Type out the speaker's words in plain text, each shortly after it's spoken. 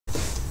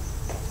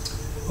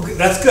Okay,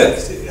 that's good.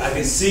 I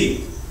can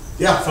see.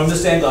 Yeah. From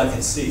this angle, I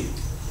can see.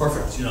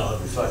 Perfect. You know,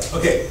 reflect.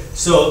 Okay,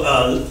 so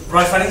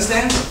right fighting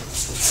stance.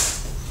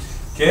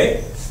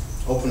 Okay.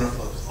 Open or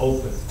close?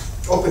 Open.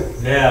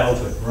 Open. Yeah,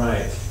 open.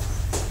 Right.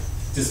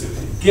 Just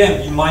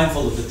again, be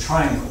mindful of the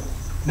triangle.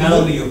 Not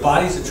only your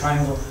body's a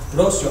triangle, but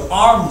also your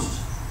arms.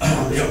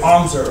 Your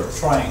arms are a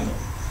triangle,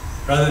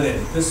 rather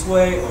than this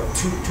way or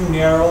too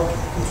narrow,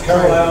 too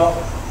parallel.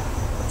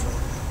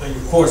 And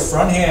of course,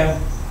 front hand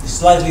is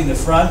slightly in the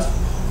front.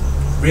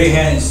 Rear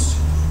hand is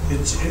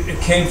it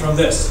came from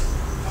this.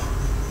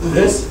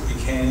 This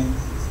became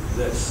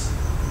this.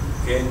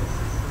 Okay,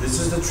 this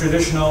is the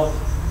traditional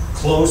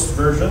closed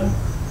version,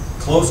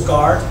 closed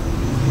guard,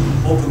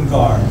 open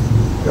guard.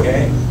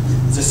 Okay,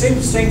 it's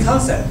the same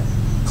concept.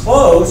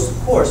 Closed,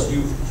 of course,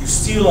 you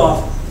seal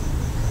off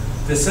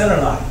the center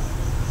line.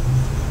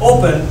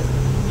 Open,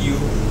 you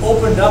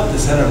opened up the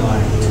center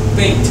line to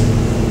bait.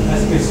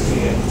 That's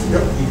basically it.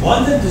 Yep. You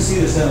want them to see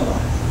the center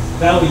line.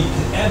 That way you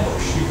can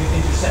ambush, you can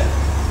intercept.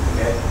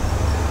 Okay?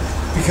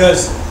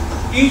 Because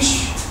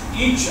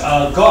each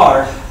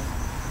guard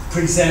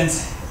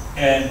presents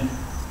an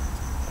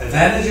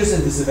advantages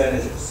and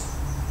disadvantages.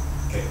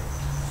 Okay.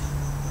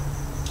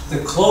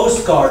 The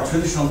closed guard,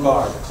 traditional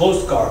guard,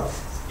 closed guard,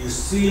 you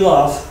seal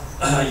off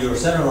your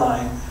center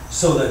line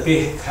so that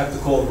they have to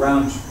go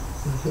around you,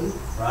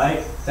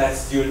 right?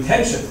 That's your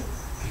intention,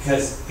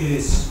 because it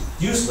is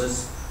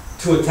useless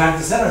to attack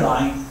the center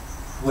line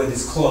when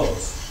it's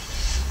closed,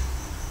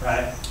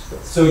 right?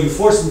 So you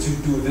force them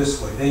to do it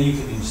this way, then you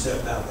can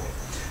intercept that way.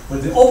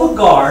 With the open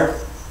guard,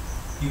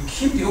 you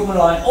keep the open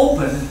line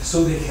open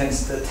so they can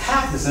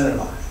attack the center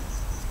line.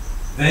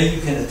 Then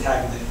you can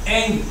attack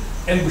in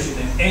ambush in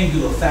an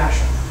angular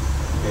fashion.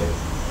 Okay.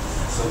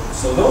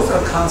 So those are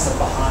the concepts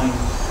behind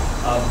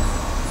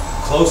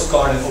close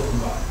guard and open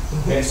guard.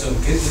 Okay, so in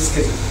this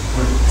case,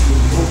 we're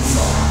doing the open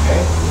guard.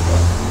 Okay.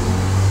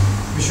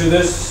 Be sure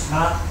this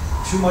not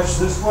too much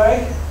this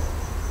way,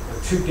 or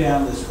too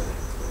down this way.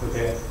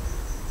 Okay,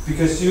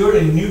 because you're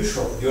in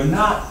neutral. You're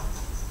not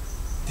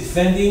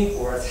defending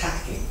or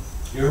attacking.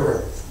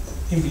 You're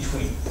in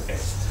between. Okay.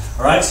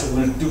 All right. So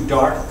we're going to do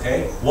dart.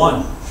 Okay.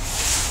 1,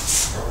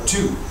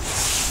 2.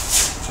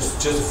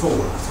 Just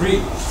forward.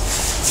 3,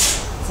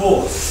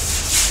 4,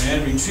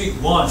 and retreat.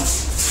 1,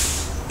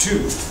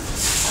 2,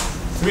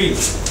 3,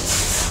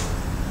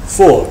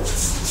 4.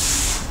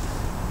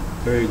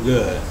 Very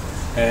good.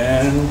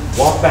 And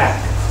walk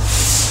back.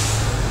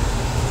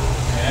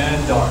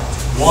 And dart.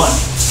 1,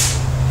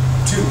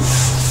 2,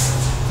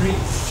 3,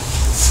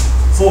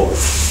 4.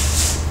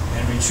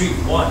 And retreat.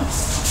 1,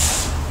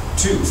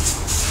 2,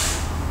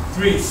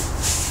 3,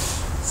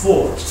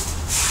 4.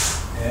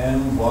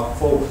 And walk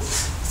forward.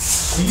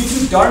 When you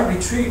do dart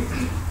retreat,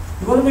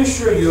 you want to make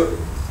sure you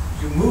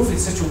move in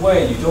such a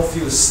way you don't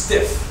feel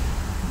stiff.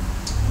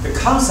 The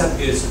concept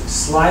is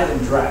slide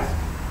and drag.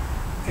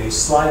 Okay,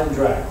 slide and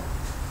drag.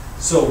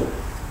 So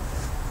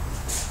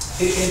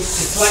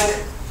it's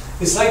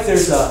like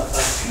there's a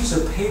piece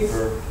of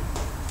paper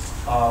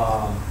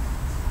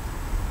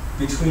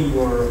between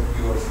your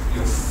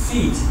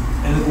feet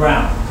and the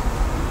ground.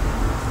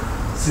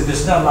 So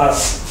there's not a lot of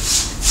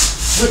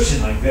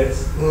friction like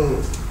this.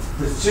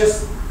 It's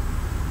just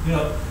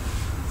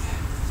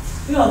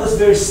this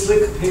very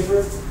slick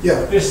paper.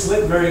 Yeah. Very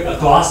slick, very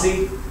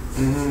glossy.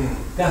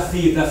 That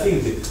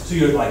feels it. So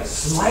you're like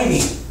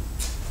sliding,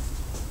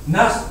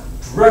 not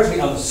directly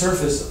on the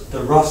surface,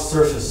 the rough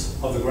surface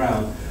of the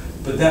ground,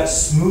 but that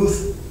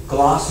smooth,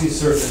 glossy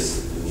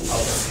surface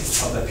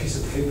of that piece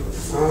of paper.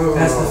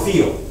 That's the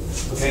feel.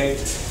 Okay,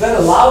 that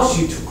allows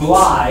you to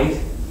glide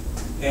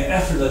and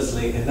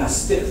effortlessly and not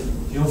stiff.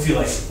 You don't feel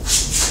like.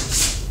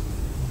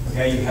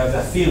 Okay, you have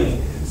that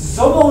feeling. It's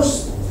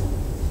almost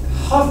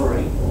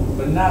hovering,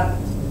 but not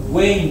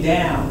weighing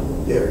down.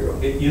 There you go.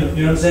 You know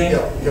what I'm saying?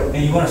 Yeah.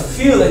 And you want to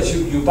feel that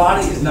your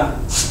body is not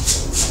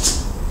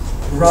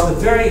rather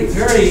very,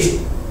 very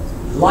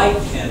light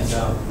and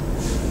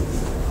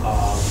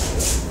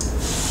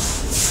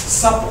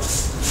supple,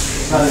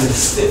 rather than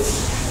stiff.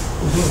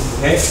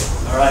 Okay?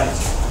 All right.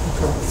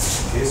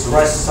 Okay, so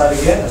right side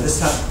again, and this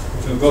time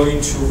we're going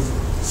into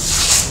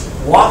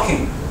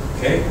walking.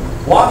 Okay?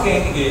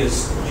 Walking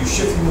is you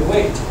shifting the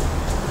weight.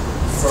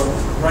 From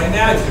right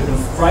now, if you're in a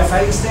right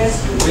fighting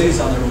stance, your weight is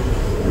on the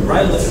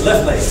right leg,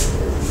 left leg.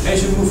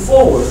 As you move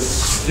forward,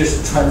 there's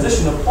a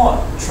transitional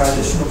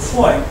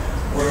point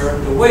where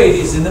the weight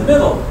is in the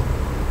middle.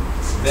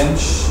 Then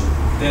shift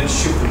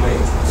the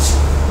weight.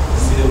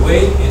 See, the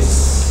weight is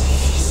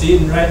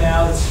sitting right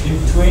now, it's in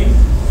between.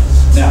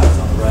 Now it's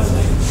on the right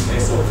leg. Okay,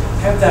 so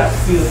have that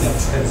feeling of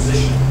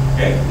transition.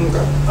 Okay?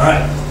 All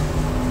right.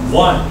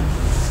 1,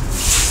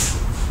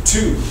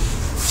 2,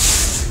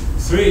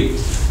 3,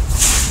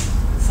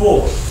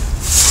 4.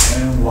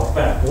 And walk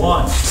back.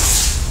 1,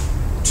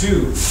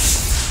 2,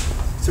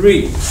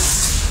 3,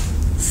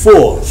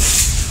 4.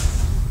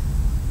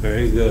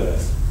 Very good.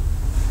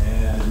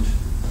 And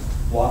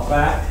walk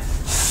back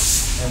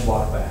and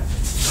walk back.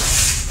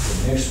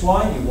 The next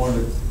one, you want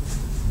to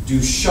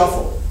do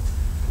shuffle.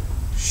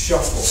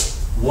 Shuffle.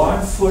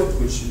 one foot,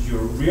 which is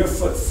your rear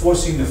foot,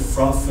 forcing the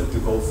front foot to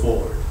go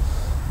forward.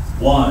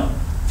 1,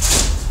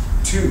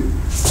 2,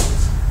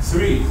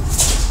 3,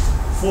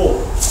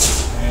 4,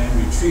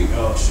 and retreat.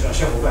 Oh,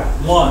 shuffle back.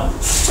 1,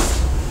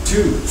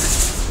 2,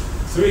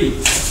 3,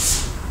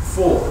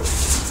 4,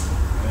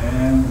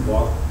 and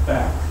walk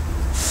back.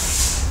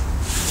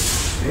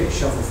 Okay,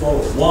 shuffle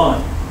forward.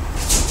 1,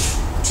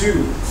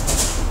 2,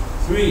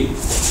 3,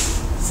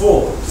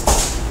 4,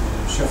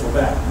 and shuffle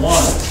back.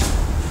 1,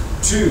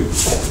 2,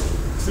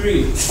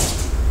 3,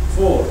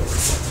 4,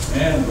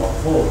 and walk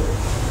forward.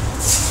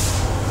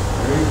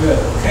 Very good.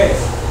 Okay.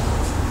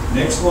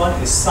 Next one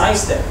is side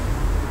step.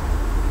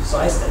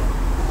 Side step.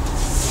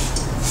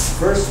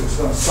 First, we're just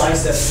going to side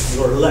step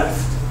your left.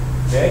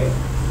 Okay.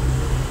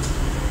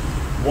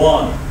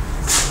 1,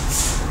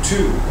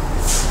 2,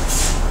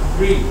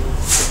 3.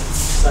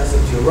 Side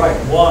step to your right.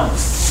 1,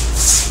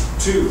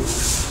 2,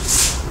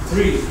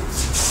 3.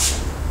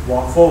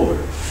 Walk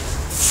forward.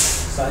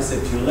 Side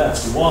step to your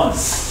left. 1,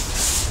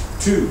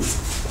 2,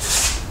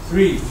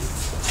 3.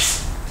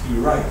 To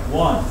your right.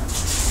 1,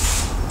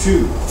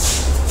 2,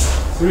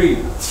 3.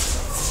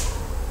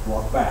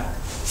 Walk back.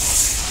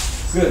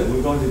 Good.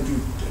 We're going to do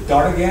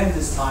dart again.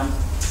 This time,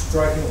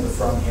 striking with the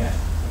front hand.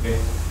 Okay.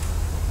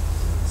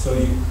 So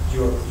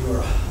your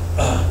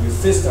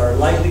fists are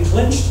lightly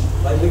clenched.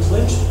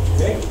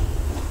 Okay.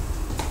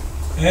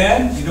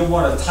 And you don't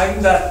want to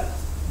tighten that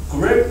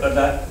grip,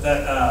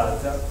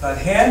 that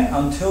hand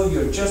until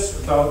you're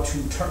just about to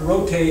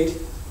rotate.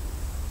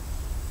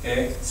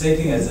 Okay. Same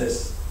thing as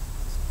this.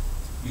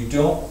 You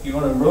want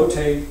to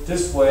rotate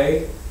this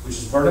way, which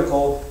is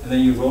vertical, and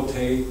then you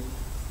rotate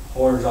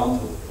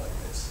horizontally like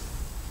this.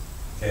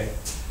 Okay?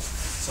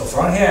 So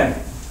front hand,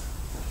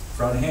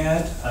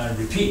 and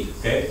repeat.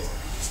 Okay?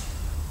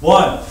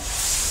 1,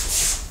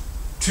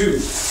 2,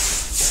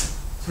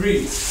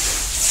 3,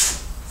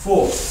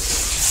 4,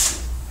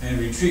 and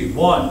retreat.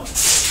 1,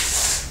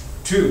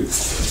 2,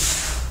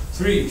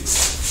 3,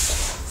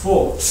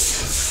 4.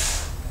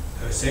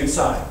 Same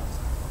side.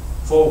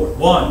 Forward.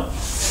 1,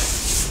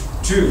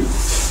 2,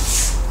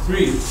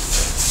 3,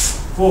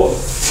 4.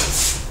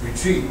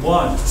 Retreat.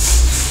 1,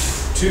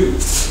 2,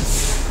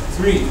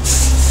 3,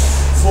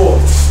 4.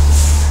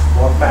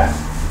 Walk back.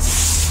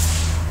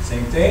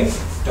 Same thing.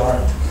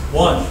 Dart.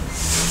 1,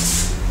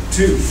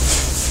 2,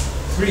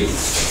 3,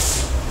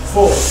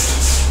 4.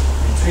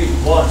 Retreat.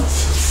 1,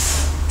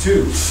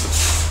 2,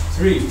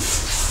 3,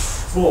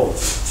 4.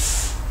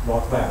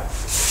 Walk back.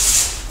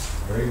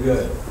 Very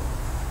good.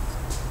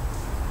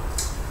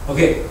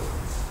 Okay.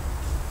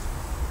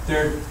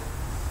 There,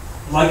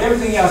 like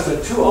everything else,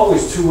 there are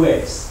always two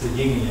ways, the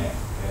yin and yang.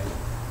 Okay?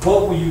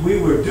 What we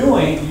were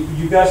doing,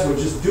 you guys were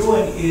just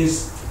doing,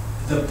 is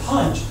the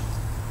punch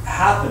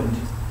happened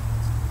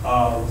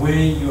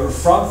when your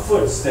front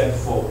foot stepped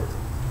forward,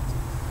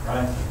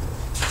 right?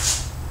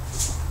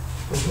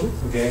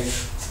 Okay.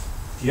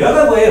 The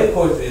other way, of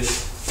course, is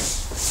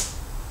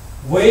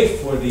wait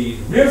for the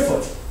rear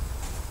foot.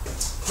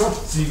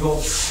 So you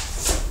go.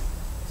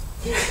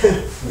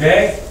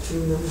 Okay.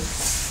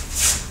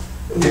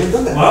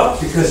 Well,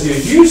 because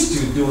you're used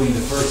to doing the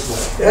first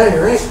way. Yeah,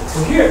 you're right.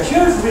 So here's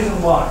the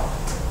reason why.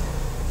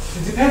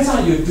 It depends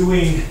on you're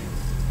doing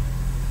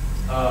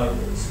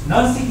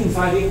non-sticking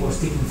fighting or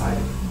sticking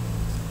fighting.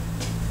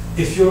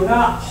 If you're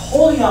not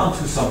holding on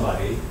to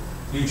somebody,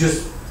 you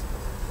just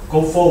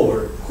go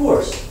forward. Of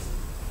course,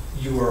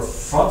 your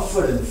front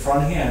foot and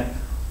front hand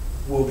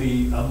will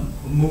be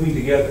moving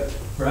together,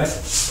 right?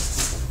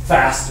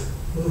 Faster.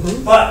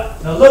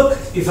 But now look,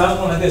 if I'm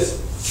going like this,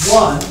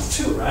 1,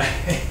 2, right?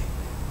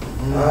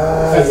 If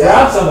I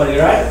grab somebody,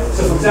 right?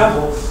 So for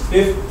example,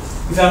 if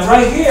I'm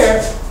right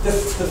here, the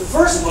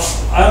first one,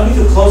 I don't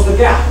need to close the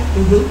gap.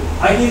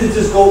 I need to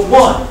just go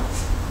 1,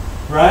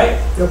 right?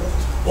 Yep.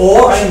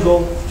 Or I can go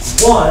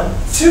 1,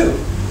 2.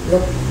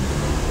 Yep.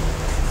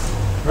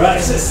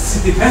 Right?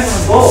 It depends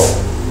on both.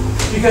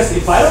 Because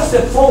if I don't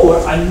step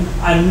forward,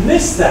 I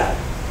miss that.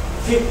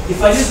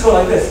 If I just go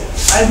like this,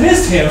 I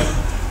missed him,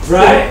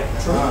 right?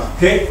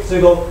 Okay, so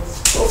I go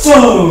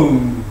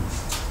boom.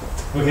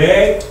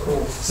 Okay?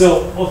 Cool.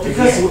 So, well,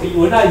 because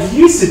we're not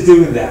used to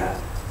doing that.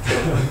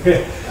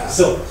 Okay?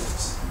 So,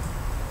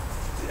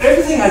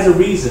 everything has a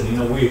reason, you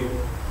know,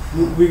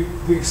 we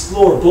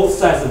explore both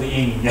sides of the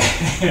yin and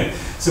yang.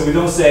 So we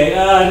don't say,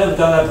 I've never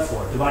done that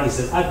before. The body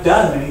says, I've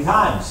done it many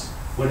times.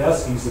 What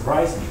else can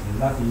surprise me? There's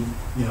nothing,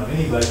 you know,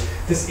 anybody.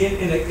 Because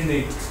in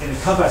a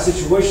combat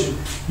situation,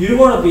 you don't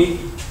want to be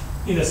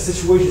in a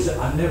situation that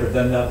I've never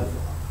done that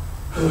before.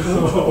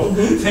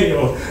 Then, you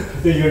know,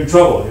 then you're in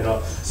trouble, you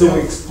know. So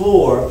we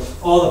explore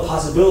all the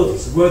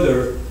possibilities,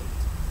 whether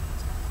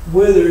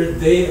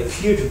they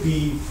appear to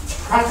be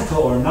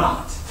practical or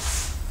not,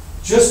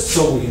 just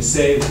so we can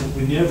say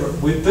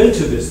we've been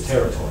to this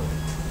territory.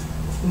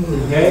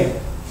 Okay?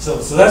 So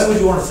that's what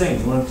you want to think.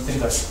 You want to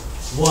think like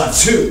 1,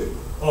 2.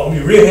 Oh,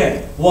 your rear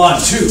hand.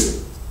 1,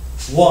 2.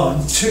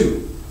 1,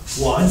 2.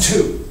 1,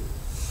 2.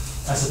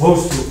 As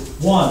opposed to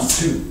 1,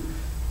 2.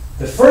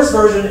 The first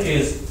version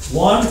is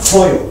 1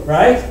 coil,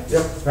 right?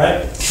 Yep.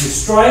 Right? You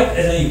strike and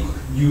then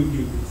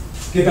you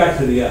get back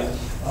to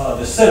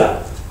the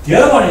setup. The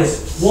other one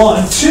is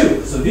 1,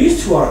 2. So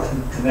these two are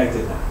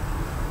connected now.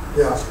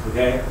 Yeah.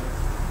 Okay?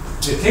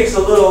 It takes a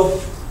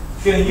little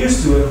getting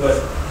used to it, but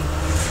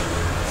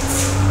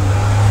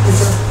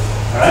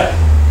all right.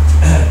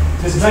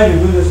 Just imagine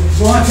you do this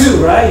 1,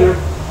 2, right? You're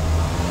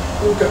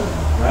Okay.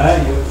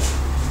 right.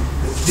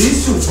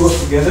 These two go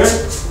together,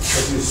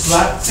 but you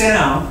slap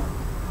down.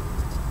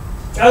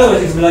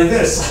 Otherwise, it can be like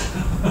this.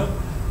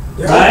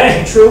 Yeah.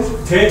 Right? True.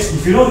 Okay?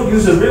 If you don't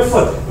use the rear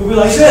foot, it will be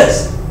like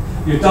this.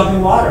 You're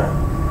dumping water.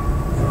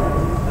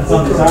 That's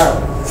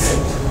undesirable. Okay?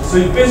 So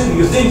you basically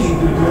you're thinking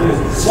you're doing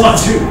this 1,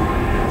 2,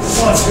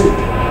 1, 2.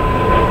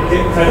 Okay?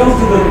 If I don't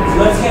do the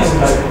left hand, it's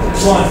like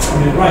 1,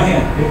 I mean right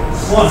hand. Okay?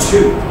 1,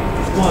 2,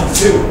 1,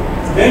 2.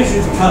 Eventually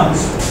it becomes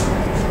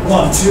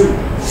 1, 2,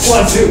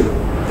 1, 2.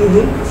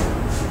 Mm-hmm.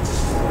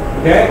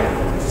 Okay?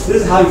 This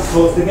is how you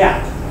close the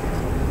gap.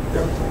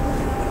 Yep.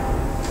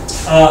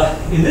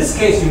 In this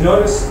case, you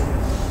notice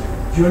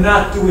you're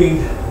not doing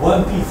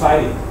 1 beat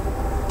fighting.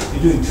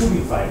 You're doing 2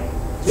 beat fighting.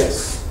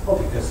 Yes. Oh,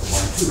 because of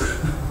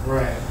 1, 2.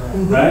 Right.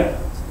 Right?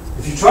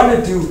 If you try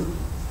to do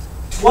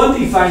 1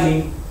 beat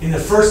fighting in the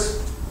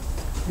first,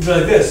 you'd be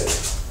like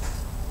this.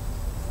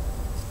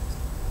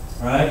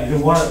 Right? You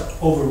don't want to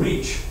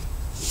overreach.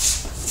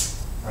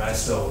 Right?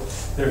 So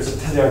there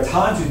are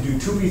times you do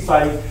 2 beat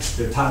fighting,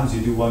 there are times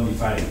you do 1 beat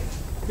fighting.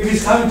 If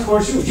he's coming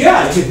towards you,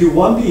 yeah, you can do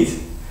 1 beat,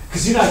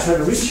 because you're not trying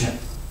to reach him.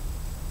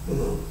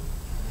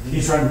 Mm-hmm.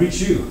 He's trying to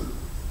reach you.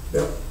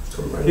 Yep.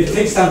 Come right It there.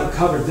 takes time to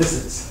cover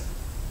distance.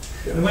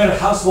 Yeah. No matter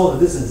how small the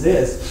distance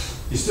is,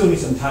 you still need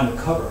some time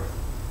to cover.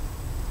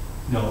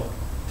 You know,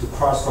 to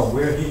cross from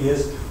where he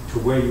is to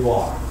where you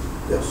are.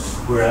 Yes.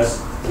 Whereas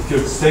if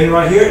you're staying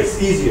right here,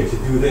 it's easier to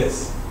do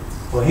this.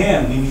 For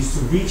him, he needs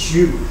to reach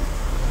you.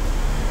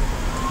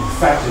 You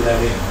factor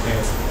that in,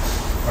 okay?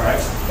 All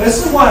right.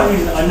 This is one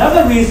reason.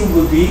 Another reason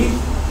would be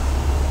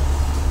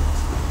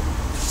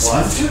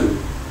 1, 2.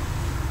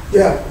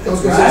 Yeah. I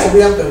was gonna Right. say, so we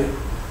have done it.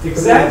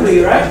 Exactly,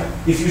 right?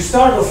 If you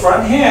start with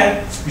front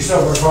hand, you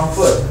start with front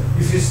foot.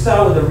 If you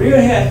start with the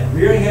rear hand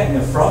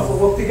and the front foot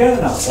work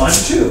together now. 1,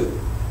 2.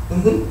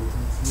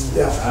 Mm-hmm.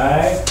 Yeah.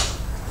 Right?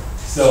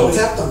 So So we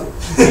have done it.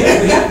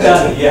 yeah, we have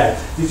done it, yeah.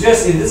 You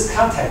just in this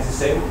context you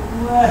say,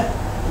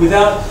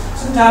 without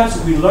sometimes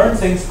we learn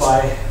things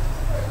by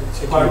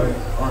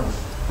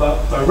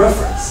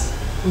reference.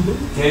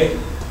 Mm-hmm. Okay?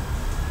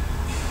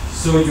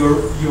 So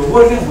you're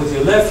working with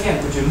your left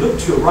hand, but you look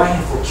to your right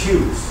hand for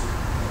cues.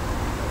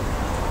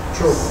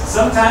 True.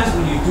 Sometimes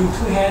when you do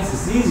 2 hands,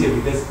 it's easier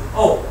because,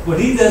 oh, when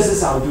he does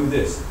this, I'll do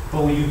this.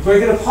 But when you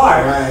break it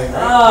apart, Right.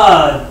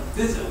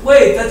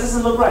 wait, that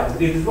doesn't look right.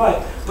 It is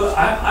right, but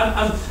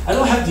I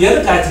don't have the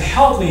other guy to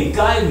help me,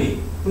 guide me,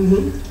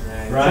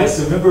 Mm-hmm. right?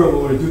 So remember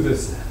when we do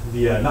this,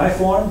 the knife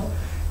form,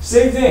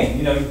 same thing.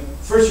 You know,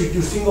 first you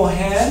do single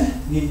hand,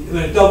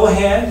 double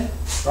hand,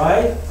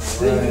 right?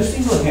 Then you do Right.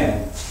 single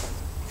hand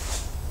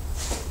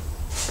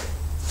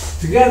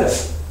together.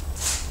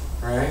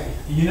 Right?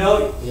 You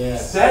know,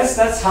 Yes.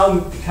 that's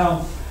how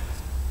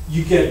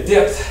you get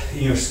depth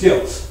in your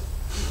skills.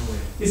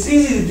 It's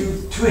easy to do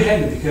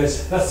 2-handed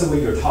because that's the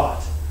way you're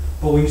taught.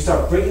 But when you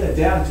start breaking it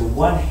down to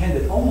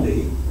 1-handed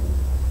only,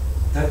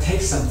 that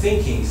takes some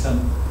thinking,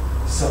 some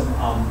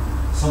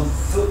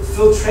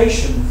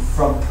filtration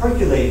from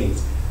percolating,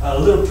 a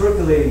little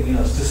percolating, you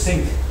know, to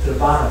sink to the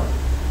bottom.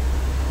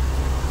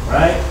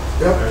 Right?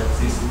 Yep.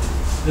 It's easy.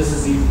 This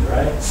is easy,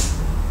 right?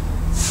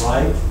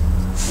 Right,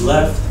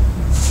 left,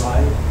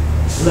 right,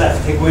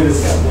 left. Take away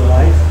this guy.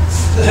 Right,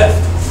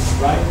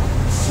 left, right,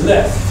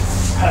 left,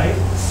 right,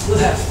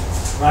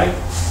 left, right,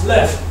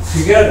 left.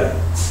 Together.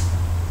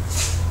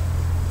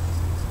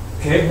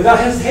 Okay, without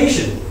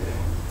hesitation.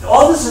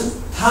 All this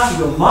is time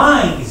your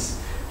mind is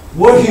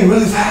working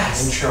really In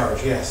fast.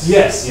 charge, yes.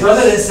 Yes,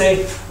 rather than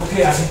say,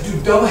 okay, I can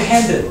do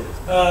double-handed,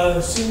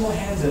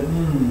 single-handed.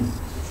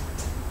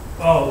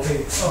 Oh,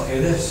 okay,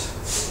 this.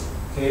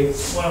 Okay,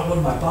 what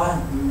my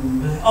bottom?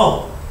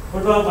 Oh,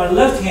 what about my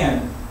left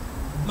hand?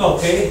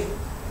 Okay.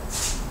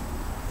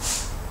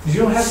 You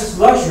don't have this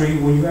luxury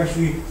when you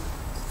actually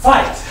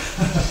fight.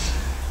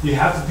 You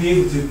have to be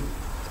able to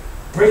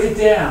break it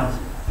down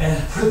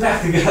and put it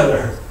back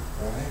together.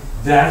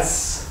 Right.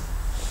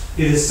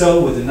 It is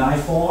so with the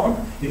knife form,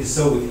 it is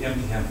so with the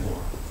empty hand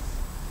form.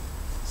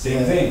 Same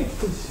Yeah. thing.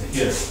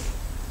 Here.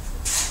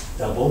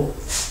 Double,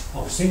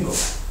 single.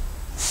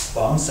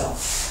 绑手,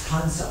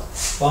 摊手,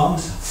 绑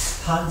手,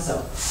 摊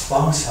手,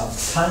 绑手,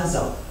 摊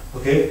手.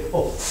 Okay?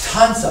 Oh,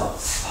 摊手,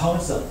 绑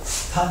手,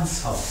 摊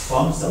手,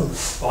 绑手,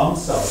 绑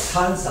手,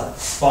 摊手,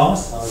 绑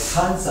手,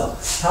 摊手,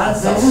 摊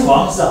手,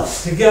 绑手.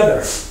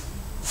 Together.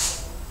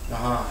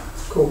 Uh-huh.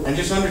 Cool. And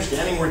just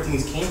understanding where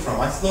things came from.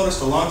 I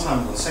noticed a long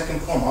time ago,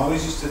 second form, I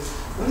always used to,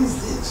 what is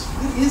this?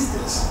 What is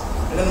this?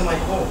 And then I'm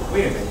like, oh,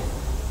 wait a minute.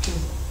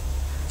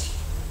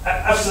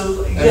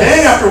 Absolutely. And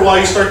then after a while,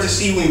 you start to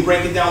see when you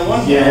break it down one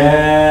hand.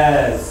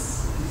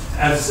 Yes.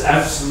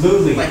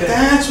 Absolutely. Like,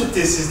 that's what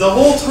this is the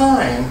whole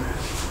time.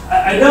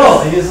 I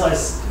know. It is like,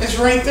 It's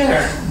right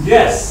there.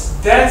 yes,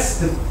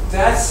 that's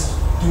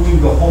doing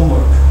the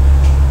homework.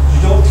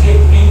 You don't take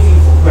anything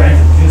for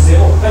granted. You can say,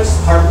 oh, that's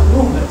just part of the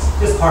movement,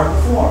 just part of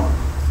the form.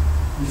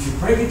 And if you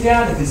break it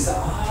down, you can say,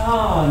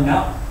 ah,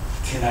 now,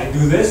 can I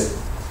do this?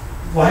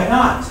 Why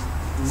not?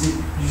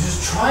 You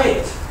just try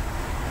it.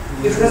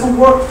 If it doesn't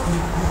work, you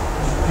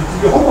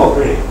do your homework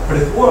already. But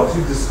if it works,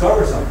 you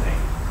discover something.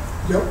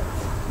 Yep.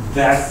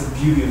 That's the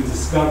beauty of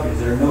discovery.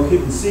 There are no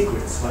hidden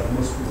secrets, like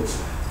most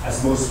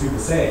people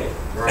say.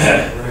 Right.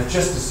 They're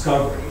just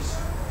discoveries.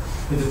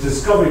 And the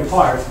discovery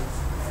part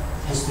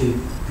has to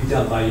be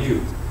done by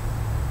you.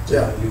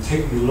 Yeah.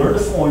 You learn the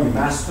form, you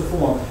master the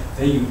form,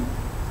 then you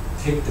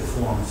take the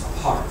forms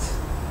apart.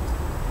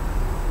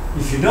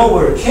 If you know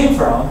where it came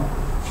from,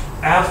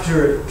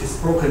 after it's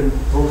broken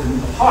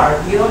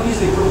apart, you don't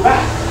easily put it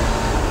back.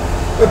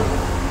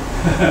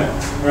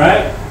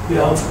 Right? You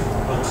know,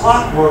 a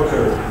clock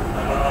worker,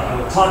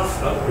 a clock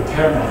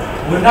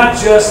repairman would not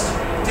just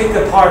take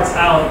the parts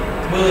out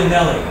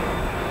willy-nilly.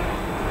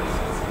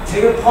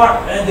 Take it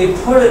apart and they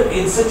put it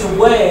in such a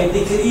way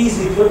they can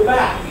easily put it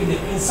back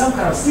in some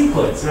kind of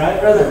sequence,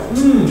 right? Rather,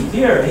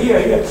 here.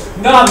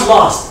 Now I'm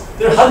lost.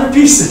 There are 100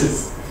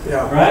 pieces.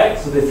 Yeah. Right?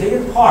 So they take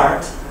it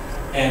apart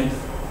and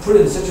put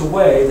it in such a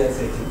way that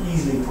they can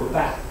easily put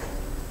back.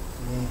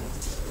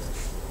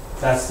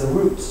 That's the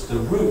roots. The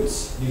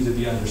roots need to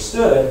be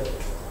understood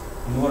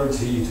in order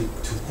to you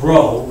to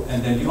grow,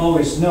 and then you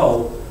always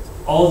know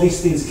all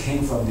these things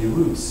came from the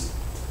roots.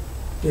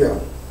 Yeah.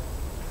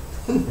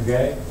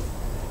 Okay?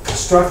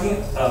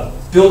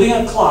 Building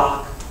a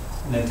clock,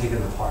 and then taking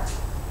it apart.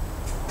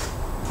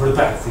 Put it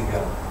back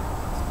together.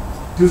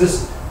 Do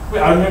this.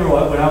 I remember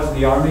when I was in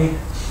the Army,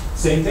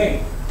 same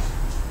thing.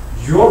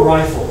 Your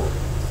rifle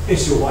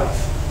is your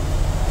wife.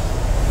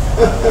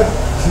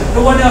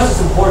 No one else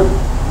is important.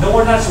 No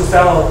one else is a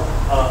fellow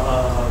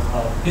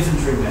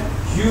infantryman.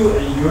 You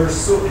and your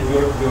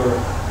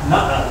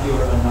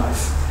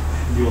knife.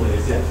 In the old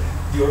days, yeah.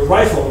 Your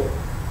rifle.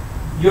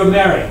 You're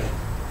married.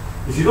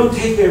 If you don't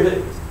take care of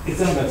it, it's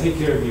not going to take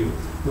care of you.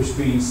 Which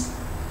means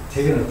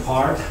taking it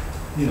apart,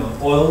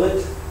 oil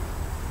it,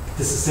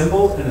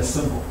 disassemble and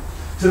assemble.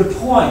 To the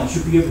point you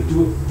should be able to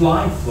do it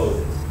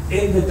blindfolded,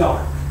 in the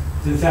dark.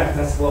 In fact,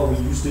 that's what we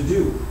used to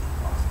do.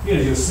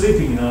 You're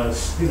sleeping, in a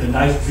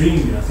nice dream,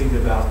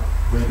 thinking about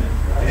women,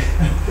 right?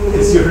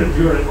 Because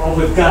you're all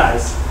with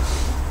guys.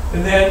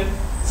 And then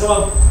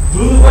someone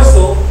blew the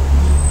whistle,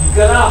 you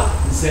got up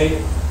and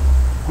say,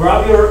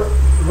 grab your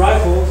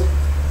rifle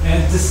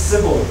and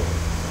disassemble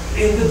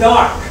it in the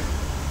dark.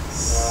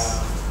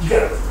 You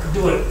gotta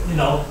do it,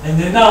 and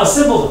then now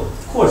assemble them.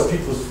 Of course,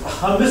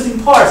 I'm missing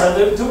parts,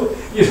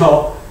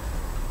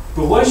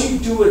 But once you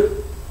do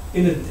it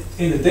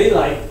in the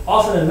daylight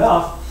often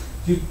enough,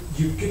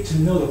 you get to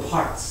know the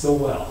parts so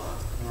well.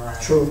 Right.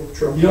 True.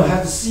 You don't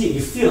have to see it.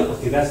 You feel it.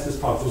 Okay, that's this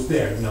part was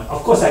there.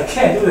 Of course, I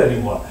can't do that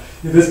anymore.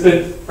 It's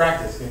been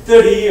Practice.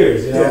 30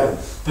 years. Yeah.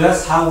 But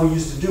that's how we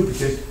used to do,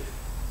 because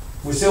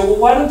we say, well,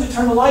 why don't you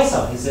turn the lights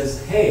on? He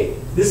says, hey,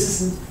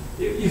 this isn't.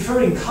 You've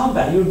heard in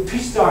combat. You're in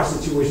pitch dark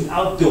situation,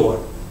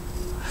 outdoor.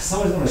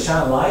 Someone's going to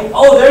shine a light.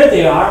 Oh, there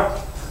they are.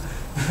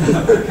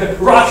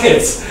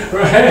 Rockets,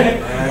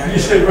 right?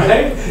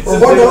 Right? Well,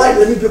 what the light?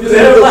 Let me put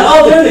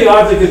oh, there they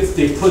are.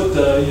 They put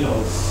the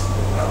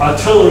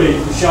artillery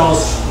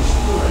shells.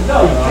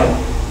 No, you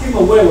can't give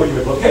them away where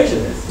your location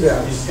is.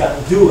 Yeah. You just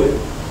got to do it.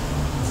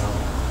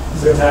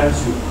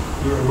 Sometimes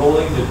you're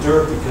rolling the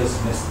dirt because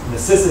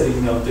necessity.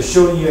 They're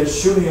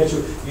shooting at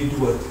you. You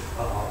do a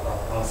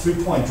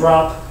 3-point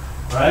drop,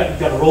 right? You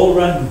got to roll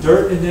around in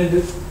dirt, and then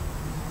it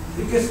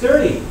gets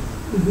dirty.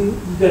 You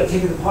got to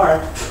take it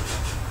apart.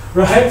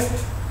 Right?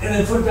 And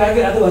then put it back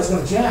in, otherwise it's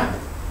going to jam.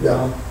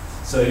 Yeah.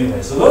 So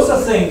anyway, so those are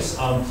things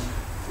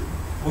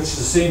which is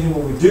the same thing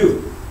what we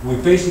do. We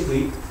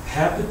basically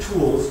have the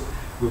tools,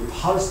 we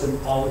polish them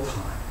all the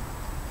time.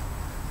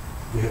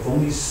 We have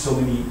only so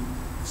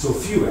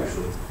few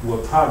actually.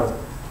 We're proud of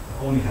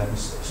only having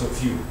so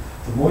few.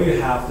 The more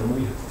you have, the more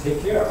you have to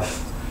take care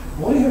of.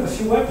 We only have a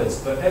few weapons,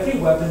 but every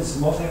weapon is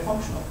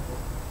multifunctional.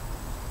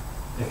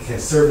 It can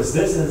serve as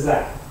this and as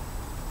that.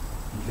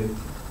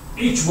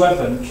 Each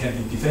weapon can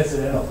be defensive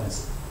and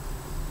offensive.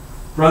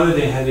 Rather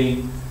than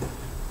having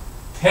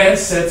 10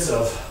 sets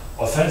of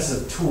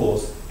offensive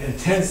tools and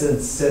 10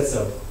 sets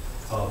of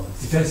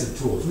defensive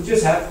tools, we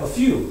just have a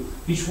few.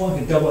 Each one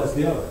can double as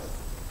the other.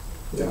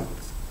 Yeah.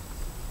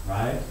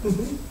 Right?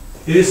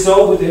 It is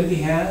so with empty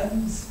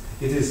hands.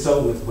 It is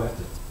so with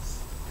weapons.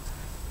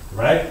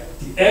 Right?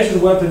 The edge of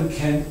the weapon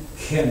can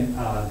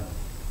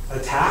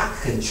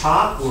attack, can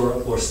chop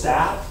or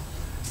stab.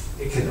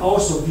 It can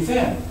also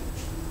defend.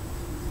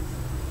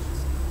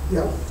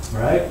 Yeah.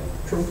 Right?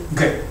 True.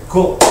 Okay,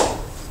 cool.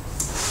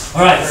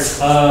 All right.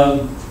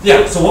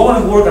 Yeah, so what we're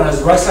going to work on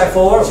is right side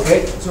forward,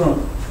 okay? So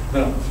we're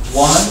going to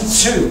 1,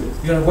 2.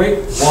 You're going to wait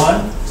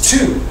 1,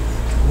 2.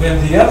 When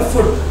the other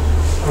foot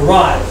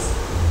arrives,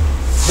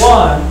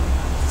 1,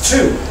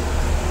 2.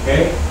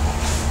 Okay?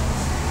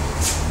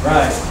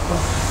 Right.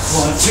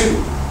 1, 2.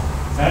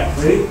 All right,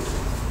 ready?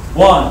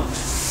 1.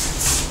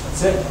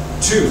 That's it.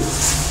 2,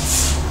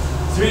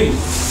 3,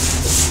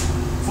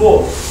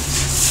 4,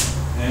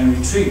 and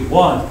retreat.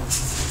 1.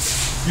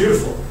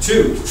 Beautiful.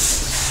 2,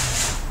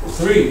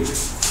 3,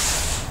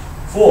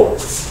 4.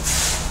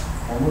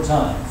 One more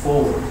time.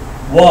 Forward.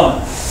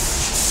 1,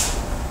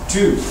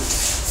 2,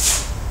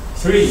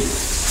 3,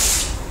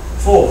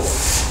 4.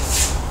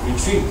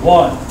 Retreat.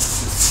 1,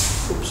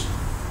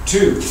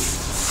 2,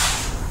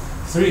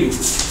 3,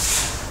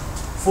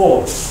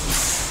 4.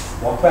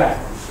 Walk back.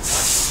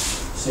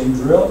 Same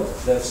drill.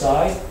 Left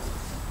side.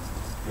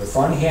 Your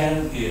front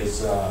hand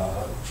is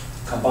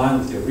combined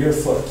with your rear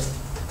foot.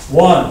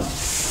 1,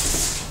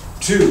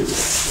 2,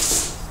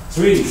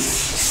 3,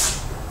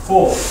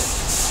 4.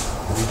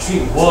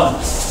 Retreat. 1,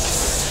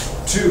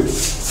 2,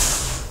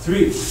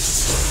 3,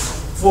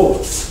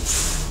 4.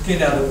 Okay,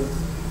 now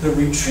the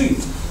retreat,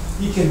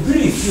 you can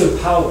really feel the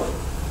power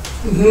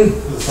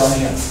with the front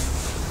hand.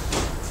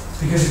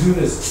 Because you do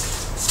this.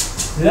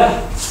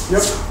 Yeah?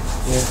 Yep.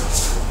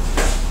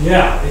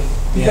 Yeah.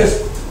 Because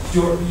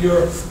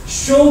your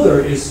shoulder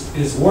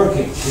is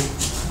working.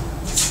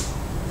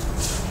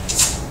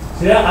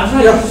 Yeah, I'm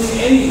not using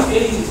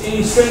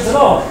any strength at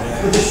all.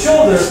 But the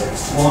shoulder,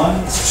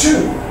 1,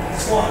 2,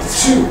 1,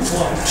 2,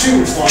 1,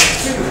 2, 1,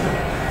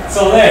 2.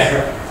 So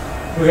there.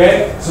 Okay?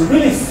 So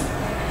really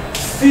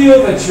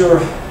feel that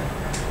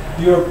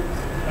your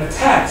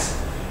attacks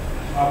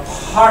are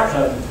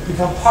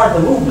become part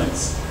of the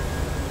movements.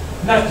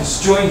 Not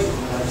disjointed.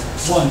 Like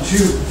 1, 2,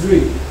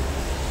 3.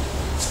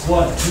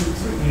 1, 2,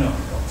 3.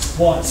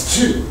 1,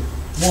 2,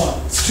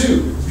 1,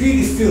 2.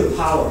 Really feel the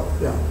power.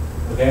 Yeah.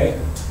 Okay?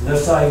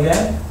 Left side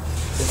again.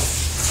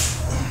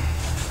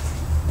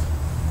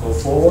 Go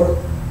forward.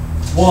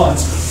 1.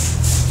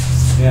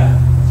 Yeah.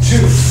 2.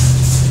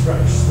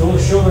 Right. Throw the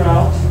shoulder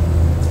out.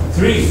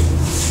 3.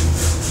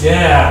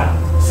 Yeah.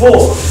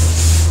 4.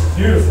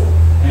 Beautiful.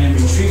 And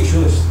retreat.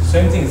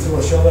 Same thing. Throw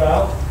the shoulder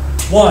out.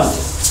 1,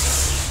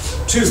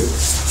 2,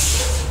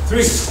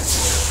 3,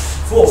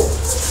 4.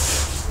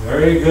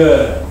 Very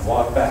good.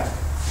 Walk back.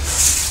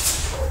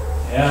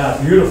 Yeah.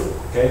 Beautiful.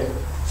 Okay.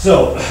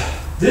 So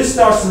this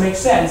starts to make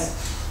sense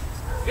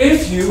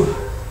if you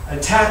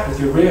attack with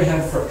your rear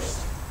hand first.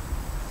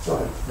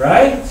 Sorry.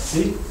 Right?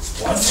 See?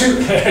 1,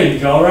 2. There you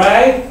go,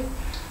 right?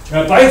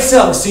 Now, by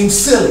itself it seems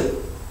silly.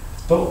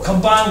 But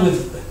combined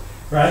with,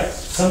 right?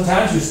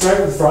 Sometimes you strike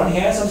with the front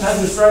hand, sometimes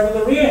you strike with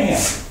the rear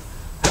hand.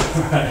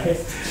 Right?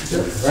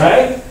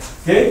 Right?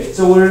 Okay?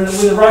 So we're in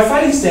the right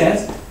fighting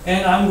stance,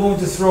 and I'm going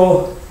to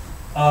throw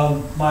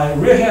my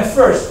rear hand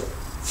first.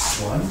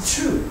 1,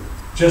 2.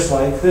 Just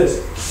like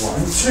this.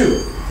 1,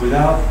 2.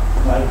 Without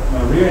my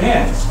rear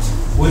hand.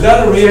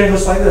 Without the rear hand,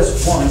 just like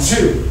this. 1,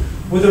 2.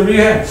 With the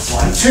rear hand.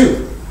 1,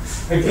 2.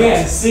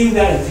 Again, seeing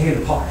that and taking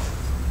it apart.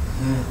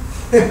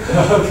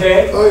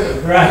 Okay? Oh,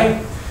 yeah.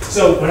 Right?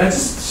 So when I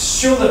just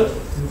show the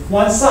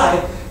one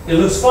side, it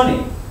looks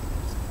funny.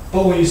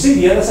 But when you see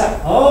the other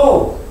side,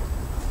 oh!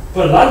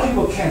 But a lot of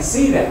people can't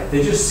see that.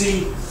 They just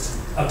see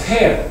a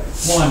pair.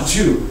 1,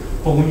 2.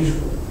 But when you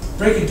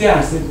break it down,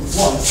 it's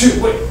 1,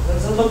 2. Wait,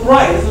 doesn't look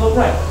right. Doesn't look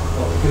right.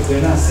 Well, because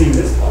they're not seeing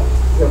this part.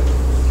 Yep.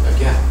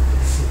 Again.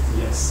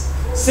 Yes.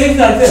 Same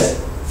like this.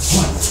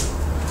 1,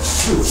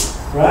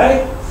 2.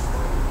 Right?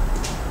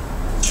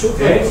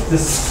 Okay.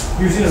 This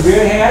using the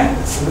rear hand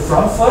with the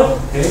front foot.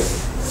 Okay.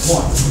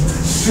 1,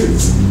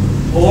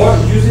 2. Or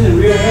using the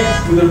rear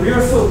hand with the rear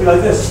foot, be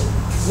like this.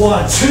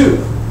 1, 2.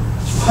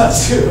 1,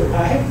 2.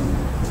 Right?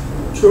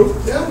 True.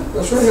 Yeah,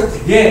 that's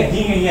right. Yang,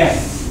 yin and yang.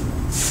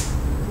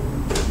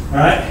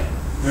 Alright?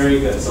 Very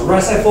good. So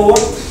right side forward.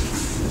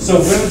 So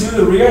we're going to do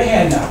the rear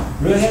hand now.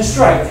 Rear hand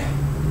strike.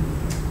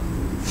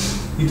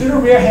 You do the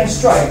rear hand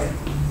strike.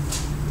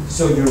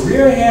 So your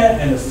rear hand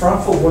and the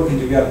front foot working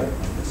together.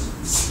 Like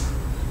this.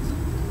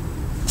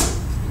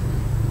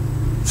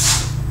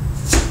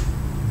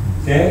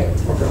 Okay?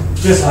 Okay.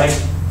 Just like.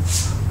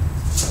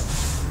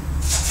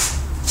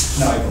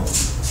 Now I go.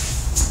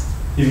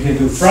 If you can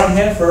do front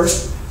hand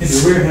first, and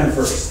do rear hand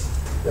first.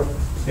 Yep.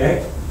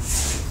 Okay?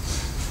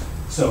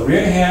 So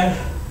rear hand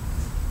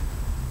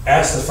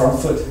as the front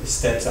foot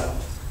steps out.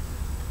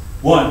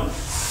 1,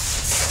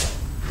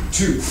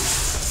 2,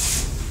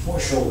 4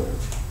 shoulder.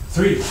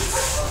 3,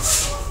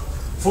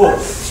 4.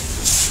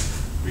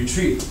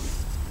 Retreat.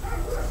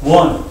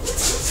 1,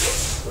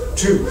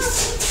 2,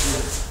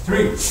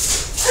 3,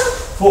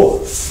 4.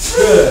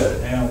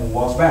 Good. And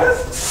walk back.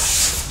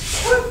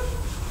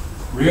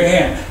 Rear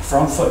hand,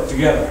 front foot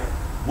together.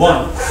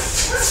 1,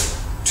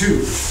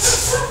 2,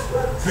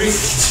 3,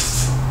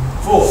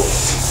 4.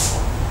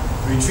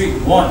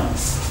 Retreat. 1,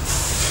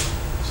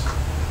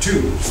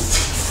 2,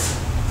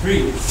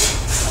 3,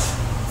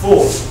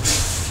 4.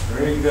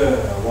 Very good.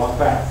 Walk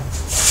back.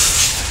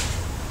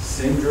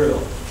 Same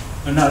drill.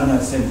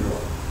 Not same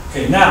drill.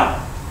 Okay, now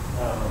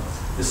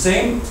the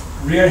same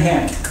rear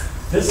hand.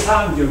 This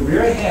time your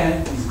rear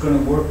hand is going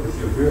to work with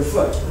your rear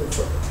foot.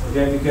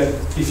 Okay, because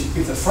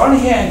if the front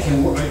hand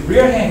can work,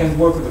 rear hand can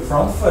work with the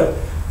front foot.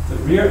 The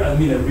rear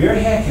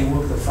hand can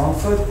work with the front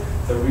foot.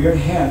 The rear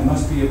hand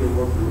must be able to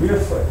work with the rear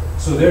foot.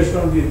 So there's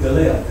going to be a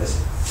delay like this.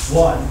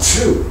 1,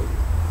 2,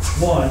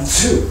 1,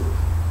 2.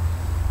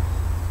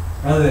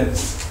 Rather than,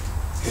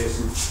 okay,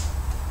 so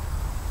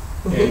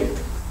Okay?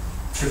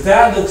 But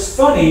that looks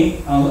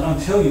funny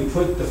until you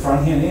put the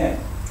front hand in.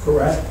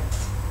 Correct.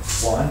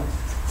 1,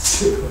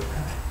 2.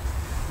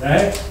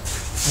 Right?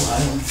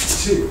 1,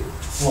 2.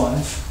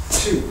 1,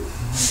 2.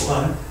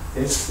 1.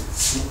 Okay.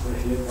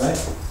 Right here, right?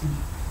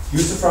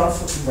 Use the front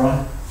foot.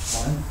 Run.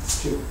 1,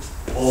 2.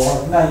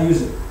 Or not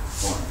use it. 1,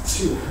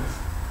 2.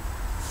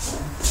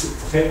 1, 2.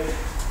 Okay.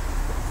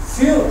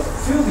 Feel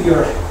that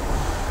you're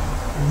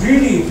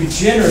really be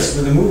generous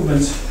with the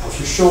movements of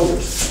your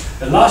shoulders.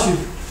 It allows you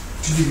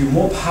to give you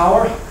more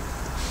power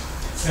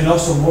and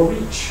also more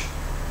reach.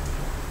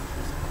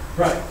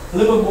 Right, a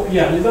little bit more,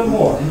 yeah, a little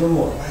bit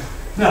more.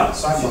 Now,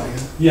 Sci-fi.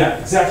 yeah,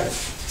 exactly.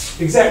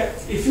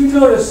 If you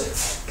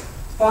notice,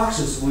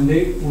 boxers when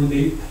they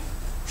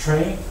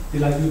train, they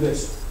like to do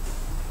this.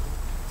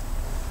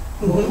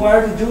 Why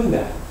are they doing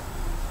that?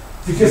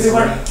 Because they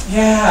want,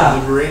 yeah.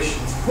 Liberation.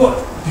 Well,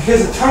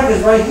 because the target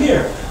is right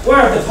here.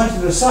 Why are they punching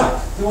to the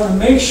side? They want to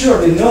make sure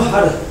they know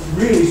how to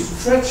really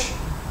stretch.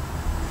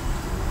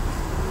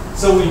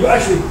 So when you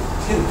actually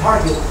hit the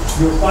target,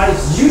 your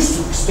body's used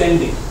to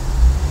extending.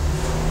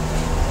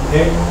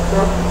 Okay?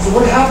 So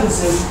what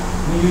happens is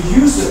when you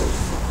use the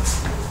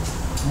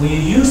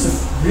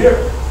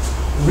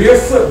rear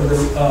foot with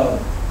the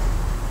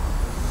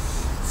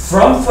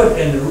front foot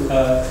and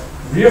the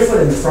rear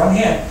foot and the front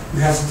hand, you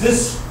have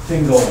this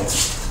thing going.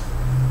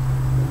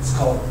 It's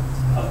called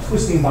a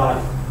twisting body.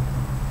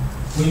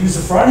 When you use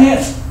the front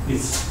hand,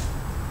 it's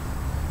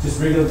just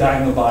regular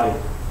diagonal body.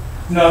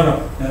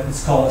 No,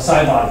 it's called a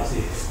side body.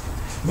 See,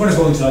 you want to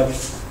go into like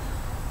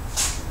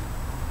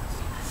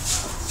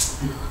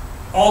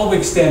all the way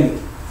extend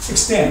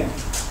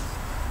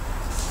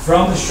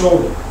from the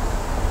shoulder,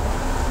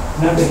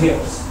 not the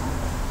hips,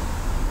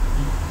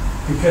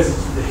 because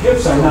the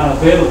hips are not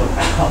available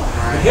now.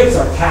 The hips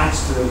are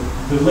attached to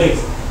the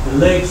legs. The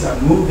legs are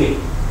moving.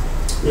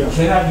 Yeah. You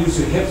cannot use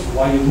your hips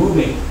while you're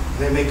moving.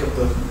 They make up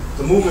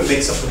the movement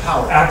makes up the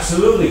power.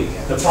 Absolutely.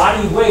 The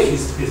body weight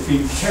is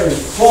being carried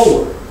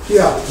forward.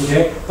 Yeah.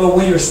 Okay? But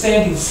when you're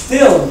standing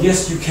still,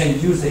 yes, you can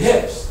use the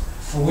hips.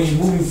 But when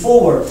you're moving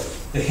forward,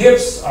 the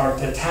hips are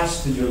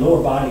attached to your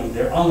lower body.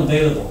 They're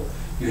unavailable.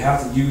 You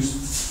have to use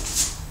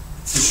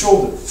the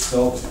shoulders.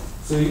 So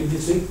you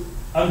see,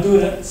 I'm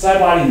doing it side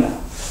body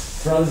now,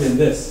 rather than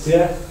this. See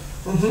that?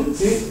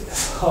 See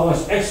how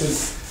much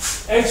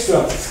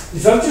extra.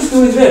 If I'm just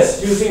doing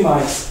this, using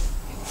my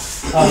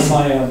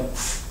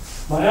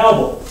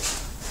elbow,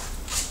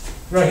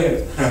 right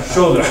here,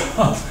 shoulder,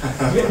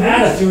 you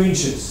add a few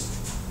inches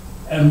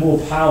and more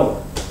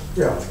power,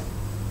 Yeah.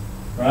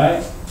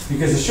 right?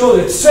 Because the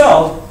shoulder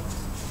itself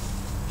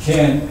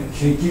can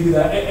give you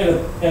that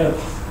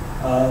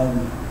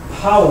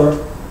power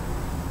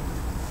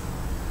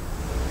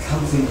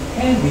comes in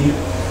handy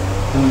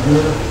when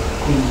you're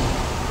in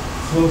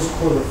close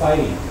quarter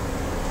fighting.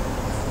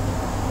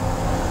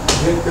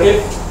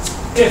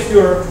 If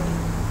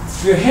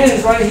your hand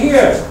is right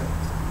here,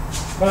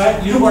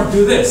 right, you don't want to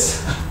do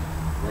this,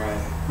 Right.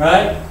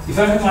 right? If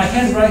I have my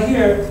hands right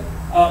here,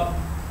 I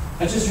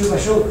just use my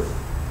shoulder.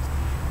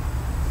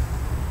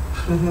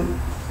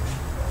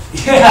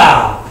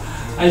 Yeah,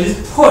 I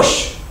just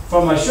push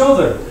from my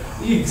shoulder.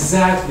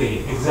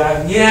 Exactly,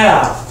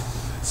 yeah.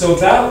 So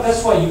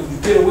that's why you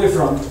get away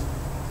from,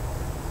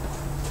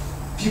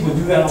 people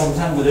do that all the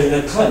time with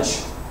their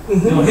clench.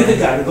 They don't hit the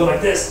guy, they go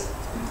like this.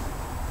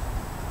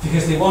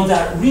 Because they want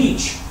that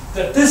reach,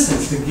 that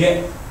distance to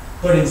get,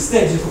 but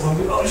instead just go from,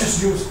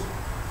 just use.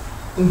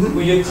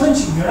 When you're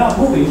clenching, you're not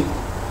moving,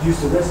 use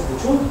the rest of the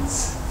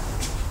joints.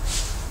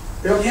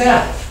 Yep.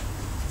 Yeah.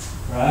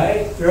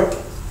 Right? Yep.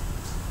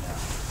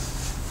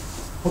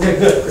 Okay,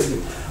 good.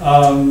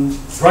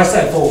 Right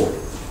side forward.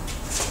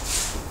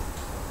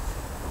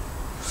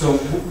 So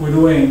we're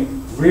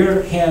doing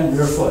rear hand,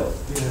 rear foot.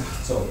 Yeah.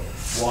 So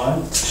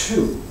 1,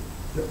 2.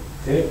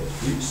 Okay.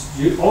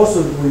 You're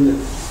also doing the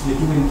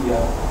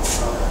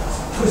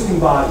twisting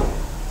body.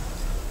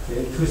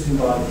 Okay, twisting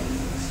body.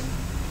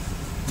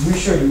 Make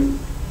sure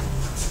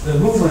the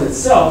movement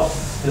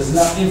itself does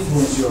not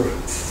influence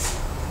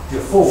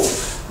your forward.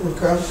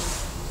 Okay.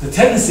 The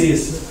tendency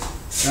is,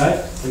 right,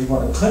 but you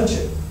want to clench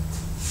it.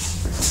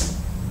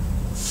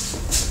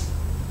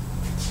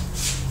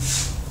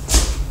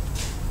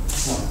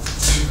 One,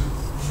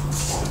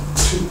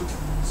 two.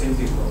 Same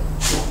thing. 1,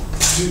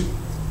 2,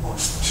 1,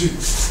 2,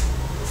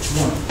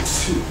 1,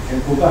 2. And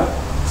go back.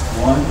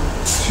 1,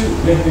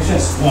 2. Make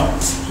sense. 1,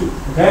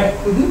 2. Okay?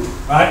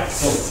 All right.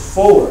 So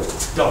forward,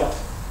 go.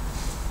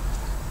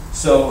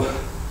 So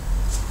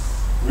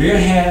rear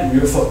hand,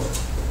 rear foot.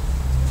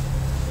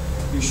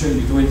 Make sure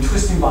you're doing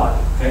twisting body.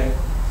 Okay?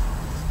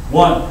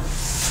 1,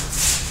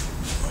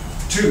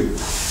 2.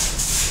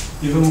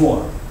 Even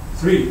more.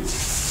 3,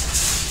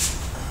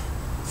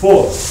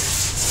 4.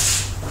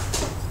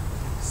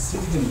 See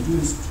if you can do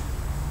this.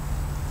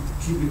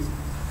 Keep it.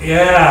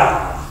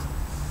 Yeah.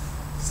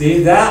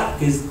 See,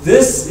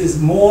 this is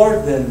more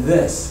than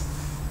this.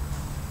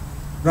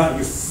 Right,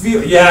 you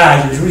feel,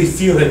 yeah, you really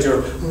feel that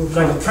you're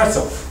like a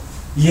pretzel.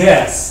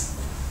 Yes.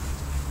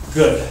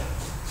 Good.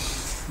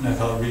 Now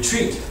call it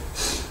retreat.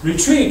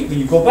 retreat, when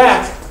you go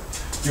back,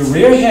 your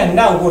rear hand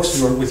now works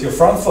with your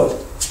front foot.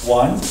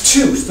 1,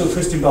 2, still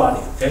twisting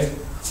body, okay?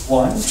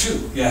 1,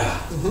 2, yeah.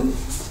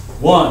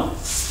 1,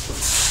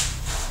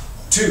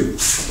 2,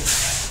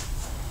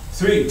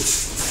 3,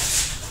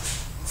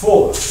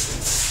 4.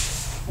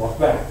 Walk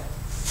back.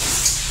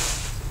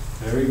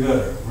 Very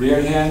good.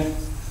 Rear hand,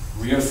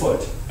 rear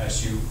foot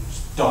as you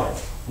start.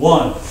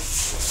 1,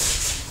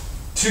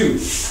 2,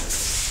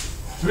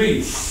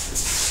 3,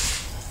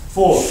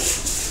 4.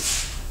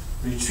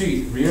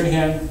 Retreat. Rear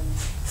hand,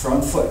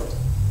 front foot.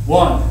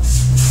 1,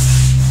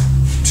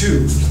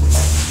 2,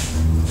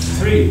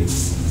 3,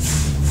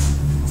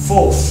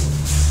 4.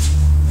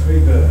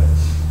 Very good.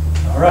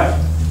 All right.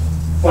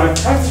 By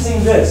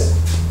practicing this,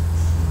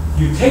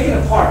 you take it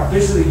apart.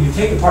 Basically, you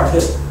take apart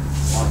this.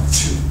 1,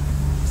 2,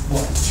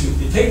 1,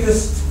 2. You take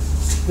this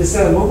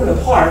set of movement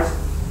apart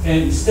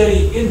and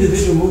study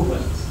individual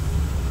movement.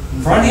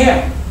 Front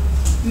hand.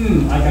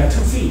 I got 2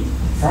 feet.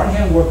 Front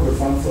hand work with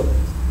front foot.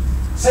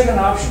 Second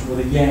option with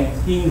a yang,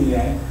 yin and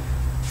yang.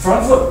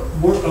 Front foot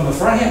work on the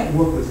front hand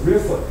work with rear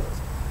foot.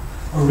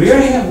 A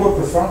rear hand work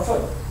with front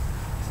foot.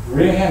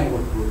 Rear hand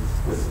work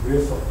with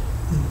rear foot.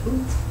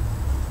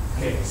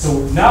 Okay, so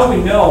now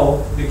we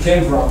know it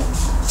came from.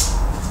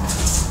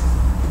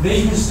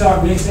 Then you can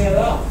start mixing it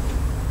up.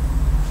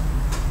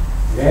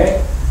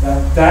 Okay?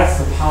 That's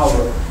the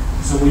power.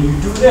 So when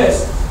you do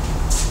this,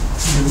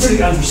 you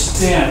really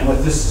understand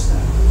what this is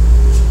now.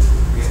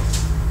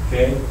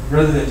 Okay?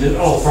 Rather than just,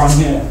 front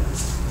hand.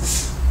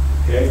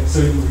 Okay? So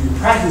you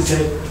practice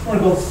it. I want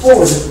to go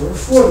forward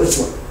this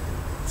way,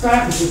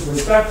 back this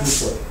way, back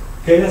this way.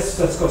 Okay, let's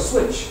go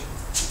switch.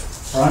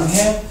 Front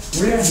hand,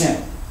 rear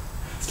hand.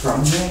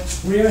 Front hand,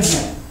 rear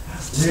hand.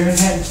 Rear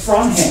hand,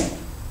 front hand.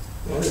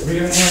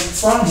 Rear hand,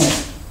 front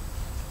hand.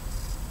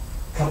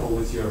 Couple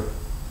with your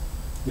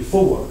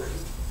footwork.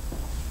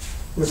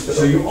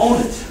 So you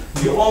own it.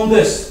 You own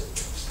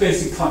this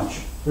basic punch.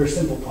 Very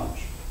simple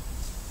punch.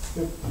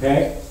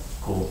 Okay?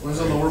 Cool. What is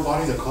the lower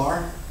body? The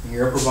car? And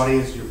your upper body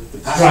is the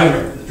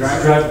driver. The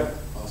driver? Driver.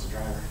 Oh, it's the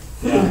driver.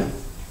 Yeah.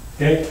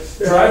 Okay?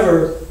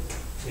 Driver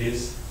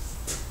is,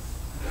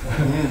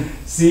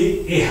 see,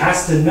 it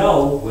has to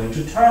know when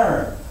to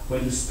turn,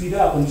 when to speed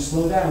up, when to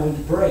slow down, when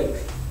to brake,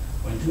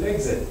 when to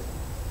exit.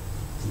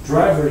 The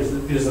driver is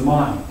the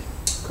mind.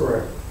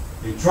 Correct.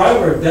 The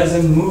driver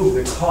doesn't move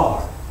the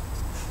car.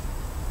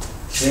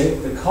 Okay?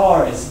 The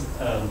car is,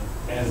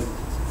 and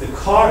the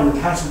car and the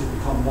passenger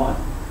become one.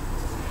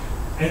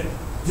 And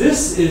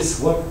this is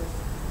what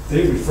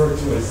they refer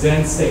to as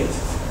Zen state.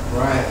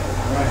 Right.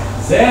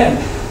 Zen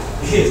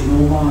is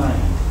no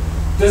mind.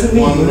 Doesn't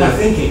mean you're not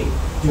thinking.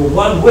 You're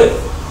one with.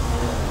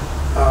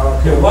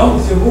 You're one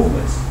with your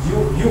movements.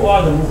 You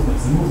are the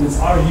movements. The movements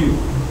are you.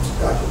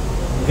 Gotcha.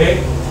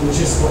 Okay? Which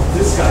is what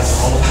this guy's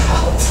all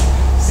about.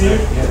 See?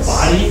 The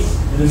body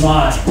and the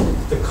mind.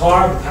 The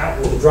car,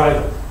 the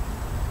driver.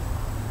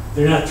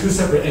 They're not two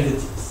separate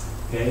entities.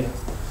 Okay?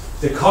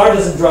 The car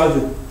doesn't drive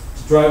the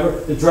driver.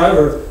 The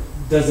driver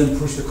doesn't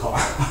push the car.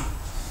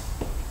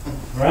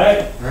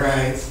 Right?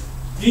 Right.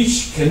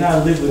 Each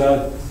cannot live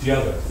without the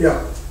other.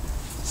 Yeah.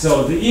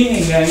 So the yin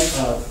and yang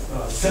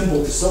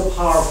symbol is so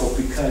powerful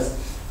because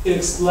it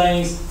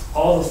explains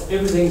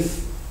everything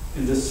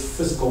in this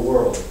physical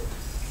world,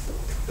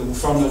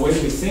 from the way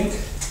we think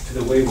to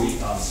the way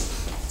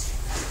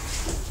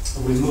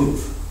we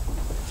move.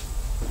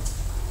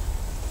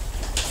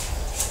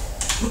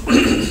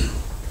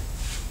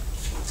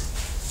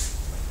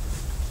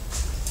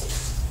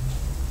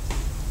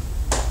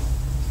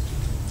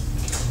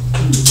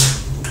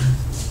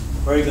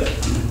 Very good.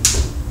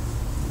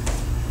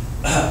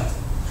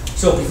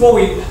 So before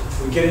we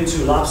get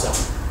into Lapsa,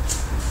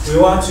 we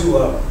want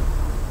to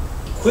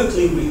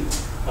quickly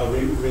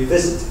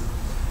revisit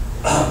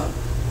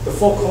the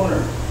four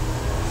corner.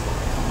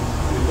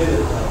 We did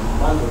it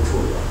Mango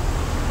tour.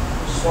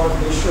 Just want to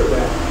make sure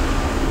that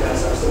you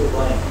guys are still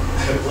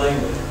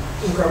playing with it.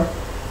 Okay.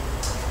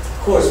 Of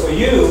course, for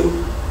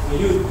you,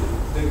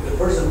 the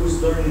person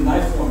who's learning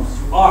knife forms,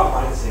 you are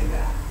practicing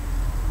that.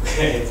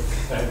 Okay.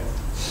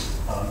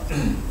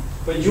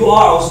 But you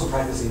are also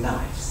practicing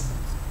knives.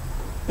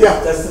 Yeah.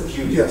 That's the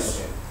beauty. Yes.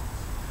 Okay.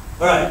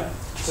 All right.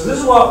 So this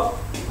is what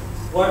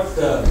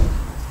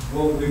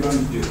we're going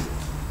to do.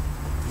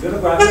 You're going to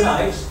grab the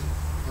knives,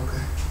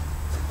 Okay.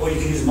 or you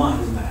can use mine.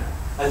 Doesn't matter.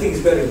 I think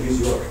it's better to use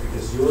yours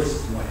because yours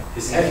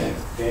is heavy.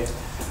 Okay.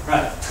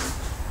 Right.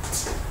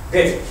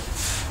 Okay.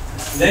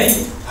 Then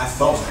I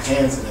felt my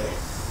hand today.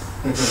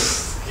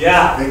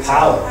 yeah, Big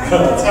power.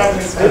 What's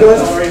happening? How you doing?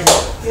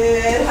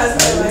 Good, how's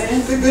it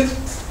going? Good.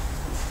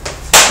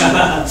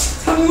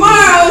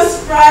 Tomorrow's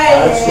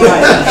Friday. That's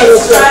right.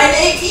 It's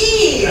Friday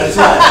Eve. That's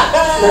right.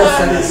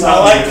 I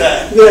like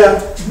that.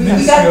 Yeah.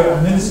 We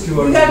got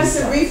minuscule. we got us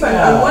a refund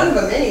Yeah. on one of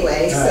them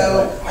anyway, Yeah, so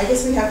right. I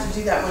guess we have to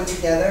do that one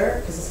together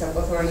because it's got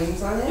both of our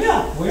names on it.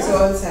 Yeah, we So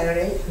are. on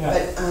Saturday, Yeah.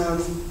 but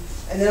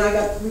and then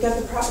we got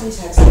the property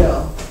tax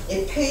bill.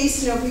 It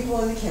pays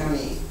people in the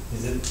county.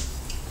 Is it?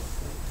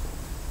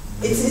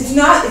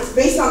 It's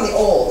based on the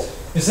old.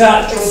 It's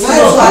not, It was it's nice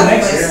not last-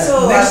 next year, it's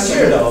still next last year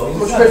year. though,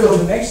 Much it's not better.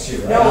 till next year,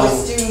 right? No,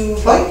 it's due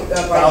like,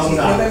 by $1,000.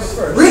 November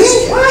first.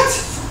 Really? What?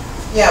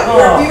 Yeah,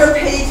 Oh. we were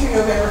paid through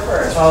November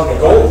first. Okay.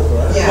 Gold,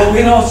 right? Yeah. Well,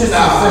 we know it's just the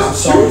Nah, first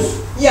installment.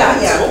 Yeah,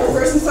 the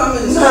first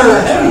installment is No.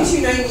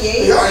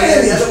 $22.98, Yeah, and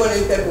then the yeah. other one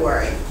in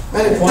February.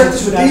 Man, it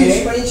protected the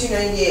beach.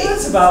 $22.98.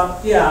 That's about,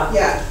 yeah.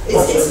 Yeah,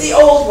 it's the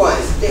old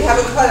one, they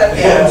haven't cut up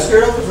Yeah, yet. I'm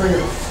scared of the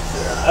finger.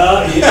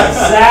 Yeah,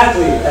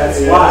 exactly, that's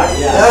why,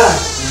 yeah.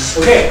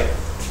 Yeah. Okay,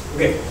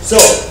 okay, so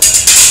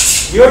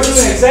you're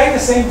doing exactly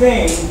the same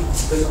thing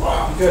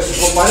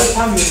because by the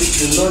time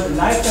you learn the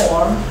knife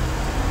form,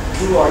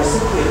 you are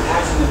simply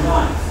attaching the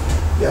knife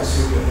Yes.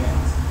 to your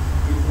hand.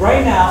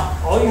 Right now,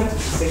 all you have to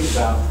think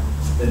about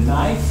the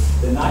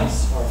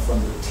knives are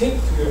from the tip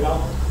to your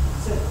elbow.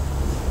 That's it.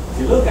 If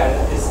you look at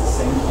it, it's the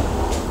same thing.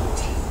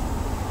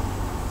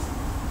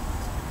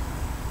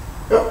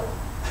 Yep.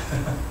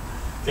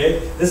 Okay,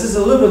 this is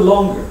a little bit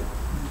longer.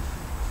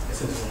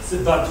 It's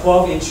about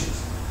 12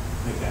 inches,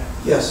 like that.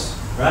 Yes.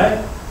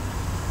 Right?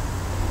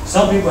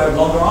 Some people have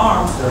longer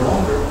arms, they're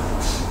longer.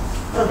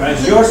 Right?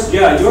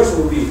 Yours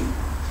will be.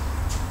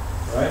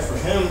 Right? For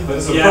him, but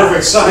it's a Yeah.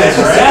 perfect size,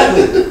 Yeah, right?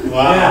 exactly.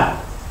 Wow. Yeah.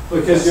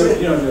 Because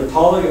you're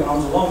taller, your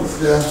arms are longer.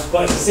 Yeah.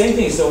 But it's the same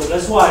thing, so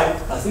that's why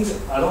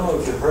I don't know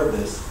if you've heard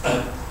this.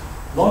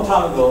 Long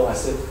time ago, I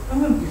said, I'm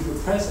going to give you a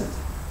present,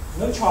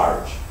 no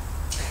charge.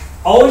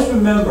 Always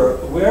remember,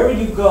 wherever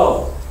you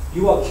go,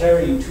 you are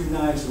carrying 2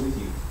 knives with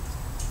you.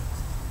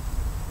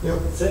 Yep.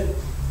 That's it.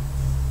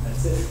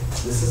 That's it.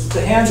 This is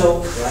the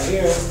handle right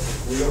here.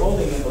 Where you're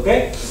holding it.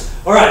 Okay.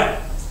 All right.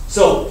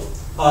 So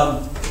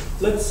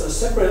let's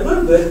separate a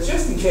little bit,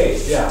 just in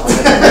case. Yeah.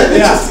 Yeah.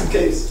 Just in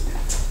case.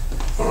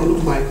 Oh,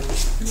 Mike.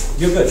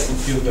 You're good.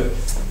 You're good.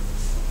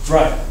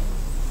 Right.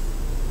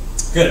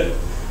 Good.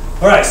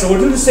 All right. So we'll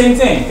do the same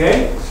thing.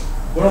 Okay.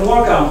 We're gonna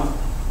work on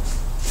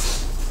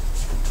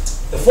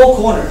the 4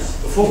 corners.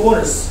 The 4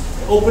 corners.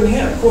 Open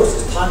hand, of course,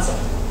 is panza.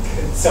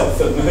 It's so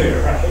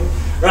familiar, right?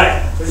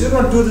 Right. We're just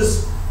gonna do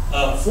this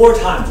 4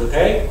 times.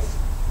 Okay.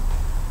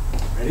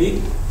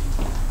 Ready?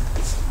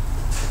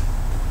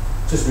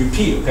 Just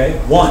repeat. Okay.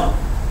 1.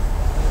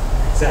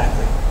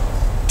 Exactly.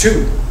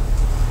 2.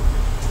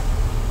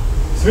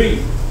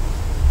 3,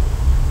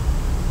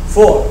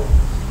 4.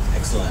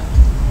 Excellent.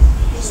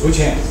 Switch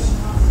hands.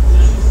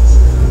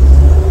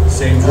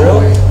 Same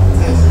drill.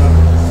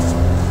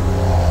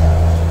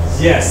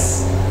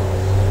 Yes.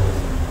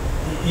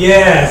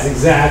 Yes,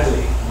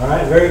 exactly. All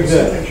right, very good.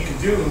 Something you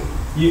could do.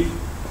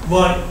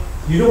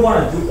 You don't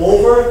want to do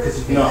over because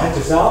you can No. cut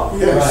yourself.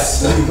 Yes.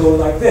 Right. So you go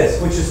like this,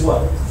 which is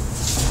what?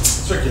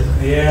 Circular.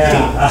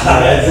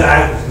 Yeah.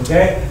 Exactly.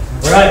 Okay.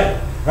 All right.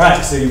 All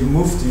right. So you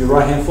move to your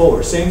right hand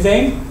forward. Same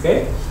thing.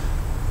 Okay.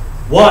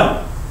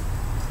 1,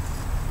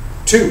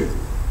 2,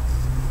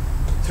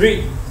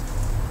 3,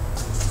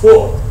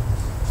 4,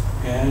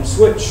 and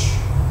switch.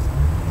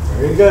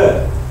 Very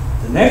good.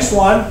 The next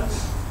one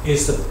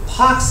is the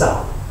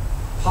paksa.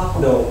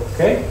 Pakdo,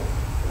 okay?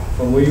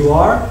 From where you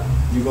are,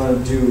 you're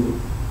going to do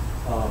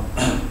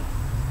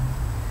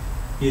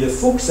either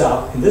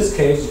fuksa. In this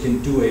case, you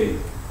can do a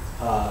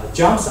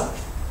jamsa.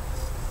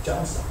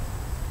 Jamsa.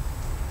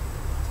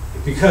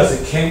 Because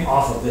it came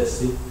off of this,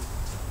 see?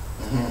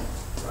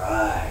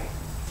 Right.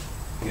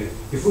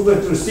 If we're going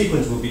to do the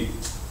sequence, will be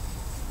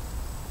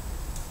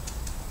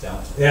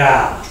down.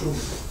 Yeah.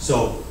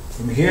 So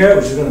from here,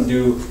 we're just going to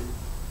do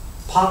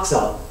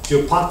paksa.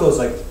 Your pakdo is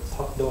like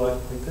pakdo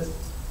like this.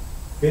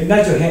 Okay,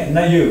 not your hand,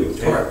 not you.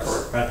 Okay?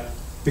 Correct. Right.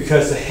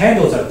 Because the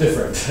handles are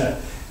different.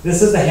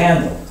 This is the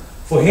handle.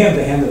 For him,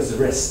 the handle is the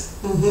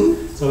wrist.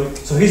 Mm-hmm.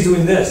 So he's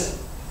doing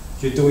this.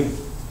 You're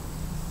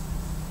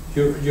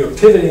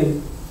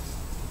pivoting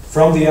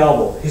from the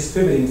elbow. He's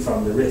pivoting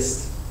from the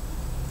wrist.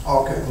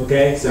 Okay.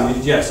 Okay, so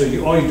Yeah.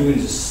 all you're doing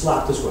is just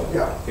slap this way.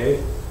 Yeah.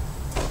 Okay,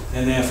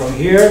 and then from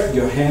here,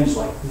 your hands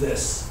like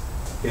this.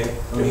 Okay,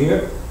 from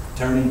here,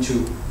 turn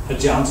into a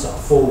jamsa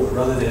forward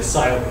rather than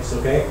sideways.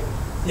 Okay.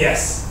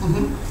 Yes.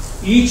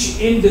 Mm-hmm. Each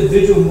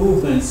individual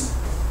movements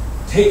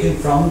taken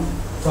from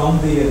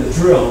the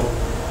drill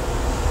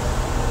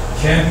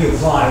can be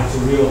applied to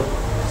real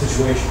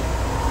situation.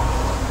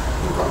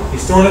 Okay.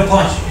 He's throwing a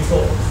punch, you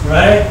go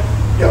right.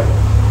 Yep.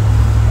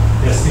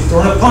 Yes, he's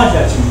throwing a punch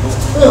at you. You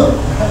go,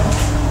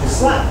 you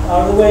slap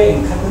out of the way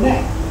and cut the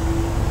neck.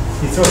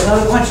 He throws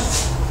another punch.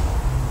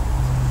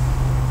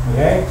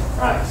 Okay?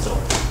 Alright,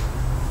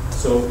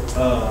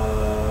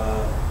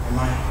 Am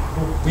I?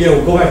 yeah,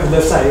 we'll go back to the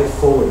left side,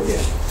 forward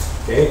again.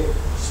 Okay?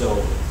 So,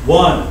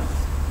 1,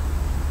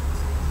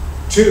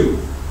 2,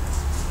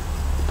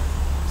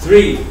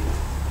 3,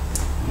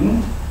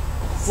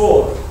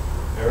 4.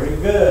 Very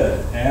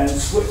good. And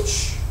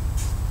switch.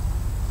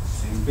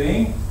 Same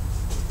thing.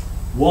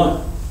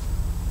 1,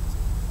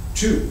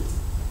 2,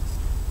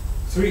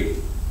 3,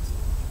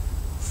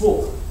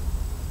 4,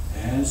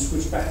 and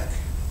switch back.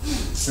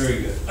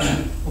 Very good.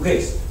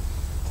 Okay, so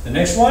the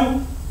next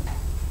one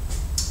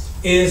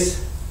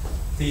is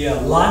the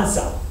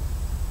lanza.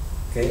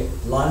 Okay,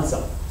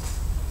 lanza.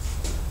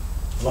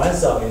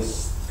 Lanza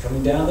is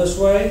coming down this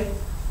way,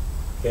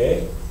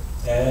 okay?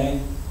 And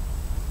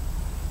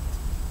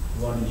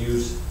you want to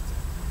use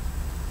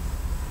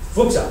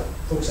Fuxia.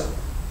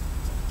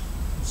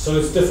 So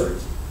it's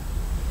different.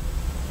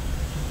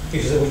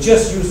 Because we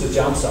just use the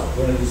jump stop,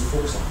 we're going to use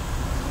Fuxia.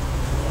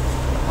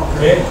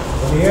 Okay,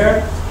 from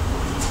here,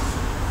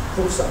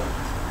 Fuxia.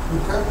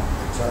 Okay.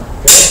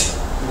 Okay?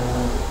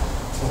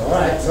 All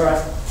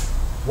right.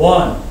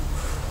 1,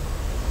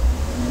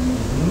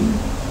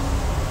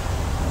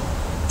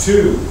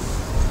 2,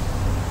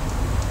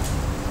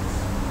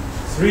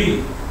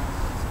 3,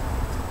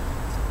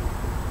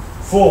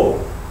 4.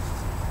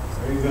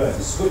 Very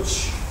good.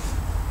 Switch.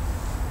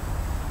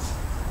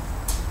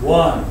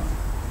 1,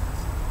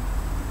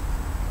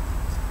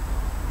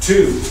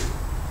 2.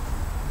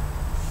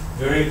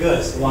 Very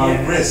good. Long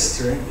Yeah.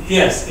 wrist, right?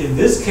 Yes, in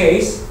this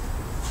case,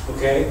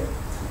 okay,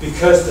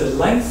 because the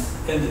length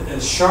and the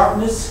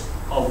sharpness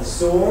of the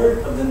sword,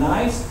 of the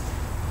knife,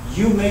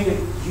 you make it,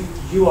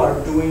 you are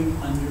doing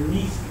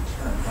underneath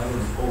return rather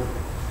than over.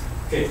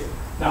 Okay,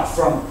 now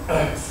from,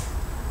 I'm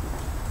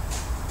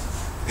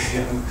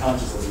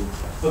conscious of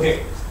it.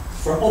 Okay,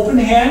 from open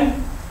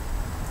hand,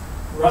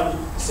 run,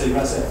 say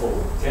right side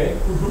forward, okay?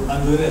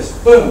 I'm doing this,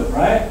 boom,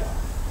 right?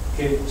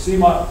 Okay, see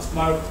my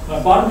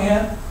bottom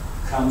hand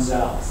comes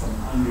out from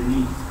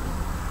underneath,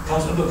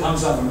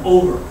 comes out from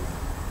over.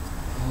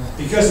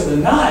 Because of the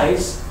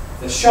knives,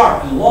 the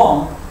sharp and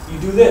long, you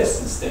do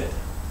this instead.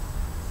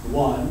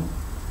 1,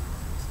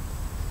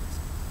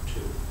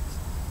 2.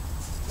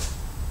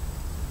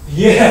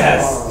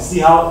 Yes! You see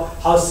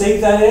how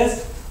safe that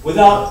is?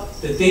 Without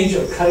the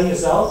danger of cutting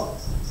yourself?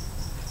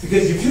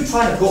 Because if you're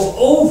trying to go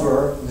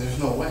over, There's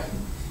no way.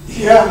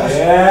 Yeah.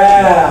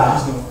 yeah.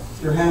 There's no way.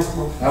 Your hands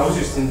come. That was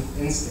just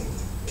instinct.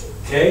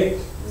 Okay?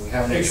 You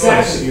have no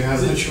Exactly. choice. You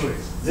have no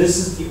choice. This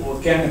is the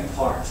organic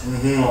part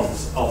Mhm.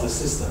 of the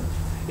system.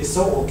 It's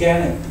so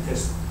organic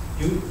because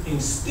you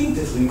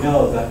instinctively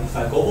know that if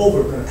I go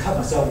over, I'm going to cut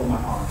myself with my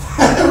arm.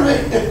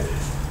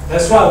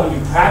 That's why when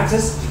you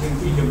practice,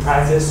 you can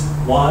practice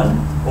 1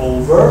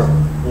 over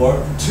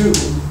or 2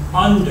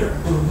 under.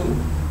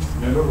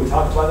 Remember we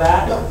talked about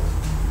that? Yeah.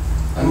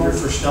 Under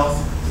for stealth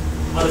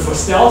Under for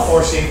stealth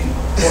or safety.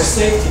 or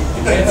safety,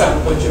 depends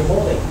on what you're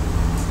holding.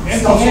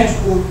 Empty hand,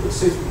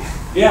 Safety.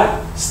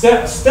 yeah.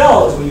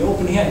 Stealth is when you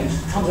open hand,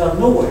 it comes out of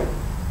nowhere.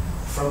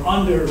 From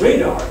under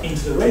radar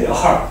into the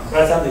radar.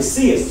 By the time they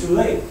see it, it's too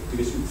late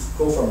because you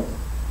go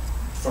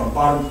from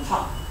bottom to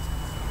top.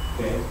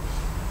 Okay?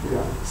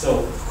 Yeah. So,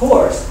 of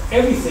course,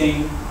 every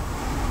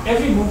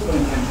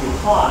movement can be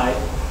applied,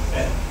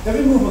 and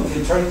every movement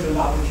can turn into an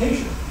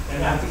application.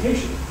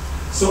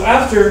 So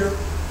after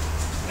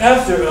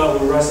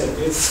what I said,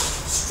 it's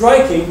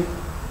striking,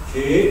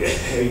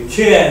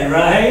 again,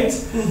 right?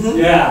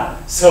 Yeah.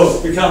 So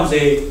it becomes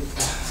a,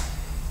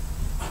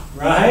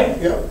 right?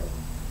 Yep.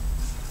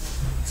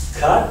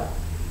 Cut.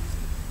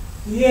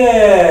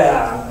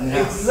 Yeah,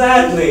 Yeah.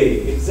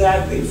 exactly.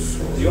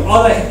 Your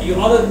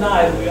other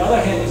knife, your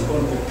other hand is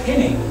going to be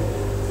pinning,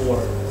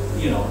 or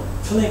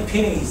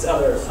pinning his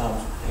other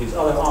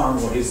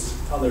arm or his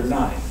other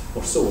knife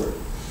or sword.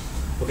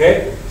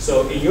 Okay,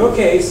 so in your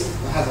case,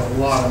 That has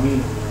a lot of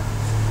meaning.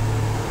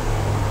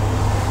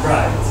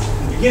 right.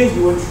 In the beginning,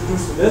 you were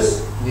introduced to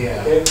this,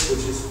 Yeah. okay,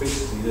 which is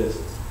basically this.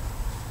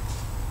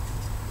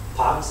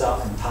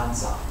 Paksa and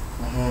pansa.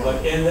 Mhm.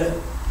 But in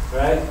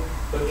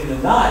the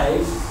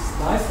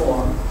knife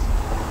form,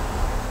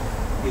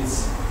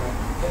 it's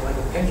like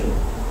a pendulum,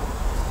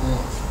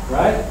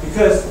 right?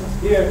 Because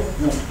here,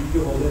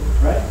 you hold it,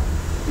 right?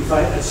 If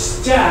I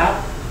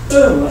stab,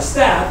 boom, a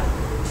stab,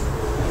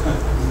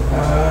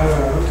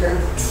 Okay.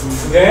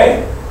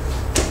 okay?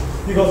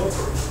 You go,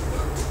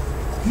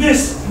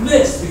 miss,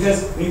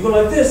 because when you go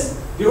like this,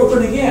 you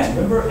open again.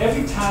 Remember,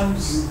 every time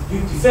you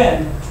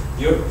defend,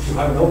 you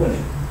have an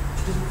opening,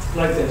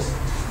 like this.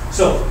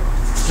 So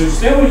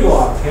stay where you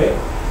are, okay?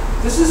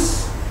 This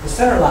is the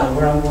center line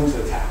where I'm going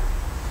to attack.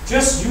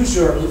 Just use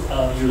your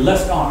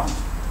left arm,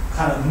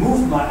 kind of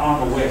move my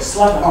arm away,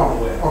 slide my arm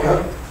away,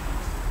 okay?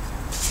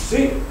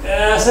 See,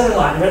 center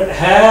line, right?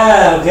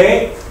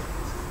 Okay?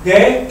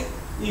 Okay?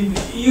 You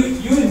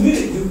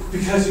immediately,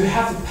 because you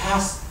have to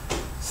pass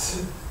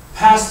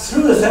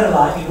through the center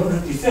line in order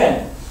to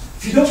defend.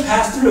 If you don't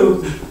pass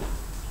through,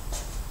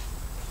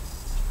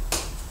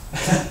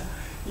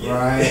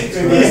 Right.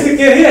 you easily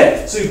get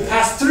hit. So you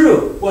pass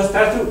through. What's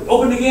pass through?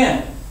 Open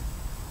again.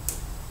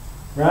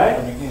 Right?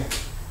 And again.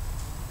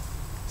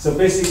 So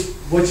basically,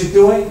 what you're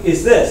doing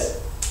is this: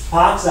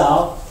 pops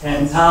out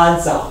and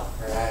tans out.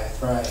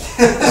 Right. Is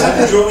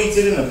that the drill we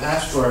did in the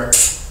past where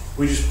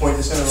we just point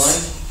the center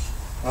line?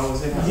 How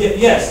was it?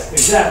 Yes,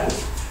 exactly.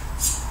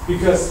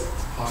 Because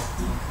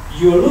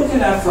you're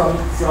looking at from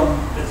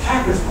the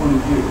attacker's point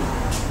of view.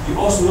 You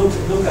also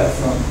look at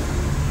from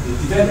the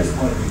defender's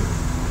point of view.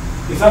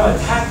 If I'm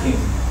attacking,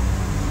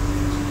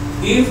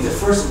 if the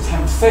first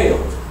attempt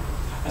failed,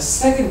 a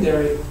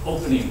secondary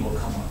opening will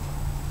come up.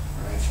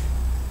 Right.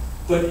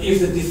 But if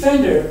the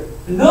defender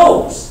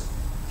knows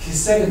his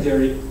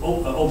secondary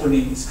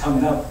opening is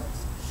coming up,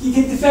 he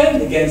can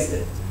defend against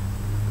it.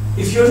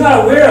 if you're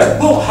not aware of,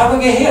 boom, how do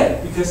I get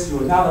hit? Because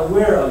you're not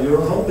aware of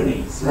your own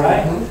openings,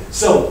 right?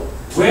 So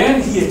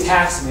when he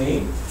attacks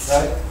me,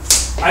 right,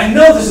 I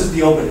know this is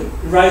the opening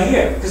right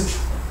here,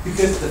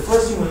 because the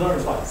first thing we learn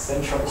is about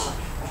central line,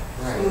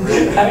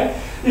 right?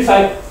 If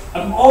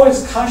I'm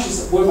always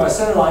conscious of where my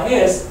center line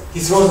is, he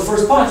throws the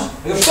first punch,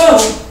 I go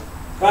boom,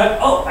 right?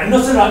 Oh, I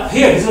know center line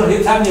here, he's going to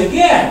attack me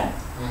again.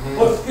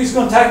 Well, he's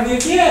going to attack me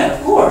again,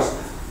 of course,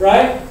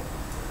 right?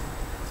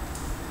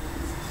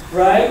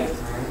 Right?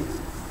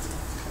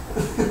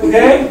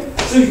 Okay?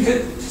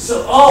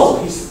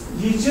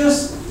 He's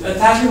just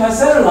attacking my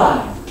center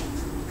line.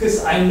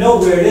 Because I know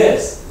where it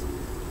is.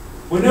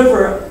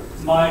 Whenever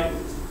my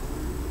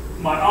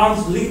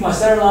arms leave my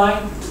center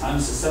line, I'm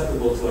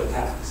susceptible to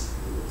attacks.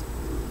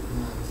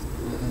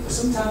 But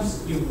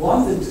sometimes you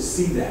want them to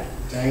see that.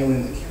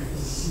 Dangling the carrot.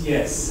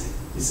 Yes.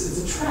 It's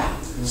a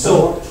trap.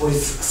 So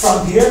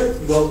from here,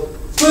 you go,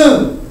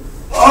 boom!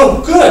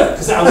 Oh, good!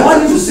 Because I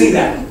want him to see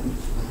that.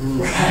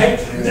 Right?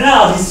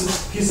 Now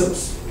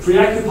he's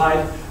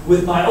preoccupied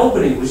with my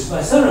opening, which is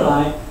my center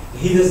line, and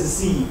he doesn't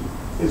see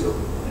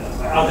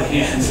my other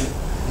hand.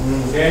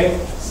 Okay?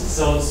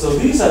 So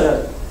these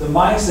are the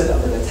mindset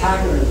of an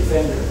attacker and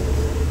defender.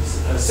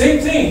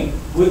 Same thing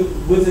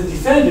with the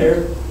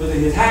defender, with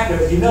the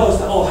attacker, he knows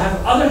that, oh, I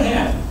have other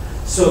hand.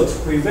 So to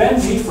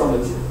prevent me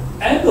from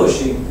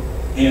ambushing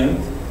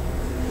him,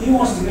 he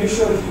wants to make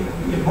sure that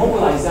he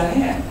immobilize that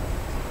hand.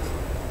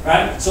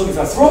 Right? So if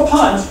I throw a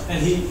punch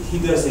and he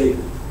does a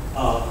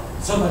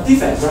some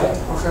defense, right?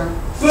 Okay.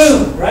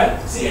 Boom! Right?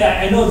 See,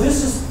 I know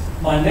this is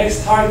my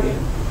next target,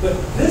 but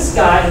this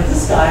guy and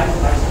this guy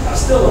are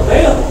still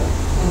available.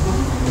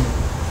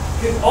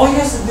 All he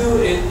has to do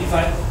is, if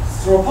I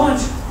throw a punch,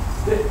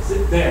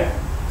 sit there,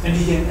 and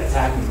he can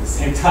attack me at the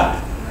same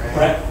time.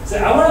 Right? So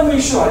I want to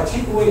make sure I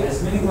take away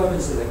as many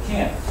weapons as I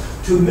can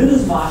to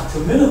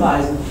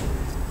minimize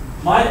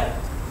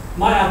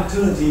my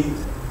opportunity,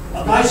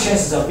 my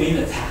chances of being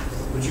attacked.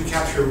 Would you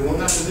capture a wound in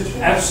that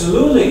position?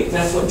 Absolutely.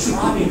 That's what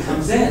dropping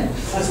comes in.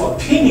 That's what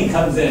pinning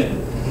comes in.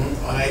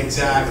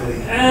 Exactly.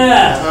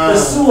 The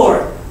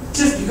sword.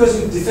 Just because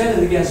you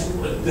defended against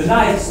the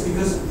knife, just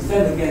because you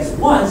defended against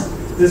once,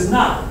 does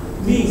not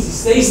mean he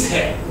stays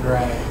there.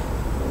 Right.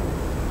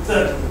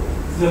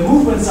 The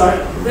movements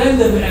are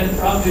random and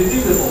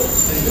unpredictable.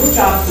 And your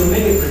job is to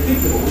make it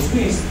predictable, which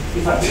means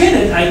if I pin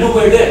it, I know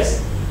where it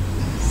is.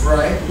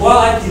 Right. While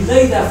I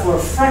delay that for a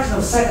fraction of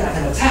a second, I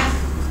can attack.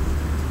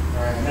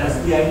 Right. That's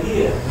the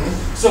idea.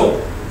 So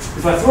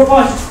if I throw a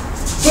punch,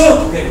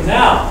 boom! Okay,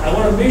 now I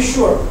want to make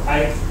sure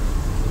I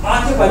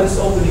occupy this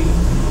opening,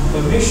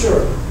 but make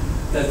sure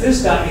that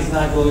this guy is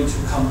not going to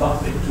come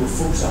up into a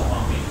full shot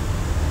on me.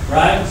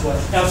 Right? So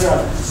after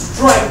I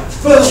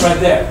strike, boom, right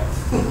there.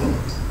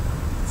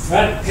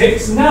 Right? Okay,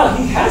 so now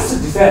he has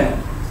to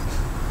defend.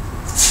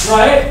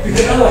 Right?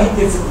 Because otherwise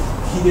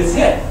he gets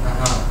hit.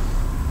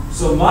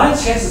 So my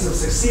chances of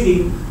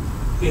succeeding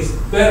is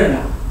better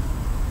now.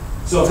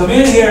 So I come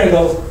in here and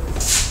go,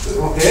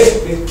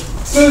 okay,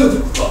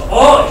 boom.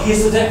 Oh,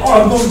 he's attack. Oh,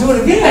 I'm going to do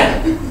it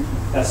again.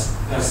 That's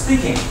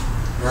speaking.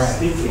 Right.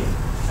 Speaking.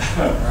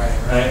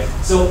 Right.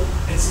 So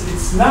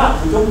it's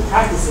not, we don't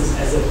practice this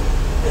as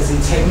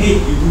a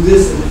technique. You do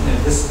this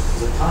and this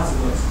is a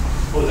consequence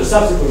or the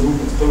subsequent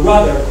movements, but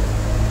rather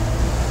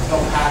No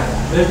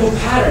pattern. there's no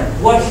pattern.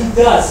 What he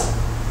does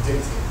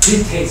Dictate.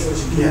 dictates what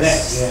you do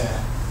next. Yeah.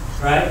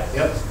 Right?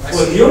 Yep.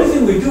 Well, the only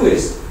thing we do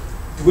is,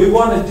 do we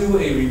want to do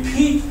a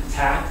repeat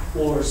attack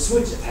or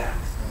switch attack?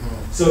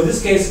 So in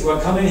this case,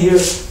 we'll come in here,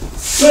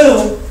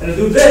 boom, and I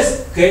do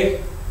this,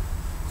 okay?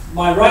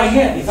 My right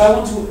hand, if I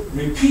want to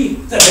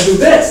repeat, then I do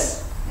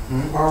this.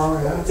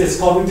 Oh, yeah. It's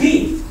called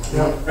repeat,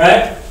 Yeah.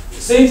 right?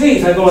 Same thing,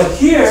 if I go like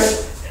here,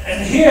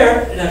 and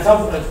if I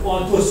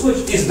want to do a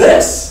switch, is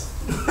this.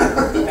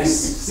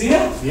 See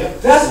that?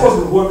 Yep. That's what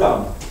we work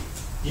on,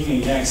 yin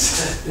and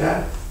yangs.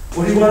 Yeah.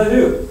 What do you want to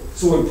do?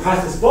 So we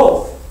practice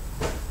both.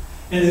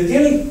 And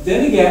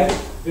then again,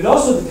 it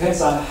also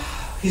depends on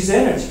his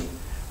energy.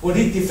 When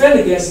he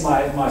defends against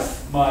my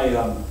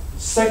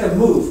second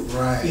move,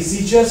 Right. is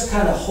he just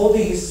kind of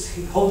holding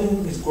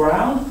his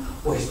ground,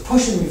 or he's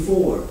pushing me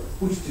forward,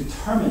 which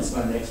determines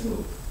my next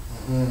move.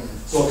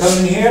 So I come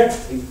in here,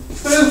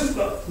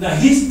 now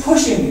he's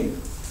pushing me.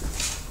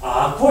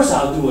 Of course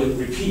I'll do a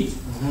repeat.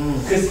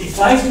 Because if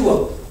I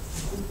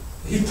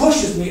he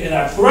pushes me and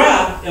I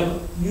grab,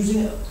 I'm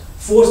using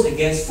force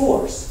against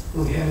force.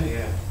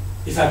 Yeah.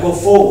 If I go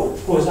forward,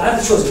 of course, I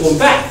have the choice of going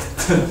back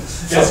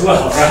as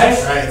well, right?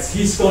 Right. I'm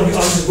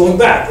just going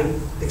back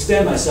and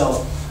extend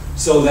myself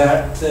so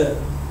that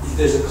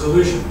there's a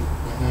collision.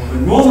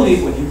 But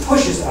normally, when he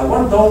pushes, I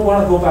don't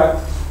want to go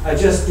back. I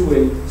just do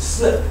a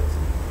slip,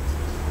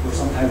 or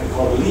sometimes they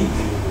call it a leak.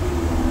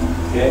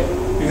 Okay?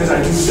 Because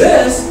I do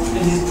this,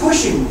 and he's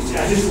pushing me.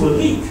 I just do a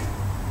leak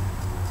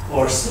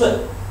or a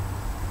slip.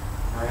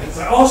 Right.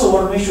 But I also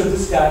want to make sure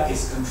this guy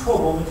is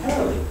controlled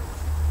momentarily.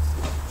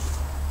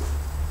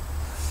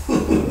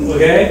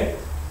 Okay?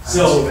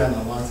 So- I've seen that in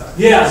a long time.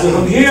 Yeah, so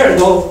from here,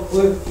 go,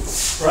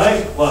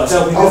 right? Well,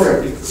 that would be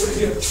Okay.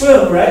 different.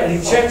 Boom, right? And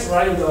he checks,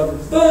 right? And go,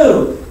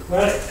 boom,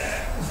 right?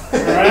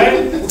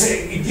 Right?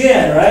 Okay,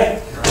 again,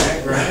 right?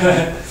 Right,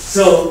 right.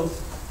 So,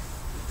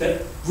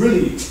 that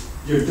really,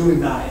 you're doing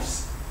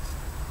knives.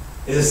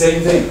 It's the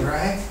same thing,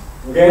 Right?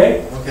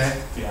 okay? Okay.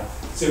 Yeah.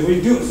 So if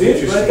we do, see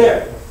it right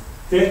there,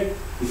 okay?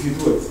 If you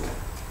do it,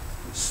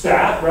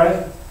 stab,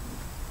 right?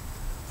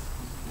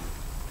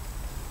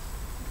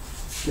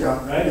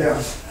 Yeah, Right?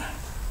 yeah.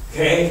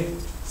 Okay?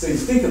 So you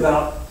think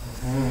about,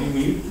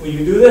 Mhm. when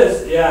you do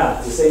this, yeah,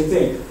 it's the same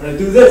thing. When I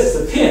do this,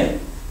 it's a pin.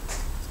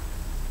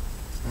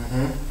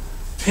 Mhm.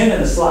 Pin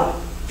and a slide.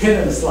 Pin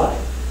and a slide.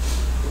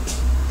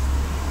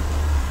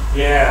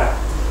 Yeah.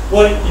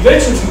 Well,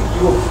 eventually,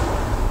 you will,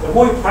 the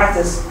more you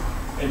practice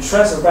and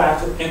transfer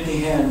back to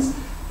empty hands,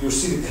 you'll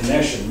see the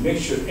connection. Make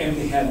sure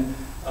empty hand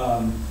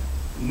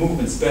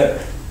movement's better.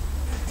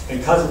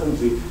 And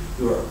consequently,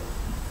 your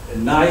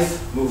knife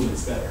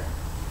movement's better.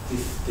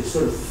 They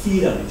sort of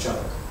feed on each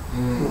other.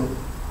 Mm.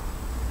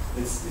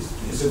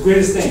 It's the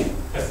greatest thing.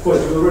 Of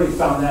course, you already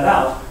found that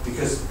out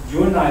because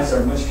your knives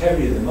are much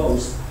heavier than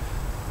most.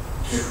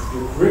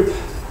 Your grip,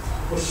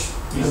 which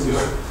means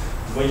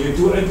when you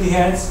do empty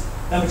hands,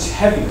 that much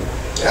heavier.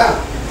 Yeah,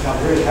 Not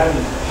very heavy.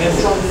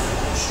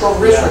 strong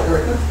wrist Yeah.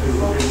 record.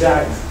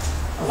 Exactly.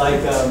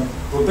 Like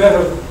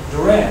Roberto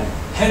Duran,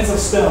 hands of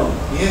stone.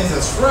 Yes,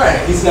 that's right.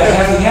 He's got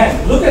heavy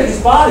hands. Look at his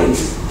body.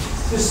 He's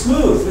just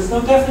smooth. There's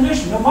no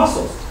definition, no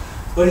muscles.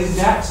 But he's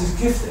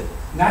gifted,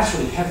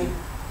 naturally heavy.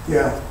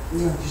 Yeah,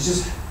 yeah. He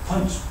just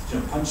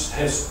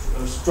has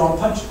strong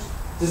punches.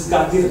 This is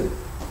God given.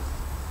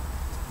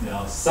 You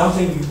know,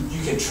 something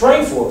you can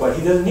train for, but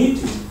he doesn't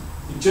need to.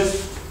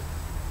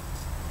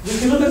 You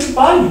can look at his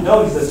body, you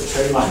know he doesn't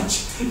train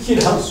much. You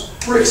know,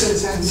 Bricks in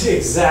his hands.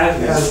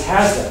 exactly. Yeah. He just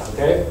has that.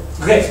 Okay.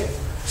 Okay.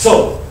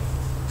 So,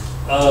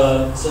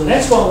 so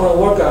next one I want to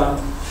work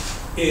on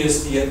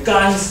is the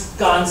gansa.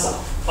 Gansa.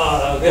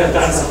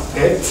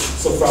 Okay.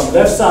 So from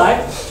left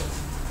side,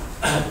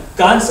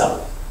 gansa.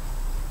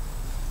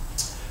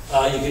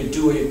 You can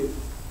do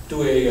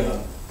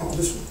a Oh,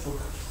 this one,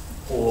 look.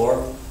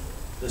 or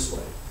this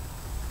way.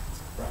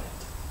 Right.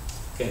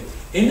 Okay.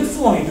 In the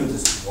form, you do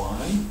this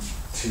 1,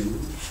 2,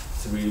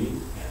 3,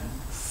 and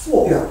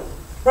 4. Yeah.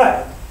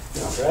 Right.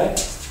 Yeah.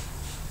 Right?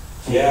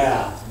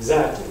 Yeah,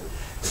 exactly.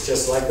 It's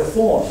just like the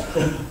form.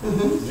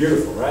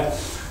 Beautiful, right?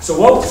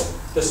 So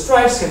the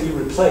stripes can be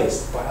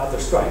replaced by other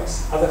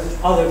stripes,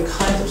 other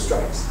kinds of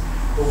stripes.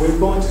 But we're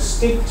going to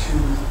stick to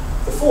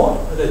the form,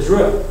 the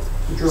drill.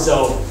 The drill.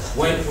 So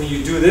when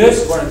you do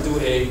this, we're going to do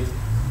a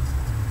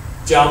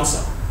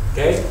jamsa.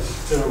 Okay?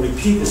 So we'll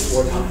repeat this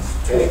 4 times.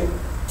 Okay?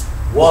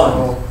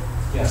 1.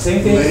 Yeah,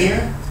 same thing.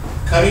 Linear?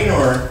 Cutting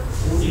or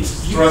You-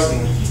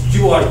 thrusting?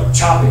 You are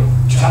chopping.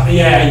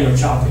 Yeah, you're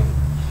chopping.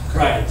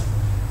 Right.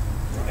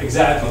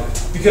 Exactly.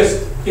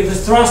 Because if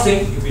it's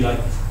thrusting, you'd be like,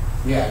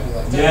 Yeah, it'd be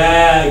like that.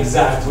 yeah,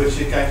 exactly. Which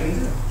I can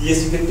do.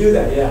 Yes, you can do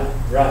that. Yeah.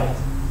 Right.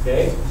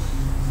 Okay.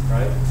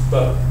 Right.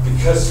 But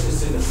because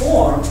it's in the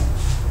form,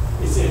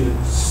 it's in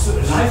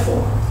the knife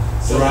form.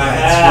 So Right,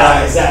 yeah,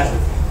 right. exactly.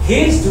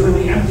 He's doing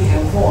the empty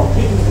hand form.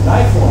 He's doing the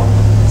knife form.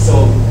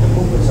 So the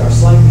movements are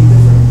slightly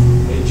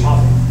different in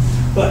chopping.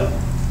 But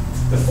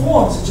the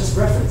forms are just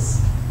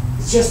reference.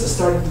 It's just the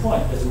starting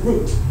point as a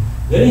root.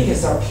 Then you can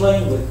start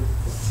playing with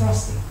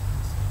thrusting.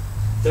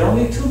 There are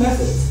only 2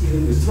 methods. Either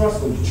you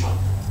thrust or you chop.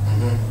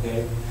 Mm-hmm.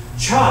 Okay?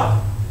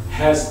 Chop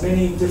has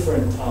many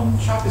different.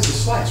 Chop is a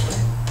slice, right?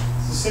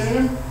 Is it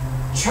synonym?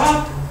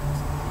 Chop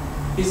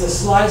is a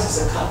slice,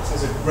 is a cut.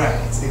 It's a, right,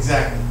 it's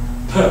exactly.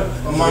 But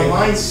my Okay.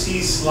 mind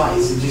sees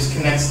slice, it just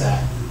connects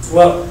that.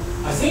 Well,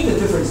 I think the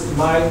difference, in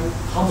my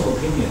humble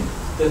opinion,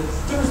 the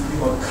difference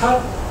between a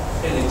cut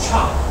and a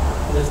chop.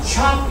 The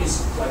chop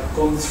is like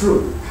going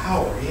through,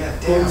 Power, yeah,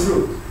 going damn.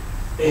 through.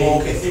 Oh,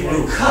 okay,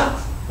 through.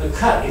 A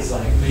cut is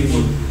like maybe.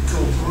 Go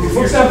through.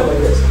 For example, like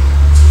this.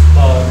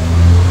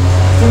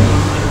 I think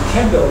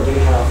in Kendo they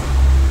have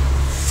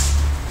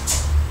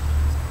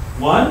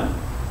 1,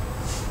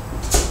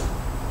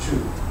 2.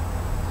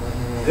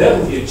 Mhm. That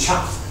would be a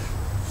chop.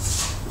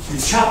 You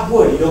chop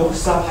wood, you don't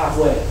stop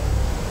halfway.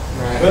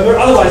 Right. Remember,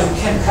 otherwise you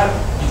can't cut,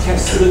 you can't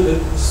split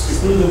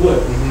the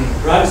wood,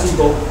 Mhm. right? So you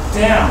go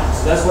down.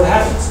 So that's what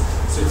happens.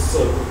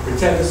 So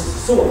pretend this is a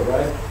sword,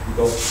 right? You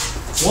go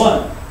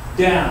 1,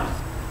 down.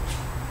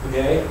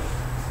 Okay?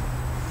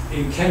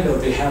 In Kendo,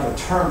 they have a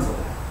term for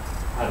that.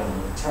 I don't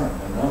know the term,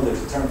 but I know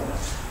there's a term for that.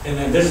 And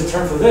then there's a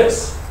term for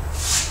this.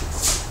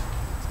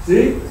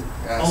 See?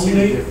 Yeah, I see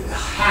the Only difference.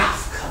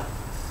 half cut.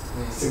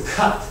 Mm. It's a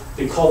cut.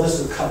 They call this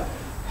a cut.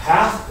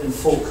 Half and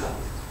full cut.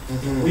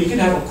 Mhm. Well, you can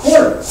have a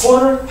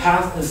quarter,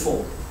 half, and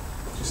full.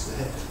 Just the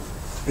head.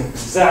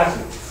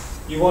 Exactly.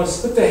 You want to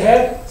split the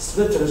head,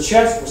 split to the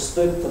chest, or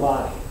split the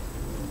body.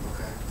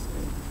 Okay.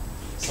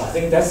 So I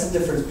think that's the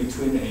difference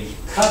between a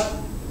cut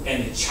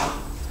and a chop.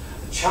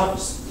 A chop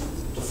is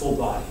the full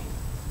body.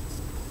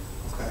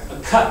 Okay. A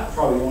cut,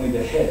 probably only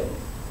the head.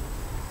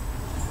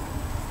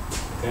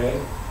 Okay?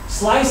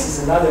 Slice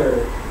is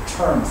another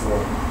term for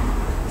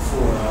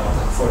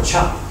for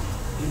chop.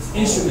 Its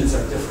instruments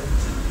are different.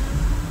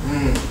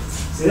 Mm.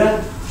 See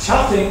that?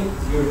 Chopping,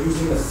 you're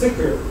using a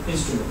thicker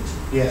instrument.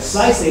 Yes.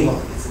 Slicing,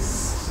 Look,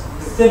 it's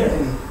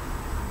thinner.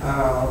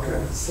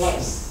 Okay.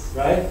 Slice,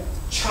 right?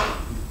 Chop,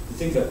 you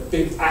think a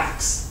big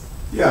axe.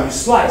 When Yeah. you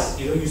slice,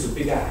 you don't use a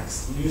big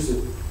axe. You use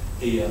a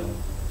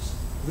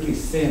really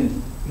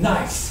thin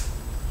knife.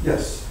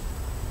 Yes.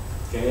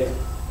 Okay,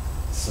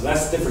 so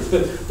that's the difference.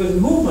 But the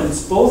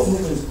movements, both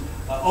movements,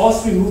 all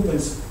three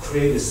movements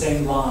create the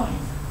same line,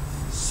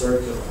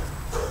 circular,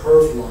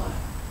 curved line.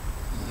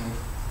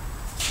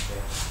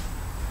 Okay,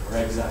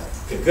 right, exactly.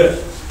 Okay,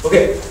 good.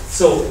 Okay,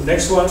 so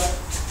next one,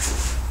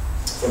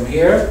 from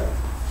here,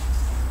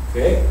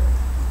 okay,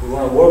 we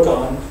want to work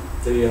on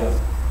the,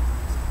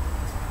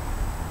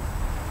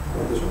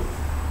 This one.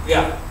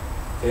 yeah,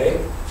 okay,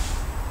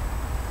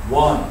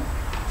 1,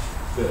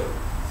 good,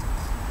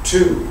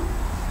 2,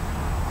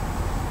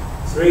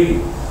 3,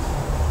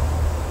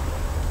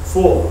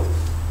 4,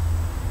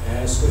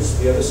 and switch to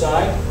the other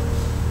side,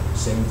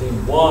 same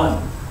thing,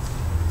 1,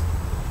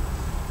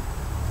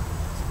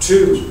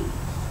 2,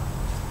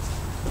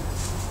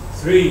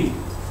 3,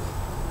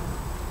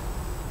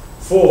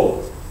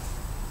 4,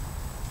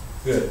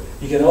 good.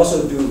 You can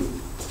also do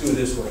it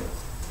this way.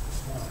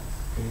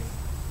 Okay.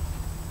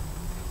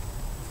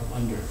 From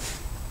under,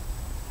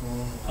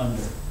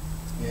 under,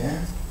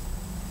 Yeah?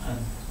 and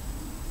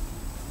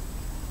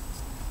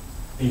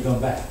you come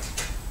back.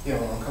 Yeah,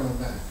 well, I'm coming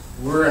back.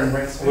 We're in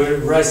right side. We're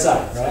right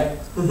side, right?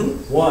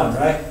 Mm-hmm. 1,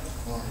 right?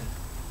 One.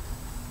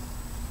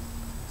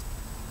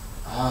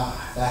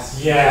 Ah, that's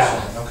the Yeah.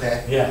 position.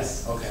 Okay.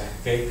 Yes. Okay.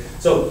 Okay.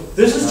 So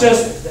this is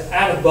just the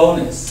added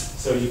bonus.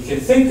 So you can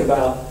think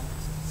about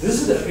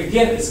this is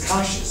again, it's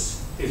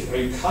conscious. If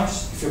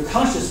you're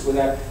conscious with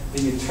that,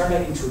 then you turn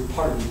that into a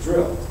part of the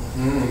drill.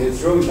 Mm. The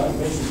drill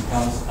eventually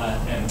becomes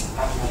an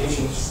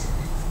application.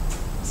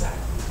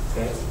 Exactly.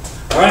 Okay.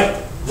 All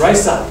right. Right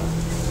side.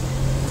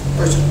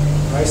 First.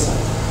 Right side.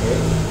 Okay.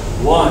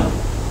 1,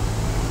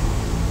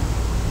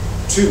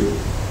 2,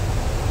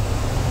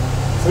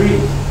 3,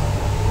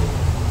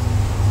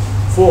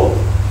 4.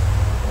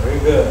 Very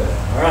good.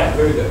 All right.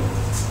 Very good.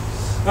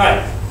 All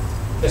right.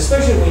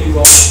 Especially when you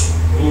go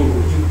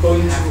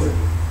into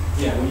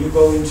when you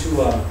go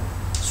into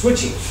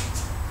switching.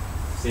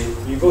 See,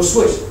 you go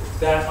switch.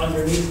 That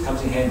underneath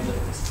comes in handy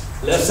like this.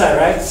 Left side,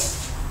 right?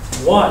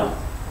 1.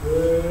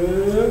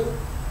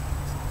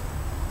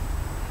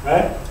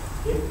 Right?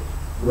 Okay.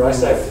 Right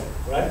side,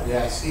 right?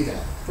 Yeah, I see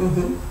that.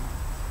 Mm-hmm.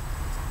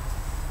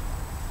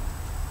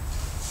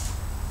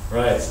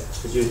 Right.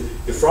 Because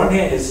your front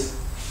hand is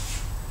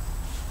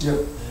Yep.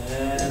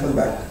 and Come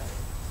back.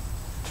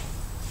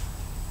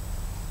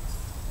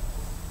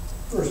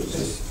 First,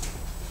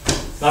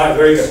 this. All right,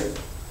 very good.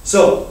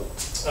 So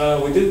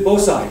we did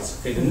both sides.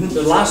 Okay, Mhm.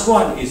 the last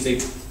one is a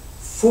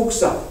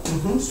Fuchsal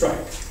Mhm. strike.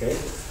 Okay,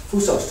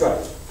 Fuchsal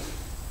strike.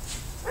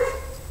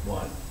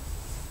 1.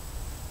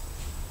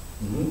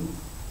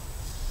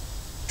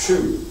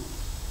 2,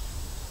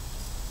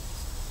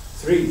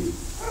 3,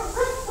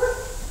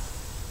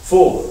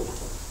 4.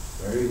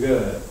 Very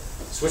good.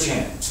 Switch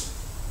hands.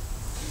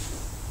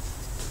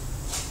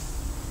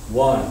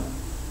 1,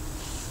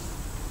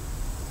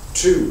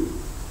 2,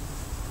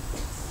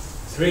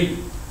 3,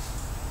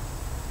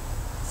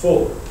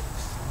 4.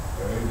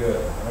 Very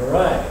good. All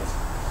right.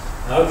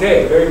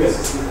 Okay, very good. This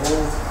is the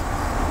old.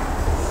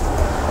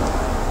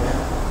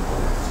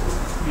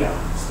 Yeah,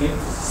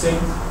 same.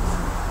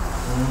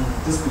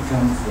 This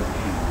becomes your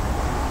hand.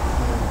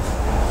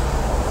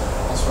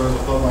 As far as the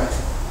flow back.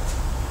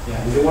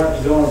 Yeah, you don't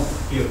want to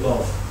be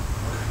above.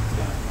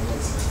 Yeah, That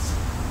makes sense.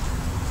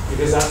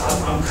 because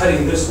I'm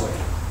cutting this way.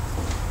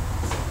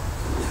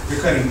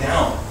 You're cutting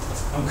down.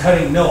 I'm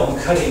cutting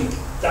diagonal.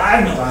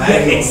 Diagonal,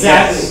 Yeah,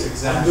 exactly. yes,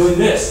 exactly. I'm doing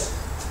this.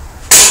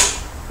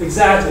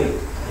 Exactly.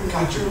 You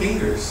got your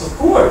fingers. Of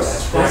course.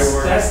 That's right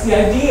where- That's the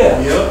idea.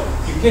 Yep.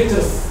 You get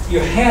to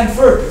your hand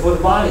first before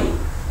the body.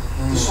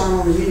 The sign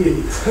on the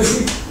idiot.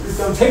 If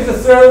you take the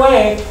thread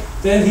away,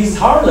 then he's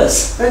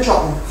harmless. Then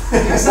chop him.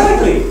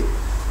 Exactly. You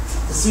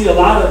see a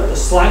lot of the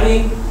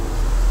sliding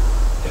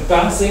and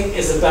bouncing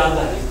is about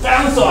that. You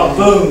bounce off,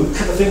 boom,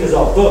 cut the fingers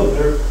off, boom,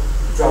 there,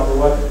 drop the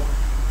weapon.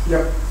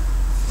 Yep.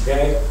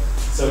 Okay?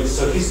 So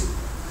he's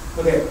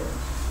okay.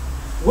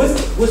 With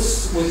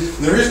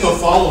There is no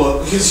follow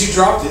up because you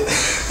dropped it.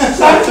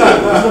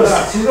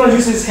 exactly. He's gonna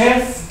use his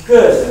hand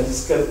good and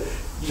he's gonna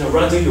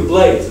run through your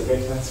blades,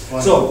 okay? That's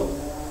funny. So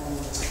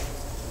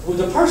with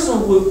a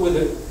person with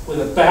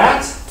a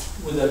bat,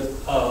 with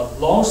a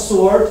long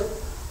sword,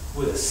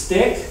 with a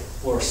stick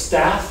or a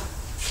staff,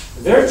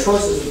 their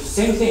choices are the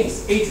same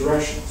things, 8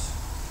 directions.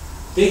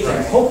 They can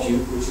Right. poke you,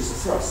 which is a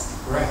thrust,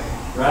 Right.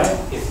 right?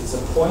 If it's a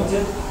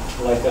pointed,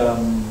 like a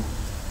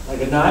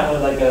knife or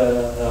like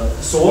a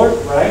sword,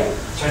 right?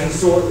 Chinese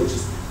sword, which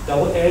is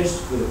double-edged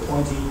with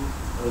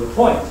a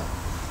point.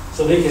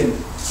 So they can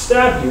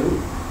stab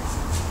you,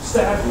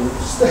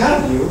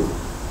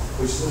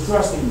 which is a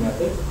thrusting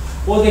method,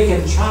 or they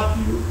can chop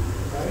you,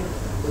 right?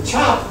 the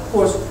chop, of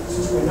course,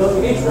 since we know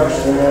the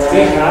introduction,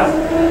 they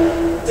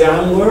have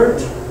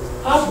downward,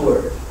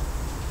 upward,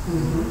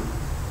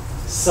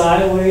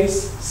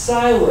 sideways,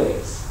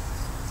 sideways,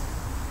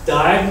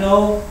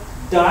 diagonal,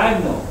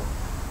 diagonal,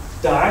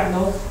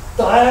 diagonal,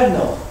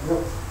 diagonal.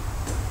 Yep.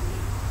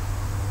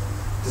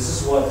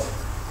 This is what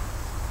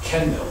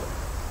Kendo,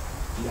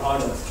 the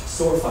art of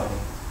sword fighting,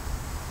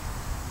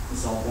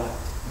 is all about.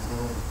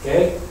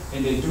 Okay?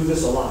 And they do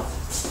this a lot.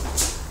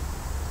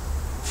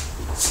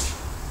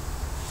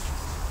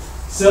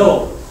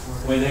 So,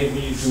 when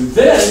you do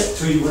this,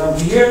 to you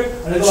over here,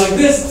 and they go like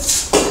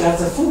this,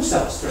 that's a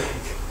Futsal strike.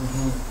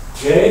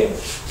 Okay?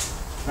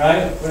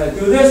 Right? When I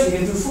do this, you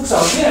can do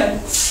Futsal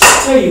again.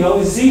 There you go.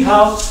 You see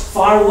how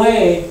far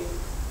away,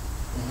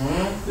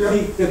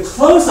 the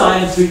closer I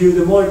am to you,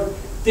 the more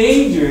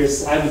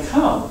dangerous I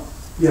become.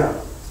 Yeah.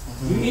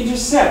 You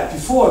intercept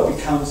before it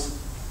becomes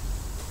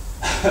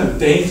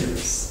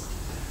dangerous.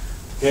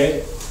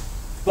 Okay?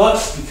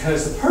 But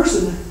because the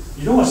person,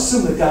 you don't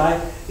assume the guy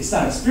is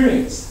not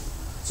experienced.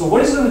 So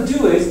what he's going to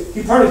do is,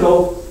 he probably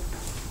go,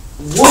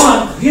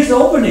 one, here's the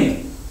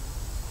opening.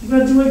 He's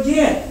going to do it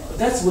again.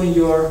 That's when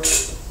your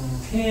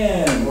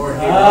pin. Or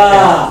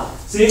here,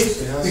 See?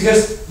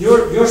 Because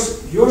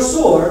your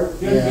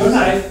sword, your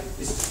knife,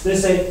 is, they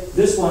say,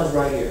 this one's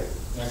right here.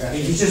 And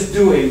you just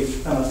do a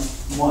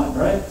one,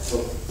 right? So,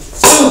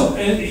 boom,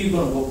 and you're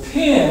going to go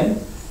pin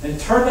and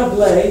turn the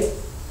blade.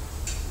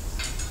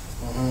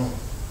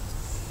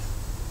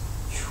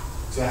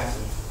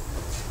 Exactly.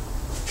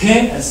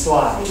 Pin and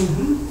slide.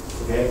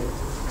 Okay?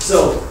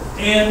 So,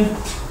 in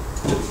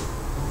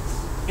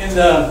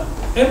the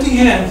empty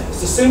hand,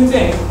 it's the same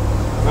thing,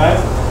 right?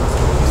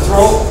 You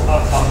throw a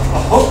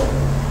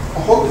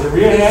hook with the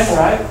rear hand,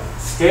 right?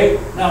 Okay?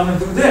 Now I'm going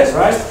to do this,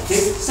 right? Okay?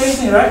 Same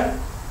thing, right?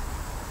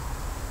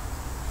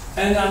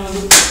 And I'm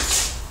going to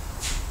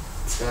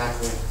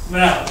Exactly.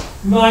 now,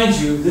 mind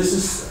you, this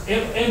is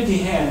empty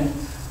hand.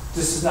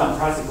 This is not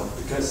practical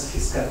because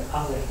he's got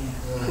other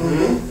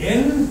hand.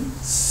 In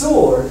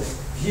sword,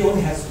 he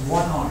only has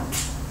one arm.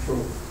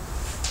 True.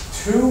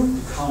 Two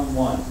become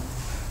one.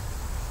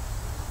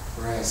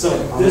 Right. So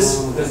this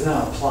does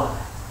not apply.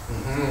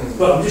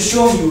 But I'm just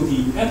showing you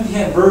the empty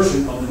hand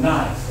version of the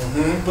knife.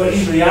 But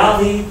in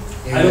reality,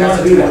 Yeah, I you don't have want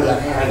to to do do that.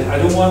 that hand. I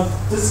don't want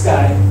this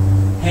guy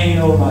hanging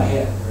over my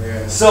head.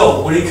 Yeah.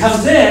 So when he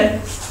comes in,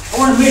 I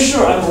want to make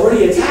sure I'm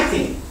already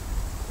attacking.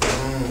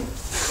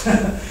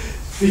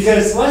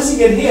 Because once you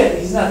get hit,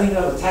 he's not thinking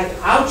of attack.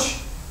 Ouch!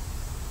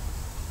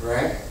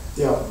 Right.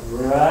 Yeah.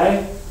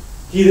 Right?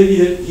 Either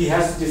he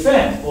has to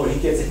defend or he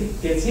gets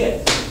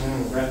hit.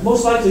 Right?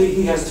 Most likely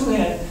he has two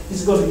hands.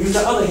 He's going to use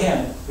the other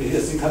hand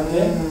because he comes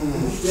in.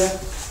 Yeah.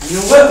 You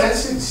know what?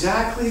 That's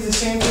exactly the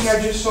same thing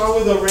I just saw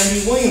with a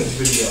Randy Williams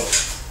video.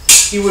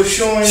 He was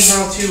showing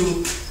how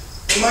to,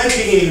 in my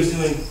opinion, he was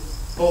doing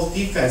both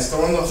defense,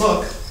 throwing the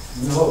hook,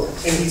 No.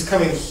 and he's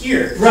coming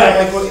here. Right.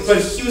 I'm like, but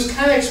he was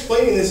kind of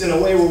explaining this in a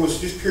way where it was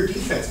just pure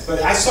defense.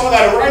 But I saw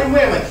that right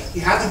away. I'm like,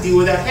 you have to deal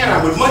with that hand.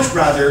 I would much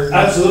rather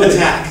Absolutely.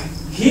 attack.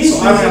 He's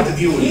So I don't have to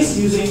deal with he's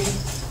it. using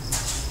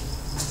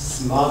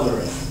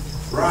smothering.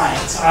 Right.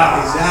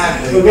 Ah.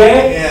 Exactly.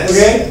 Okay? Yes.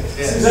 Okay?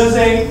 Yes. So I'm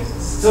saying,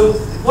 so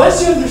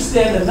once you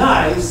understand the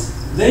knives,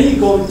 then you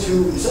go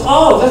into, so,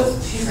 oh,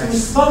 he's doing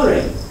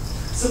smothering.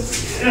 So,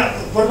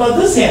 what about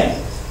this hand?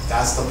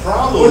 That's the What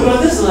problem.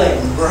 about this leg?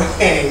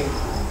 Right.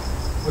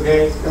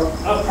 Okay?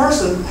 A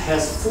person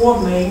has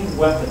four main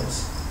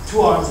weapons, 2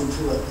 arms and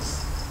 2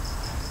 legs.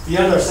 The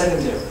other are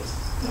secondary.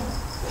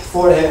 The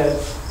forehead,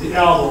 the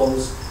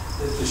elbows,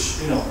 the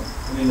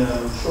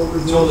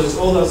shoulders,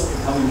 all those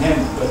can come in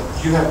handy.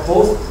 But you have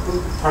both,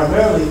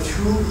 primarily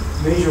 2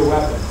 major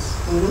weapons.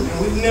 And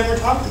we've never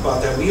talked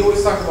about that. We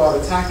always talk about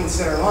attacking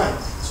center line.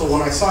 So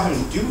when I saw him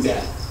do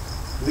that,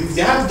 we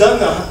have done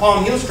the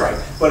palm heel strike,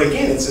 but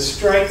again, it's a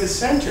strike to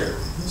center.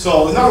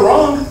 So it's not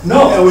wrong.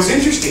 No. It was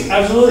interesting.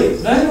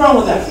 Absolutely, nothing wrong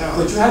with that. No.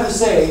 But you have to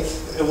say,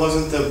 It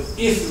wasn't the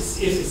if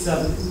it's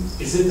not,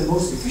 is it the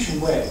most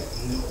efficient way?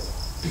 no.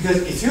 Because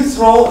if you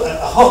throw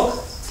a hook,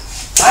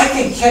 I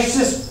can catch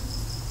this.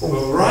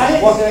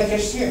 Right. What can I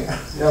catch here?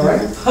 Yeah,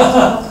 right?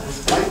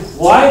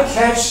 Why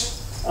catch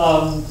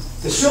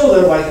the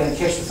shoulder? Why can't I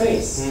catch the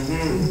face?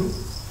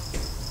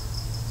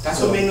 That's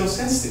what made no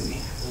sense to me.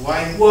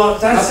 Why? Well,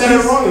 that's Not that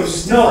it's wrong. It was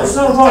just no, different. it's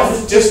not wrong.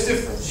 It's Just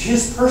different.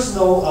 his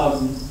personal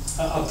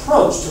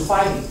approach to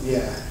fighting.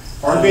 Yeah.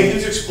 Or maybe he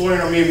was exploring,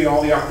 or maybe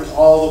all the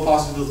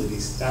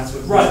possibilities. That's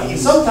what. Right. He And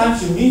was,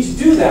 sometimes you need to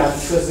do that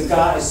because the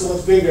guy is so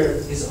much bigger.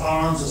 His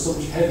arms are so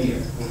much heavier.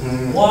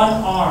 One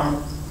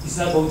arm is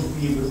not going to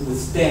be able to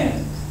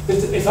withstand.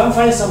 If I'm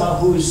fighting someone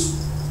who is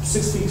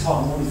 6 feet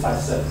tall, I'm only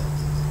 5'7",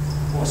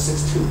 or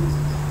 6'2",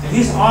 and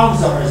his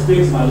arms are as big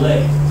as my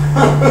leg,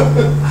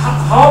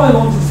 how am I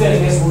going to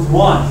defend against with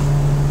one?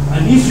 I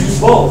need to use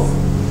both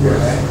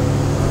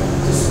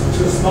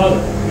to smother,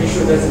 make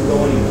sure it doesn't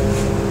go anywhere.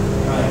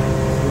 Right.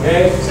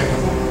 Okay. Second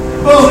one.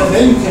 Boom, and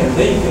then you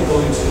can go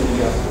into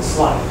the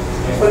slide.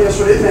 Okay? But that's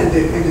what it meant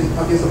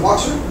against the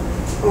boxer.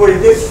 And what he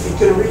did, he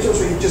couldn't reach him,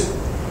 so he just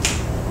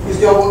used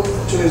the elbow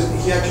to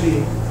he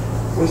actually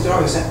Mr.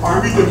 August,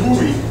 arm. Read the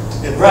movie.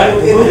 Right,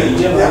 the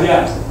movie,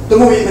 yeah. The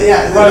movie, but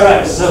yeah.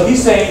 Right. So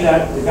he's saying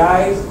that the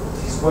guy,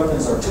 his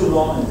weapons are too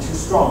long and too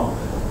strong.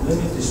 Let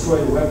me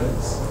destroy the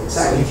weapons.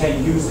 Exactly. So he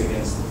can't use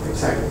against them.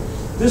 Exactly.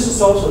 This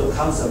is also the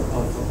concept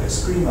of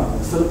Eskrima,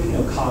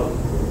 Filipino Kali.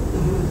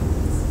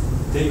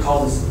 They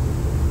call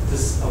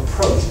this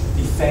approach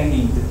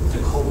defanging the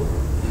cobra.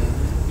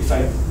 If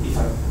I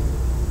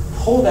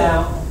pull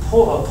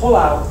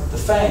out the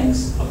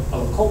fangs of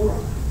a cobra,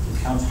 it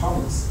becomes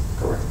harmless.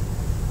 Correct.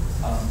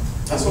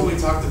 That's what we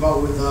talked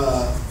about with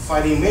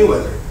fighting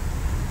Mayweather.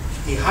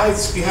 He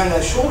hides behind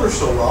that shoulder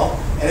so well,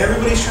 and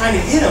everybody's trying to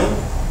hit him.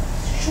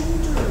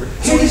 Shoulder.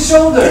 Hit his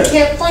shoulder. He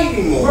can't fight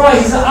anymore. Right,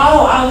 he's like,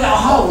 ow.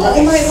 All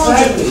night long,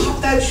 Exactly. just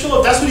pop that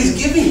shoulder. That's what he's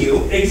giving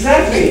you.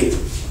 Exactly.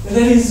 And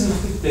then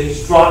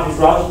he's dropped.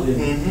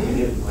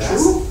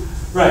 True.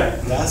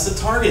 Right. That's the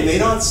target. They're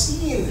not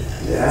seeing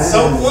that. Yeah. As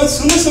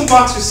soon as some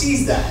boxer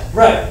sees that,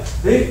 Right.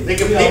 they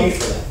can pay me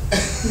for that.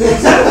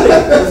 Exactly.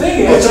 The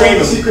thing We'll is, train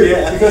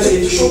them. because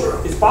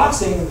it's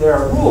boxing, there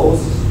are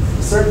rules,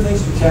 certain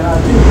things you cannot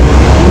do.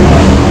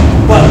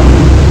 But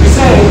we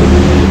say,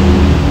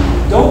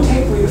 don't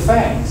take away the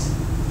fangs,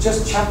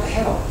 just chop the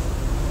head off.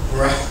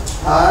 Right.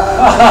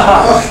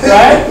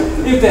 Right?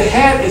 If the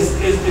head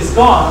is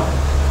gone,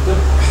 the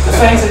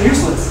fangs are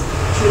useless.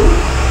 True.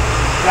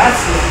 That's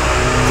the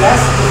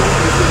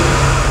difference between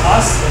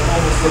us and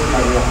almost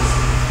everybody else.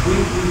 We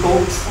go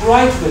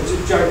right to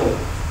the jugular.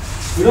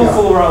 We don't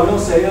fool around. We don't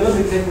say, let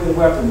me take away the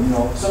weapon.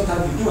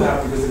 Sometimes you do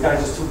have because the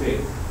guy's just too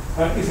big.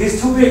 Right? If he's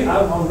too big,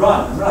 I'm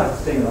run. I'm not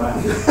staying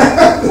around.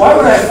 Why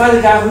would I fight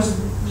a guy who's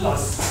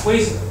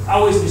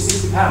outweighs me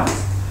 60 pounds?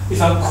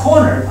 If I'm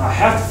cornered, I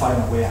have to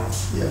find a way out.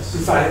 Yes.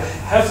 If I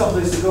have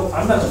someplace to go,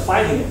 I'm not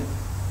fighting him,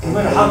 no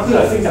matter how good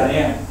I think I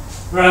am.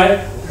 Right?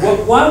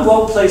 One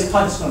well-placed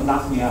punch is going to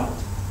knock me out.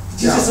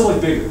 He's just so much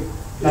bigger.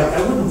 Like,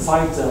 I wouldn't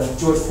fight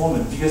George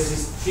Foreman because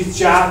his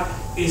jab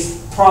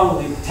is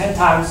probably 10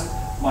 times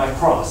my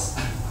cross.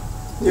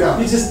 Yeah.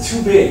 He's just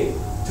too big,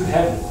 too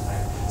heavy.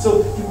 Right?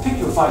 So you pick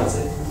your fights.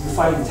 And you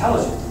fight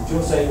intelligent. You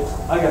don't say,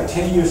 I got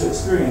 10 years of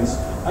experience.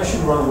 I should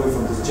run away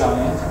from this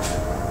giant.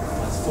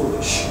 That's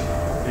foolish.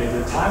 Okay,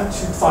 the time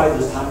to fight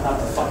is time not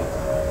to fight.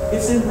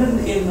 It's written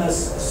in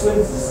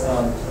Swin's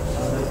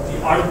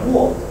The Art of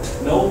War.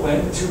 Know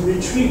when to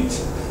retreat.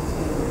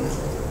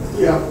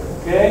 Yeah.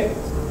 Okay?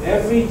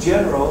 Every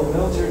general,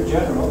 military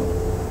general,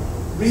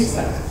 reads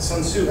that.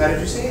 Sun Tzu, how did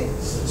you say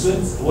it?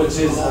 Sun, which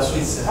is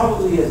it's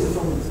probably a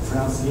different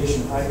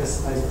pronunciation. I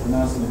guess I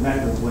pronounce it in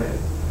Mandarin's way.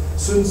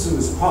 Sun Tzu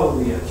is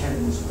probably a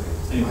Cantonese way.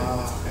 Anyway,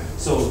 Okay.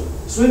 so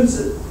Sun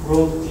Tzu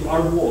wrote The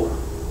Art of War,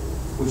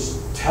 which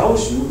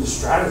tells you the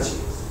strategies,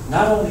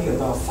 not only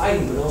about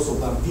fighting, but also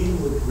about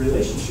dealing with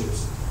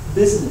relationships,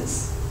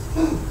 business.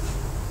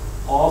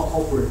 All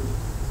corporate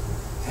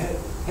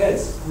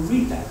heads who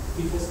read that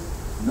because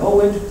know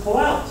when to pull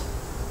out.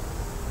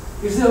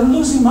 If they're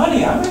losing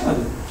money, I'm not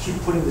going to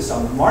keep putting this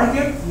on the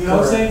market, you know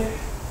what I'm saying?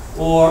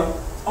 Or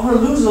I'm going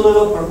to lose a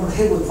little, or I'm going to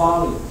hit with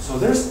volume. So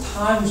there's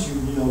times you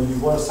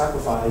want to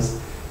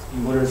sacrifice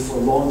in order for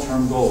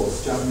long-term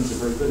goals. Japanese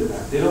are very good at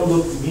that. They don't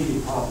look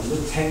immediate profit, they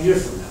look 10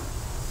 years from now.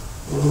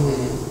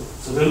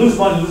 So they lose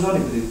money,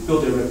 but they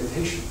build their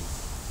reputation.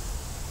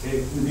 Okay?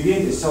 In the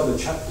beginning, they sell the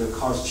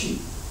cars cheap.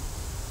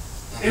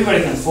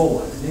 Everybody can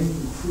afford one, and then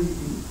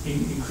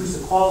you increase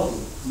the quality.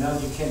 Now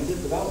you can't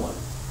live without one.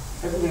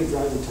 Everybody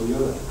drives a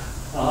Toyota,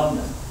 a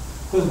Honda.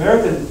 Because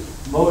American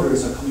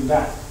motors are coming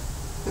back,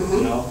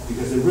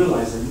 because they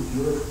realize that in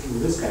order to compete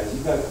with this guy,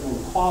 you've got to come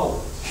with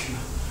quality.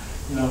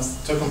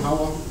 Took them how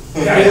long?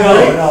 Yeah,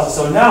 I know.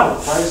 So now,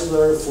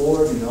 Chrysler,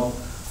 Ford,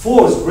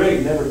 Ford is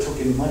great, never took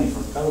any money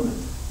from the government.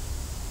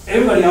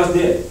 Everybody else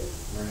did.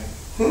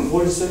 Right.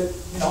 Ford said,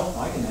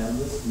 I can handle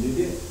this, and they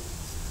did.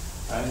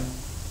 Right?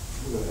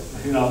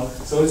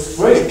 So it's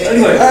great.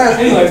 Anyway,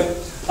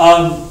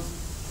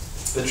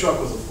 The truck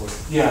was a Ford.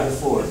 yeah, the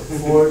Ford,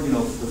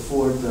 the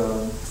Ford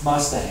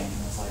Mustang,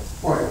 it's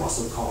like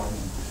muscle car.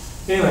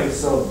 Anyway,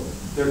 so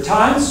there are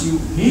times you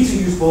need to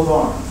use both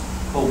arms,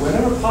 but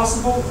whenever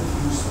possible,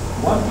 use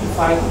one big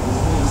fighting,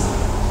 which means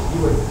you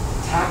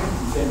attack and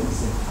defend at the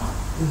same time.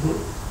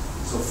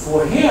 So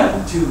for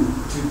him to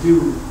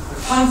do a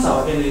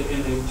tanzao and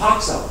a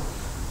paksao,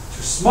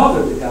 to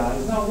smother the guy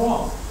is not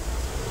wrong.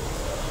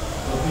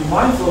 But be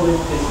mindful that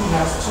he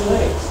has two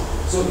legs.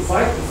 So if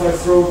I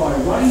throw my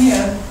right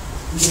hand,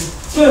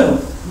 boom,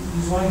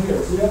 he's right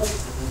here. See that?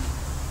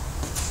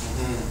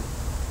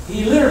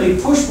 He literally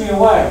pushed me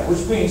away,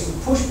 which means he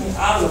pushed me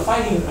out of the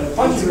fighting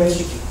punching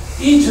range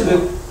into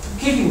the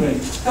kicking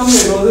range. Come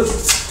here, go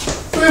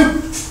this.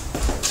 Boom.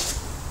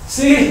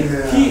 See,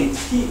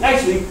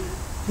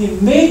 he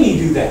made me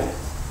do that.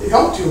 It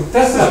helped you.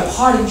 That's a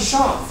parting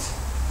shot.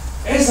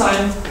 As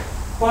I'm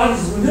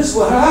body's this is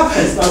what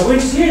happens. My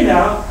wind's here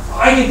now.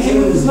 I can kick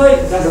with his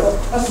leg. That's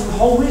the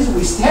whole reason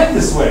we stand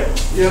this way.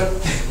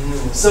 Yep.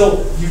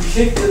 So you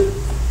kick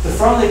the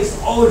front leg is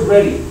always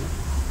ready.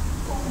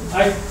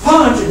 I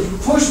punch and you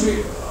push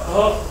me.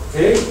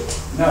 Okay.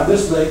 Now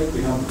this leg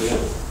becomes the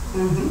other.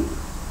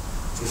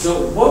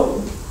 So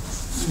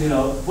you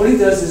know, what he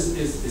does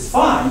is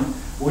fine.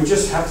 We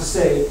just have to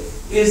say,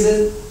 is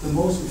it the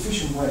most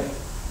efficient way?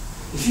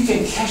 If you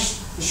can catch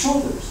the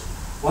shoulders,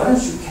 why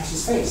don't you catch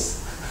his face?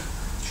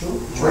 True.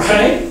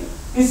 Right?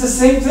 It's the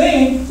same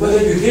thing,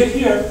 whether you hit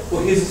here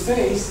or hit his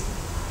face.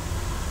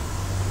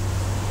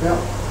 Yeah.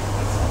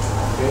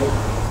 Okay?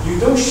 You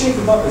don't shake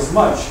him up as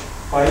much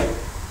by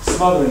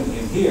smothering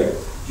him here.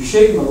 You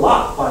shake him a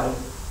lot by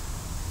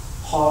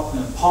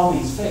palming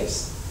his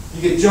face.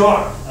 You get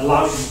jar,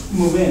 allows you to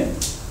move in.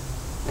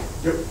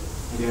 Yep.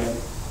 Okay?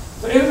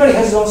 So everybody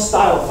has their own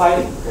style of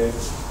fighting. Okay?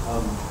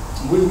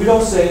 We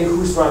don't say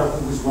who's right or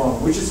who's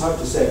wrong, which is hard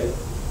to say.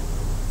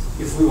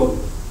 If we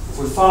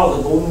follow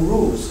the golden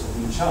rules of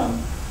Wing Chun,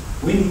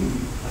 we need to be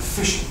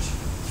efficient.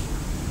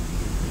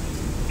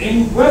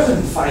 In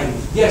weapon fighting,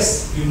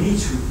 yes, you need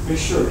to make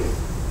sure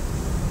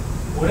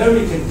whenever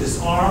you can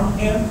disarm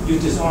him, you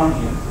disarm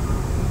him.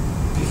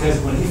 Because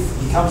when he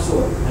comes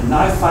to a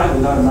knife fight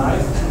without a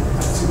knife,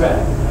 that's too bad,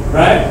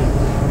 right?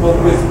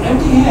 But with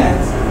empty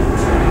hands,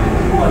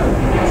 you want to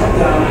cut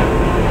down the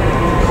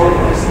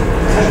cobras.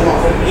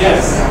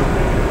 Yes,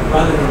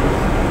 rather than,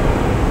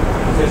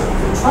 because if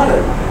you try to,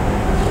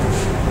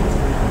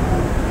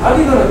 how are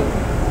you going to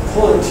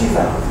pull the teeth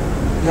out?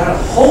 You got to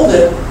hold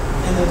it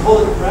and then pull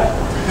it, right?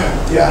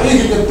 Yeah. You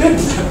get the big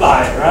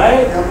bite,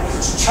 right? Yep.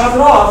 Chop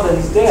it off, then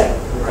he's dead.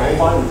 Right.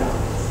 Body down.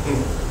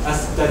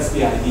 That's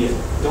the idea.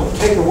 Don't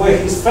take away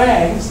his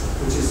fangs,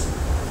 which is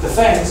the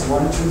fangs,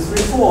 1, 2, 3,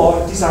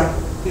 4. These are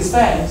his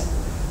fangs.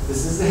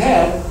 This is the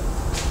head.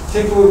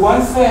 Take away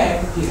one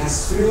fang, he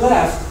has 3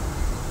 left.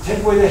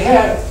 Take away the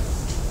head,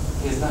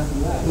 he has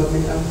nothing left.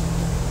 Nothing else.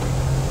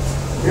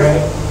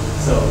 Right?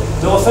 So,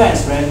 no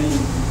offense, Randy.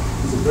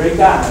 He's a great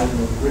guy, you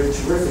know, very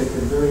terrific,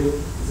 and very.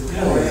 He's a,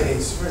 Oh, yeah,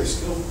 he's very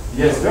skilled.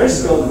 yes, very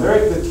skilled, and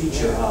very good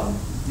teacher.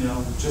 You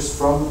know, just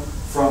from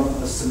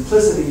a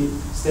simplicity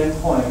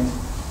standpoint,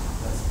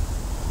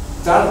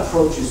 that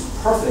approach is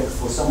perfect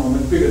for someone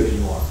much bigger than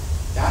you are.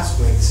 That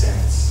makes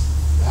sense.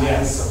 That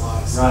Yes. makes a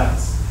lot of sense. Right.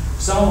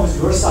 Someone with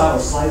your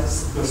size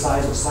or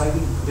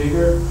slightly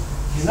bigger,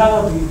 he's not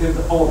going to be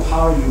able to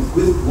overpower you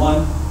with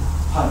one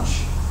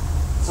punch.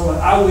 Someone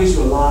outweighs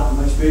you a lot,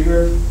 much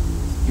bigger,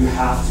 you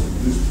have to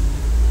use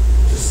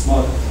to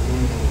smother.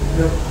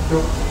 Yep.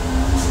 Yep.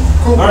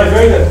 All right,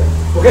 very good.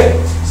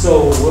 Okay,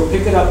 so we'll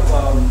pick it up.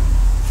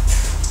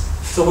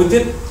 So we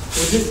didn't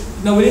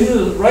do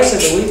the right side,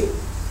 did we?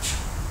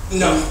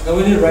 No. No,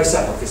 we did the right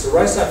side. Okay, so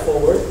right side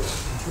forward.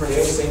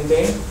 Okay, same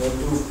thing. We'll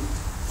do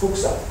Fuq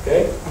side.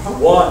 Okay.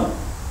 1,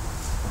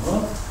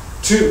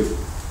 2,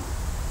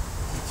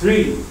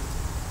 3,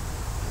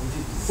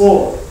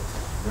 4.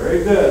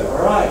 Very good.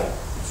 All right.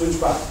 Switch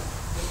back.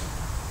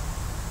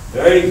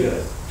 Very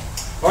good.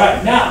 All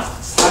right. Now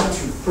it's time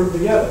to put them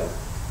together.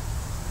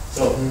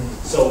 So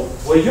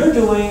what you're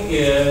doing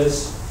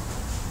is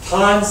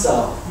Tan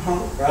Sao,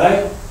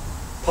 right?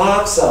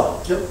 Pak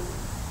Sao, Yep.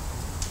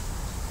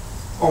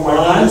 Oh my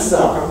Lan goodness.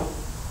 Sao, Okay.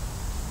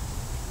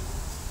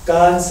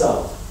 Gan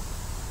Sao,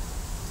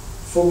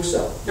 Fuq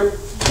Sao. Yep.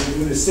 You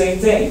do the same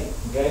thing,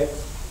 okay?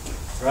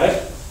 Right?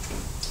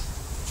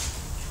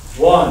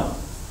 1,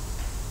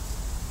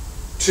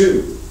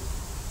 2,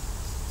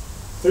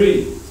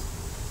 3,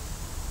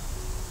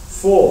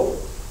 4,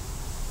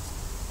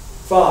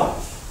 5,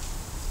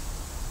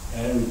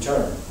 and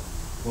return.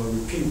 We'll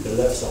repeat the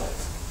left side.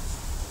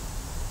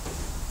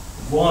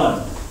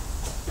 1,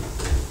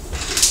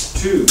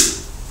 2,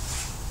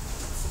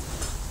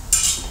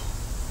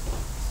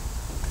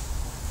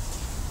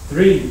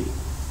 3.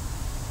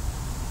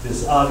 This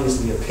is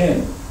obviously a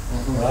pin,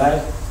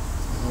 right?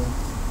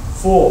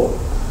 4,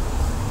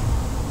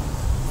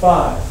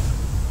 5.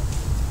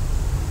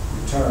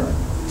 Return.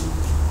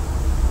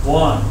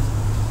 1,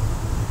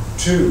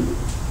 2,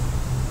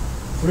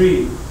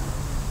 3,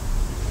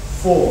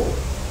 4,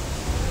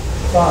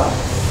 5.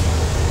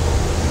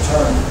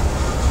 Return.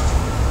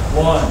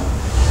 1,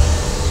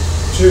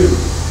 2,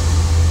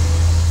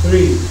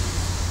 3,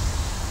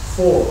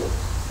 4,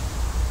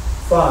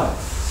 5.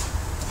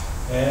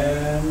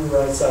 And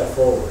right side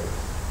forward.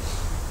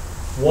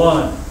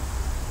 1,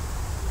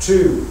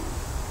 2,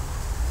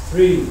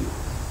 3,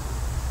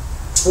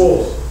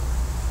 4,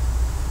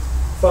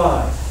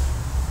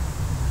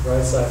 5.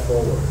 Right side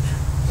forward.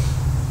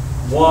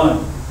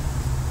 1,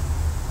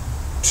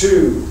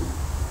 2,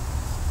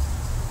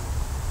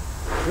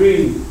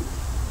 3,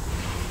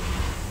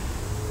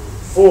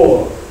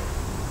 4,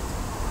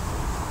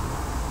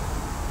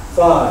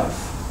 5.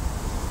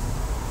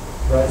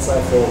 Right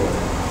side forward.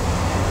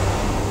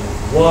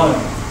 1,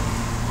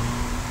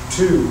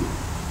 2,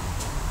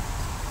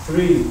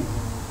 3.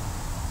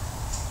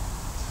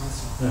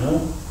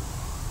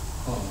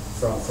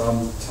 From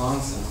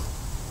Tansa.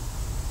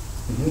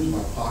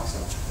 My pox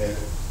out.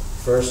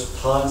 first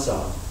Tan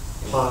Sao,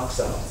 Pak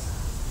Sao,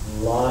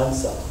 Lan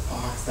Sao.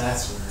 Pox,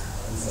 that's where.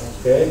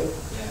 Okay?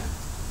 Yeah.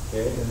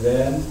 Okay, and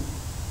then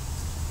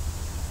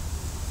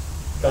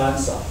Gan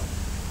Sao,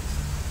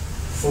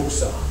 Fuq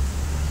Sao.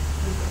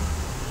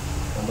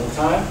 One more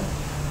time.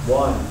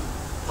 1,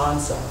 Tan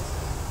Sao,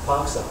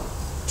 Pak Sao.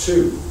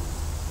 2,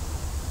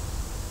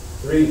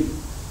 3,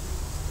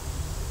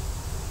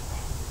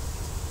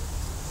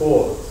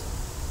 4,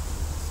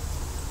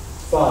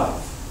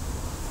 5.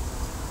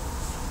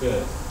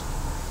 Good.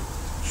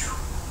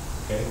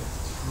 Okay.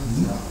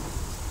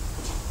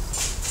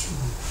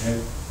 Okay.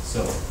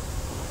 So,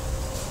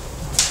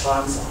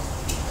 Hansa.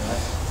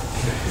 Right?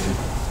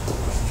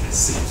 Okay,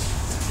 see.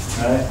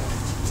 Right?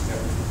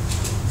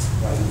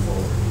 Right and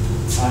forward.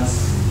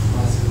 Hansa.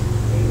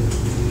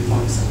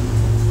 Hansa.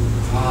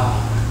 Ah,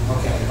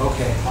 okay.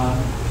 Okay.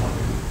 Hansa.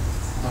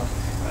 Okay.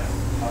 Right.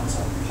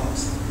 Hansa.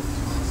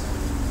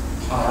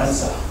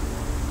 Hansa.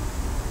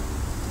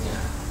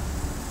 Yeah.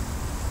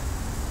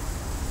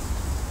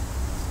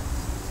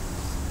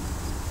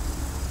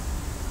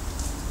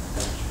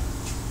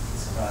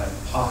 Right.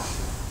 Hot.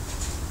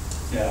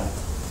 Yeah.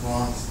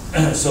 Long.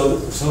 So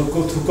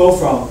to go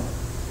from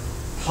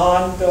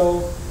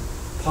Pando,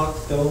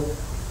 Pakdo,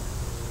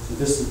 so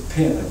this is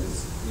pin like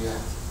this. Yeah.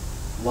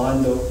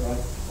 Lando,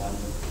 right?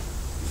 Lando.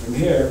 From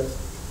here,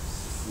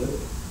 flip.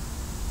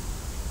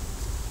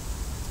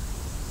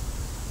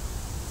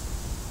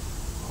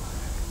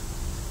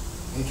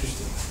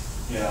 Interesting.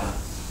 Yeah.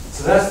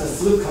 So that's the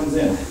flip comes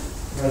in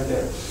right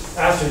there.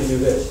 After you do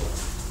this.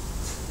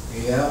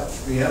 Yeah.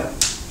 Yeah.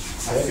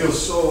 I feel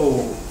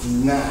so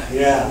nice.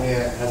 Yeah.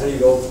 Yeah. That's how you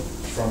go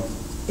from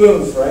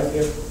boom, right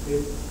here.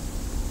 Here.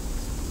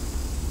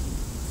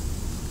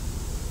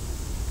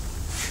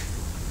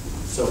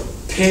 So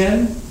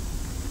pin,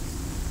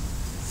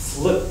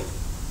 flip,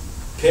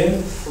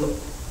 pin, flip,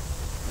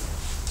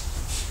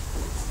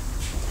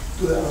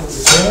 Do that one.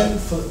 pin,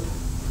 flip,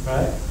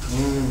 right?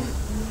 Mm.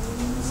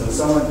 So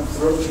someone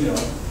throw, you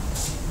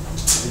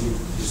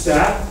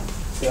stack,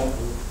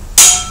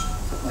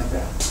 like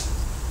that.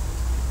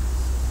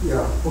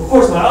 Yeah. Of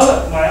course, my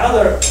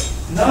other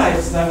knife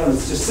is not going to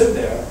just sit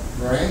there.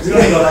 Right? It's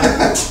going to go like,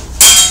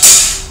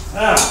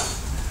 ah.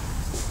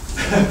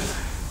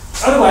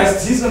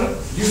 Otherwise, he's going to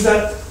use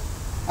that.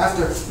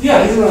 After.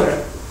 Yeah, he's going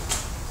to.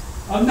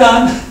 I'm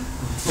done.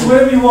 Do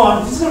whatever you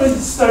want. He's going to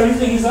start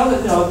using his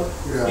other.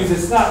 Yeah. If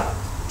it's not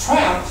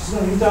trapped, he's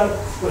going to use that.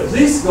 But at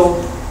least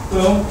go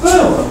boom,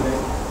 boom. Okay.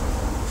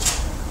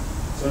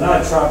 So now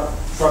I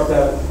trap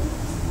that.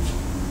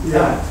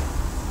 Yeah.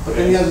 But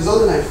then he has his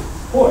other knife.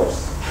 Of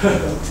course.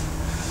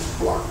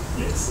 Block.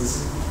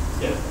 Yes.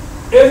 Yeah.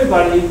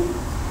 Everybody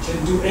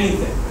can do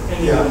anything at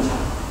any Yeah. given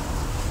time.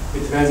 It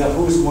depends on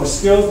who's more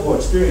skilled or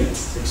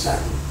experienced.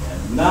 Exactly.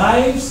 And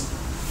knives,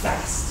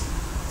 fast.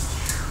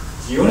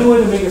 The only way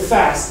to make it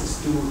fast is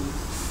to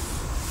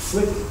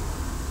flick,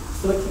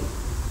 flick,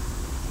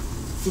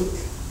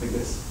 like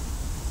this,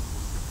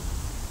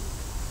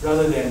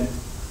 rather than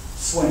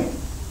swing.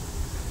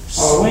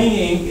 Oh.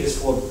 Swinging is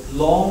for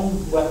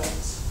long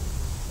weapons.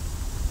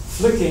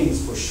 Flicking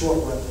is for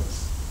short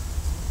weapons.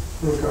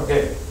 Okay.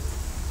 Okay.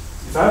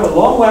 If I have a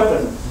long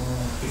weapon,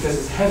 because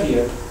it's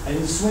heavier, I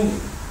need to swing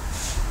it.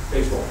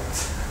 Baseball.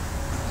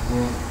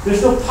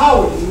 There's no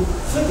power if you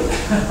flick it.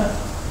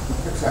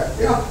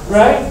 Exactly. Yeah.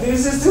 Right?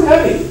 This is too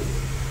heavy.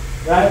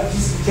 Right? You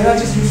cannot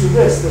just use your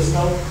wrist. You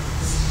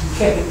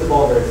can't hit the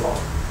ball very far.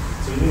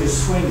 So you need to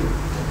swing it.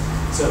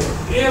 So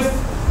if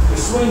you're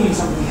swinging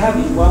something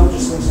heavy, why would you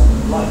swing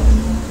something light?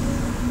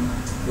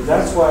 But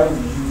that's why you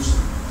use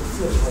the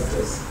flip like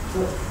this.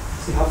 Flip.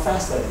 See how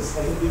fast that is?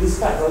 I can do this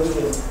fast rather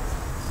than,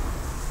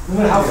 no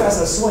matter how fast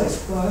I swing,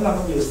 well, I'm not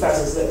going to be as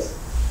fast as this.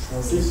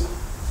 See?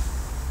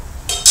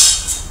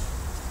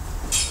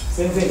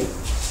 Same thing.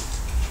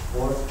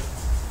 Or,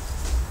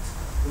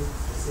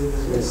 see the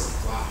wrist.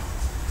 Wow.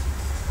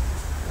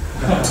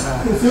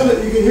 You can feel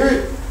it. You can hear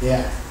it.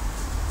 Yeah.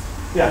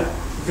 Yeah,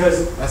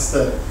 because, That's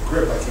the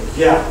grip I think.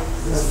 yeah,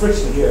 there's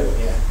friction here.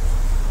 Yeah.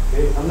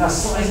 Okay? I'm not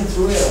slicing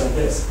through air like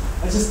this.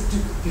 I just do,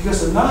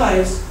 because the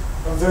knives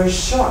are very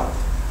sharp.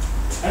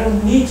 I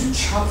don't need to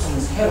chop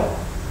someone's head off.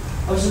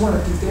 I just want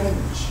to do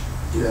damage.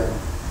 Yeah.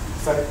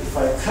 If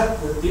I cut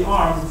the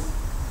arm,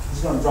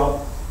 he's going to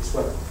drop his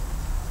weapon.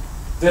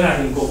 Then I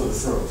can go for the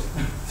throat.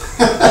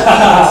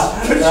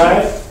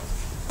 Right?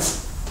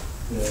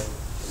 Yeah.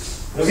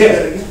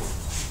 Okay.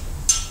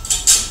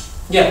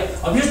 Yeah,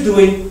 I'm just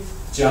doing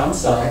jump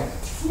Right.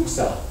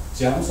 fusa,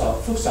 jump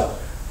fusa.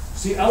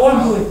 See, I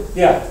want to do it.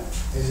 Yeah.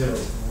 Is it a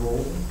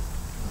roll?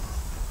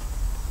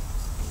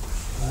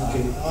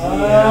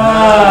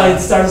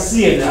 It's starting to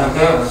see it now.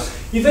 Okay?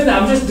 Even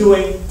I'm just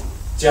doing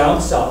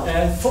jump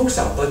and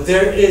fusa, but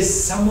there is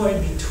somewhere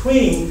in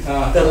between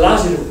that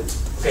allows you to.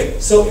 Okay,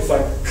 so if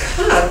I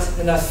cut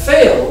and I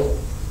fail,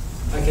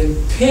 I can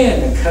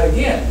pin and cut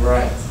again.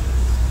 Right.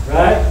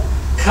 Right?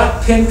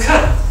 Cut, pin,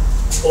 cut.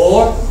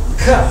 Or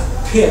cut,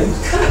 pin,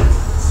 cut.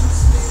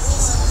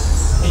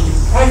 And you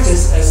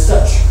practice as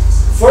such.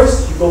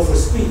 First, you go for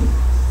speed.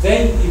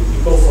 Then you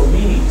go for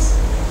meanings.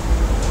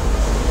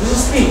 This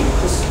is speed.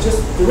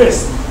 Just the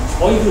wrist.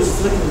 All you do is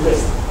flick the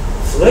wrist.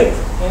 Flick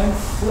and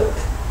flick.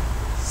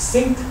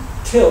 Sink,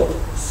 tilt,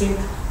 sink,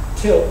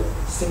 tilt,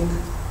 sink,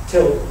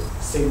 tilt,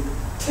 sink,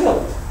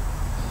 tilt.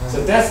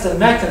 So that's the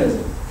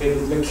mechanism. Okay,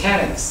 the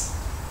mechanics.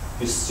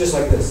 It's just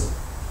like this.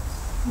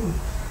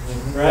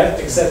 right?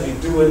 Except you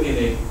do it in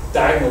a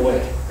diagonal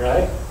way,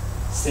 right?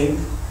 Sink,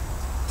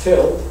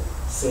 tilt,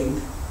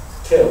 sink,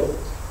 tilt,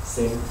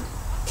 sink,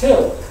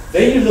 tilt.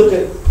 Then you look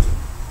at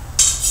the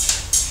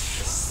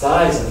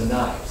size of the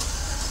knife.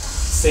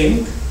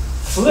 Sink,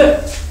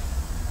 flip,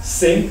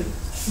 sink,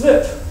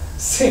 flip,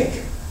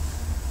 sink.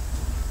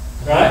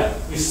 Right?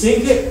 You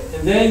sink it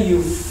and then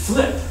you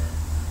flip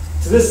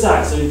to this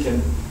side so you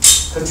can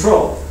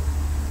control.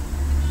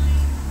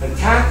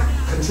 Attack,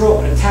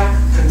 control, attack,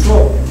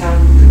 control, attack,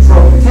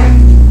 control, attack.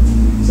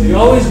 So you're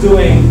always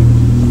doing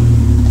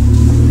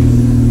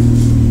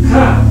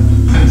cut,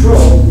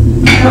 control,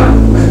 cut,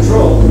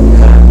 control,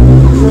 cut,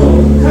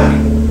 control, cut.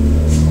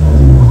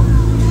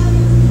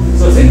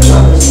 So think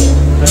about this.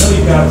 I know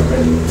you got it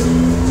already.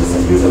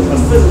 Just use a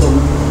physical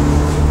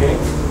one. Okay?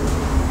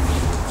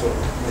 So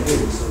right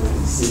here so we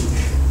can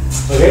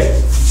see.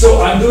 Okay?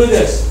 So I'm doing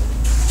this.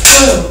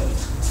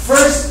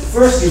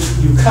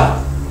 First you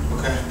cut.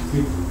 Okay.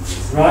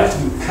 Right?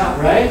 You cut,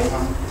 right?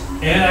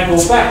 And I go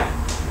back.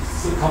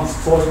 So it comes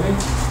towards me.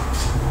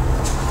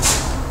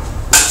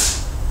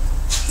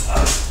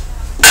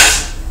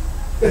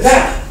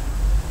 Attack.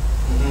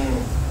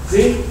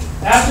 See?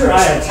 After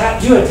I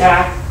attack, you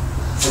attack,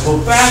 I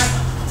go back,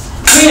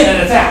 pin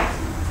and attack.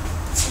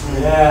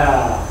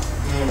 Yeah.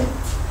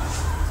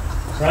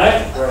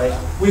 Right?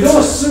 Right. We don't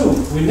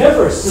assume, we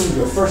never assume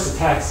your first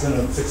attack is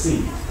going to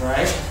succeed.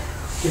 Right.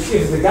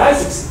 If the guy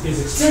is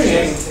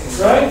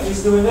experienced, right?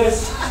 He's doing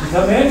this. You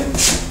come in.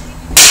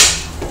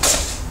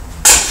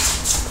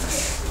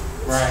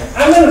 Right.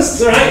 I'm gonna,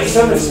 right? He's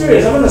having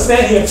experience. I'm gonna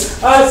stand here.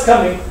 Ah, it's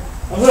coming.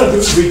 I'm gonna do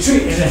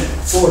retreat and then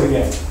forward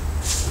again.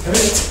 Come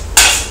in.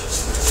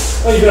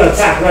 Oh, you're gonna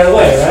attack right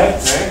away, right?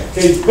 Right.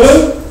 Okay,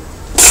 boom.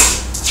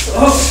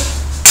 Oh.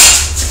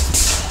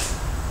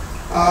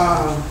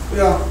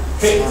 Yeah,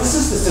 Okay, this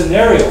is the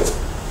scenario.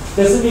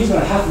 Doesn't mean it's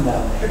gonna happen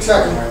that way,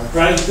 exactly.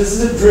 right? This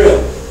is a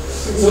drill.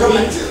 So Come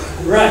in,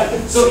 back.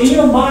 right. So in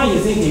your mind,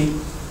 you're thinking,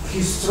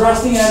 he's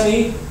thrusting at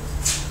me,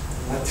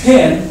 a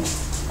pin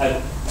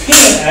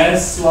and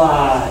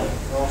slide.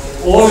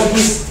 Or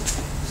he's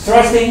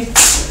thrusting,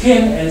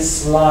 pin and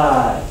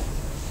slide.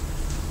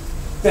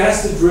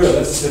 That's the drill,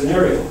 that's the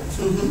scenario.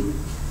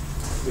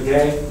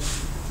 Okay?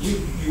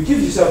 You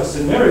give yourself a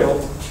scenario.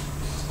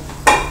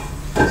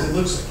 Because it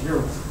looks like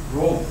you're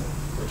rolling,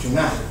 but you're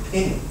not. You're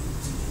pinning.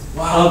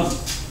 Wow.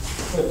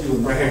 Right here,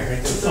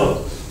 right there.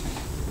 So,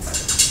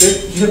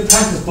 you can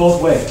practice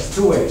both ways,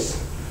 two ways.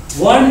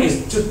 One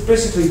is just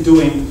basically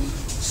doing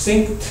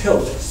sink,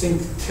 tilt,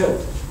 sink,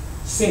 tilt,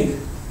 sink,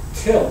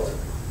 tilt.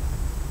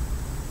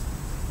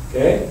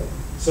 Okay?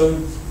 So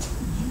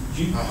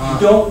you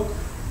don't,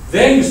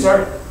 then you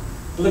start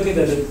looking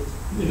at it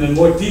in a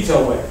more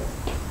detailed way.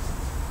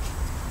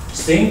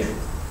 Sink,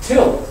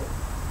 tilt.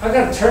 I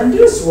gotta turn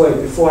this way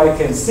before I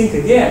can sink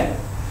again.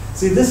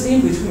 See, this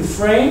in between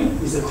frame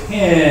is a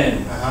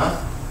pin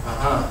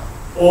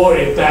or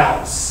a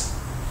bounce.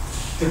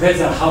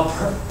 Depends on how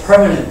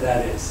permanent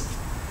that is.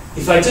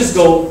 If I just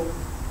go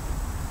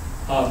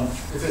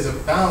If it's a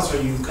bounce,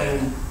 are you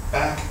coming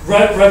back?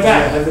 right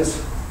back like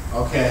this,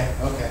 Okay,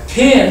 okay.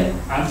 pin,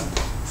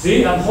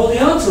 I'm holding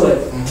on to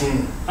it.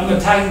 I'm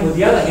attacking with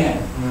the other hand.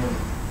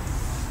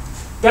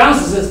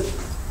 Bounce is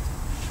this.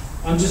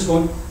 I'm just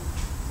going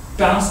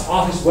bounce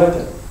off his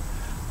weapon,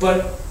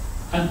 but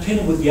I'm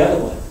pinning with the other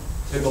one.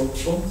 So I go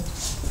boom.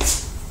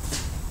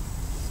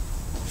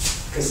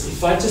 Because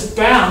if I just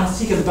bounce,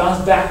 he can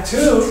bounce back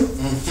too.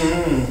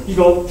 You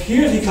go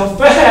here, he comes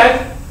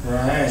back.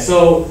 Right.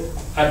 So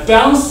I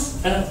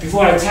bounce, and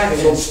before I attack,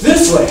 I go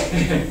this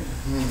way.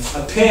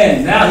 A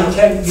pin. Now he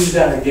can't use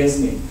that against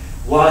me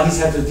while he's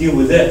had to deal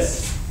with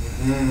this.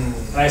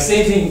 Right,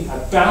 same thing. I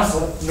bounce.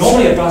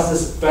 Normally I bounce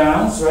this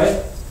bounce,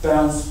 right?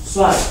 Bounce,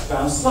 slide,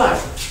 bounce, slide.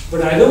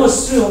 But I don't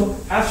assume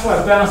after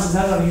I bounce, he's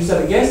not going to use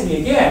that against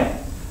me again.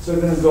 So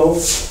we're going to go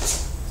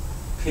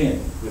pin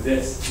with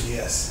this.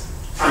 Yes.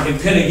 I can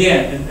pin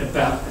again and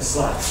bounce and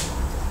slide.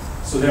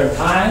 So there are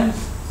times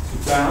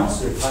you bounce,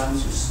 there are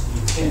times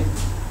you pin.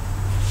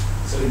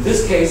 So in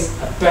this case,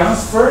 I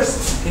bounce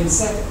first, pin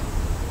second.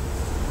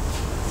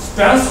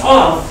 Bounce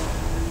off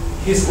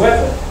his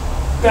weapon.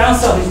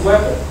 Bounce off his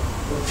weapon.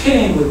 But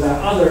pinning with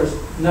that other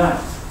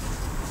knife.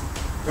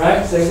 Right?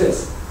 It's like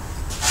this.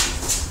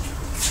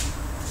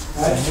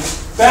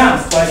 Right?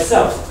 Bounce by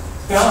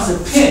itself. Bounce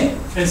and pin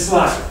and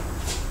slide.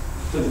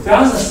 So the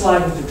bounce and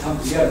slide need to come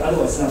together,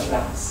 otherwise it's not a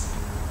bounce.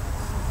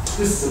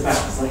 This is a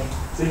bounce, like,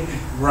 see?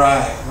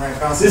 Right, right.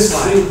 Bounce and This,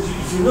 slide. see,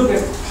 if you look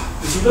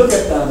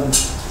at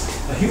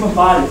a human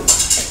body,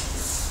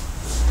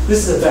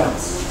 this is a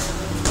bounce.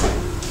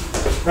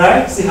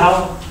 Right? See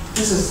how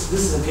this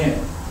is a pin.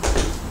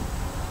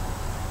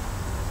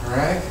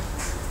 Right.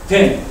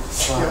 Pin.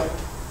 Slide.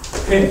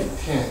 Pin.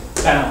 Pin.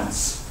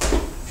 Bounce.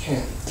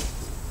 Pin.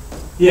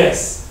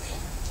 Yes.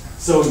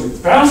 So you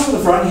bounce with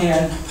the front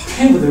hand,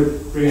 pin with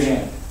the rear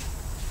hand.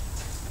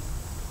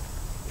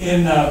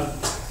 In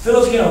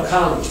Filipino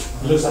Kali,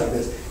 it looks like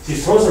this. He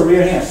throws the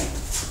rear hand.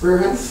 Rear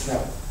hand?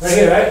 Yeah. Right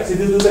here, right? So you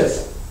do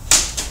this.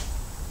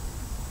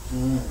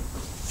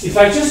 If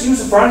I just use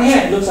the front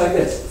hand, it looks like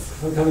this.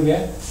 Come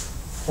again?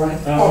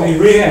 Front,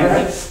 rear hand,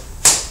 right?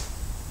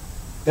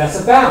 That's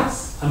a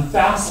bounce. I'm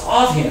bounced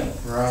off him.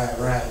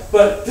 Right.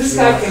 But this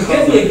guy can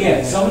get me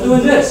again, so I'm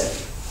doing this.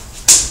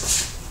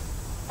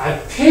 I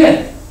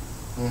pin,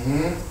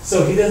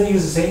 so he doesn't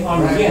use the same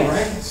arm again.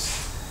 Right.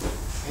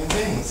 Same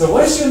thing. So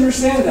once you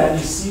understand that,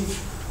 you see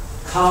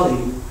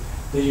Kali,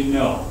 that you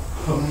know.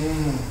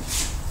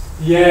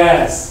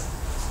 Yes.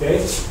 Okay.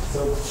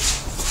 So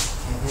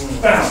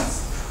bounce.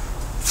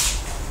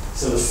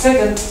 So the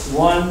second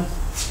one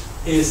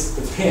is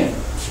the pin.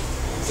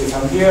 So you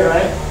come here,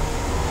 right?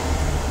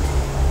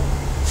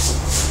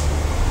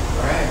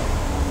 Right.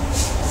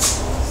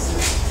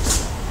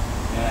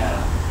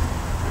 Yeah.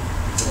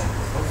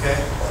 Okay.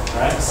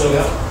 Right. So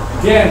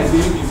again,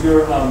 if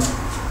you're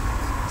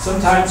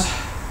sometimes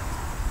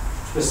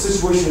the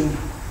situation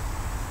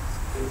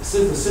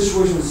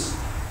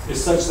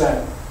is such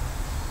that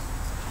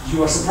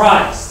you are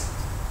surprised,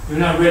 you're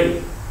not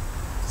ready.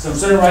 So I'm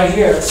sitting right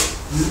here,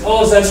 and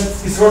all of a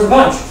sudden he throws a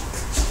punch.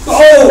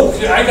 Oh,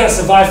 I gotta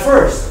survive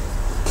first,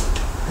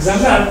 because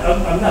I'm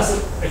not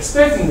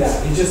expecting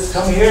that. He just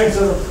come here and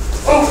sort of,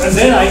 and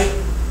then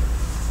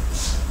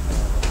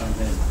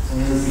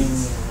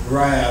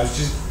Right. I was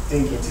just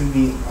thinking to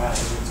be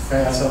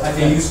fast.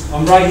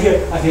 I'm right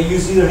here. I can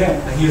use either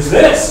hand. I can use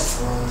this,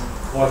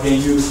 or I can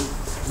use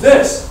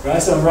this.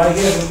 Right. So I'm right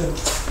here.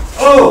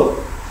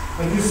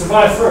 And you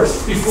survive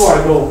first before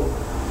I go.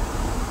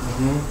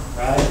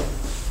 Right.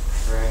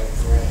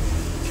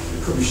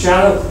 It could be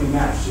shadow, it could be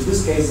matched. In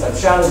this case, I'm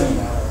shadowing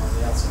on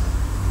the outside.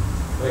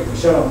 But I can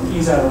shadow on the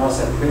inside or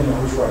outside depending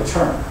on which way I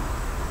turn.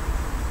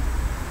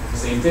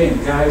 Same thing.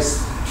 The guy's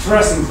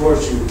thrusting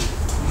towards you. You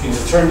can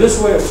either turn this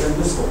way or turn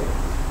this way.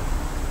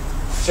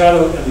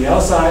 Shadow on the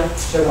outside,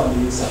 shadow on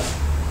the inside.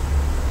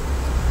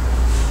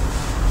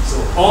 So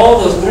all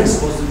those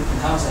principles and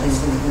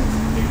concepts,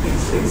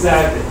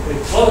 exactly.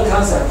 All the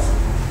concepts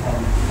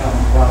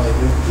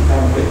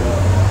become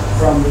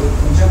from the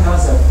Wing Chun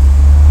concept.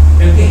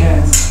 Empty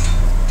hands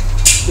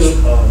still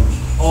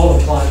all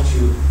apply to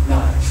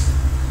knives.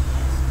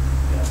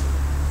 Yeah.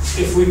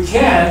 If we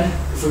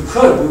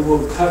could, we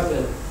will cut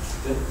the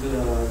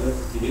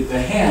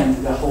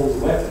hand that holds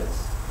the weapon.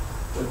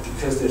 But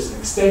because there's an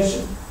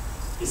extension,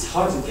 it's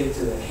hard to get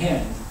to the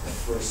hand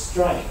for a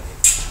strike.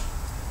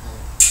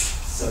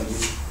 So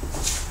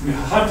you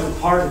hard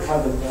to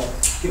cut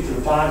get to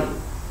the body,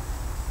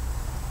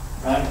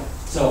 right?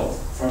 So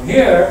from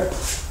here,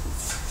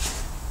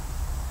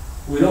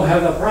 we don't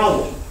have that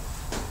problem,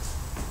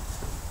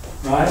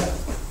 right?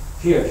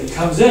 Here he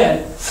comes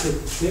in, see,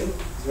 he's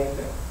right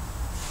there.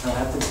 I don't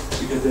have to,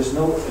 because there's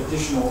no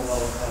additional,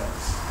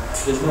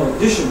 there's no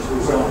addition to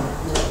his own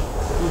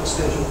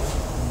extension.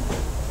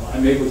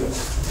 I'm able to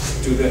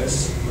do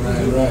this,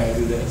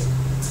 do this.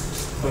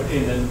 But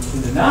in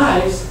the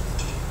knives,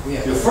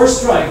 your first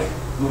strike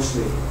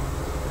mostly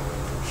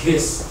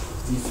his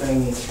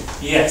defanging.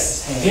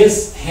 Yes,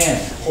 his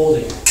hand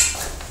holding it.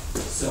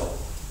 So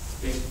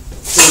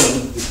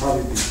you'd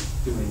probably be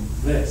doing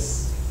this.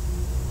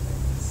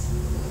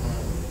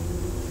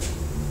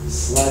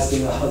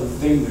 Slicing out the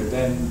finger,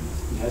 then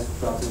he has to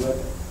drop the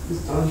weapon.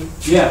 It's done.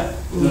 Yeah,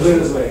 look at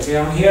this way. Okay,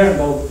 I'm here and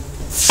go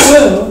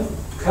boom,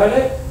 cut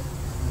it,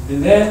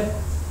 and then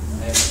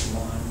next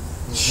one.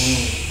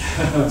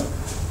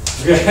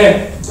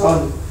 Okay.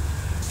 Done.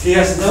 He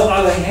has no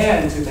other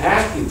hand to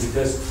attack you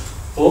because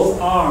both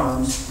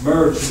arms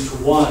merge into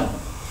one.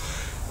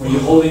 When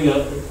you're holding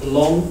a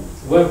long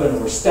weapon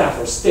or staff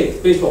or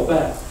stick, baseball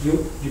bat,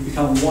 you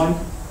become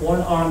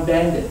one arm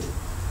bandit.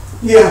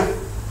 Yeah.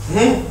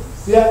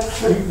 Yeah,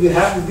 you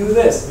have to do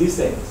this, these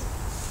things.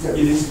 Yeah.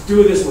 You didn't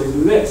do this or you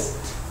do this.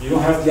 You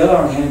don't have the other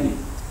arm handy.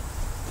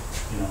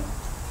 You know.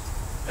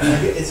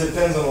 It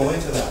depends on the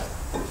length of that.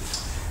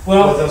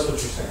 Well, But that's what you're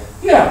saying.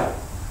 yeah,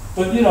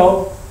 but you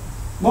know,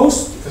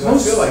 most. Because I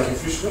feel like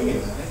if you're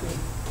swinging that,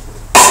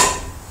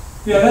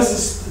 Yeah, this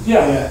is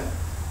yeah.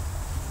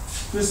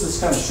 This is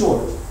kind of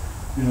short.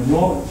 You know,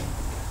 normal.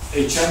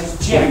 A Chinese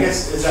I jam.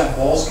 guess, is that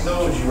ballsy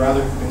though? Would you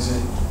rather, is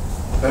it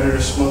better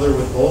to smother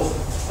with both?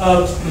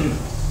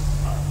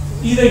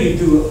 Either you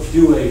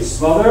do a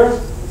smother.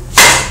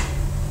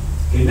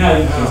 Okay, now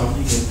you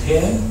can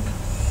pin.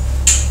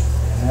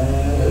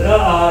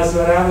 That's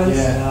what happens.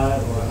 Yeah.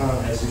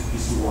 As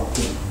you walk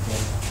in. Okay.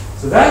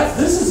 So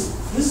this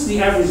is the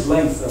average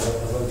length of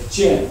a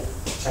jam,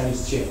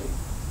 Chinese jam,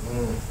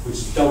 which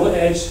is double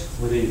edged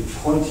with a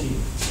pointy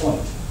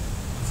point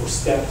for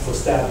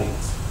stabbing.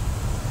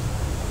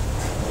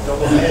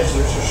 Double edged,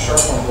 there's a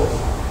sharp on both.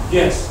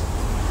 Yes.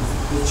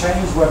 The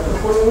Chinese weapon.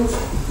 What are those?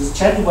 The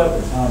Chinese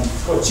weapon.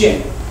 Called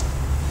jian.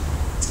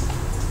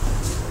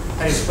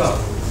 How do you spell?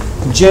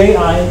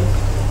 Jian.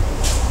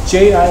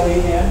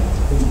 Jian.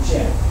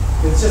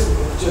 It's just.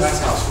 That's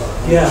how it's spelled.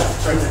 Yeah.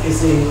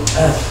 It's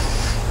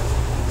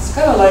it's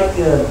kind of like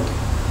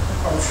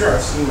I'm sure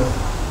I've seen them.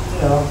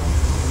 you know,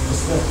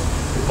 just the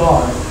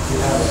bar. You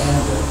have a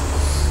handle.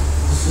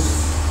 This is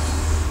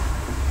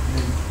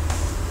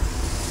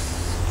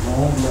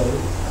long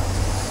blade.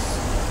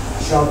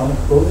 Sharp on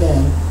both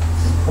ends.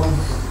 point.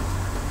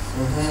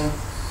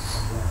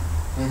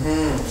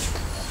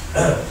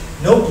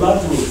 No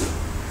blood roof.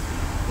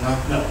 No.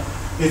 No.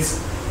 It's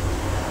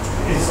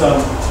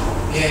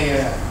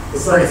Yeah.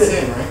 It's Very like this.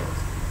 thin, right?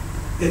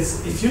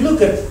 It's, if you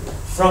look at,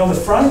 from the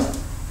front,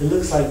 it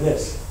looks like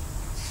this.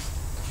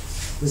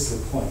 This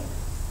is the point.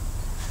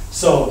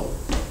 So,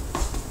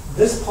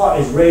 this part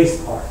is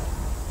raised part.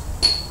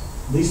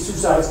 These two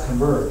sides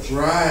converge.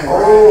 Right.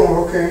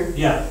 Oh, okay.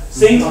 Yeah,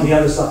 same on the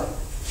other side.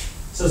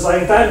 So it's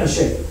like a diamond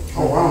shape.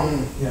 Oh,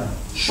 wow. Yeah.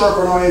 Sharp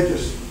on all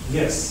edges.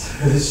 Yes,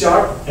 it's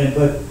sharp,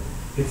 but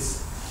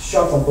it's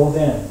sharp on both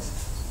ends,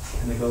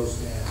 and it goes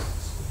down.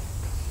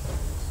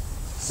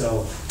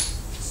 So,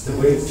 it's the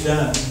way it's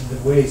done, the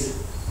way it's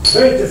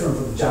very different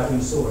from the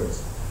Japanese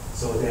swords.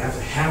 So they have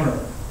to hammer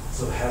it,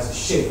 so it has a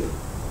shape.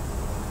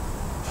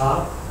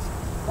 Top,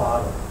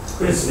 bottom.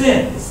 But it's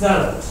thin, it's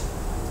not a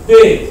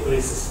big, but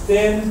it's a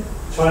thin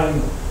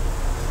triangle.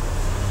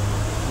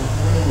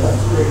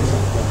 That's great.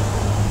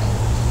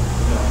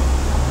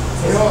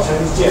 You know,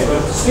 Chinese jet,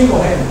 but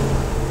single-handed.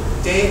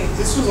 Dave,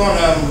 this was on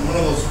one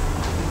of those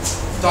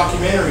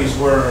documentaries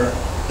where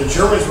the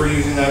Germans were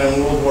using that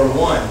in World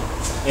War I,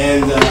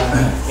 and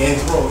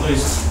through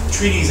those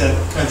treaties that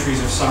countries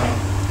have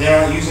signed, they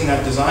aren't using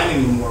that design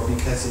anymore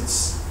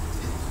because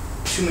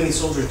too many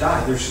soldiers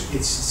die.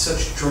 It's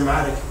such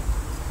dramatic,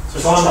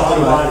 such Trauma to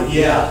the body.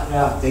 Yeah,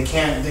 Yeah. They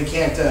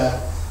can't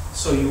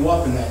sew you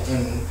up in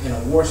a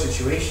war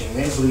situation.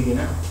 They're bleeding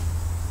out.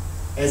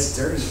 It's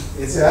dirty.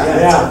 It's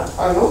Yeah.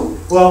 I know.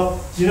 Well,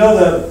 you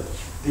know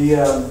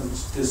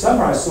the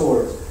samurai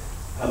swords.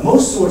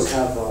 Most swords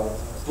have a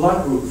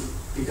blood groove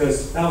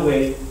because that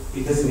way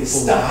it doesn't get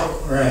pulled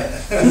out. Right.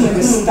 It doesn't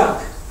get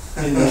stuck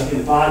in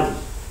the body.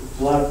 The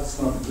blood is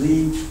going to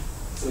bleed,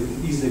 so you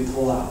can easily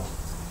pull out.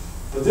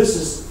 But this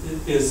is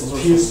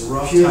Those were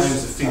rough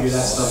times to figure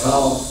that stuff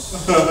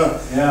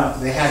out. Yeah.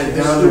 They had it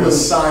down to a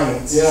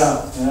science.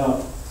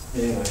 Yeah.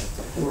 Anyway,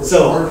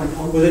 so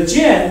with a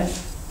Jin,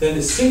 then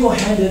it's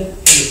single-handed and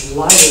it's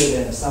lighter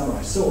than a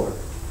samurai sword.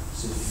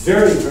 So it's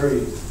very,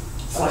 very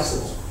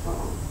flexible.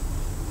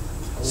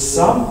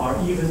 Some are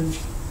even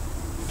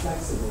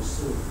flexible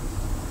too.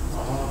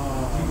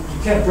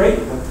 You can't break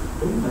it,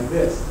 but like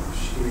this.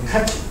 You can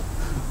cut it.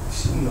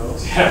 She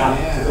knows.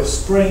 Yeah. The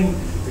spring,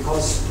 they call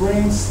it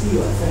spring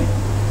steel, I think.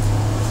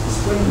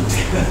 Spring.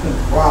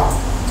 Wow.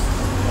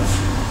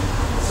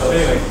 So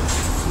anyway.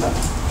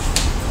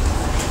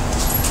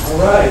 All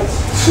right.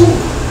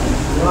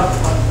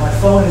 My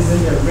phone is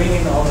in there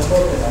ringing all the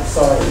focus. I'm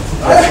sorry.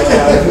 That's what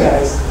I do,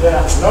 guys.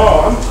 Yeah. No,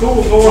 I'm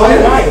cool going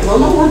tonight.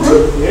 No, we're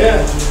good.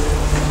 Yeah.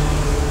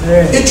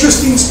 Hey.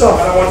 Interesting I stuff.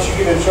 don't want you to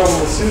get in trouble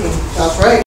with Sue. That's right.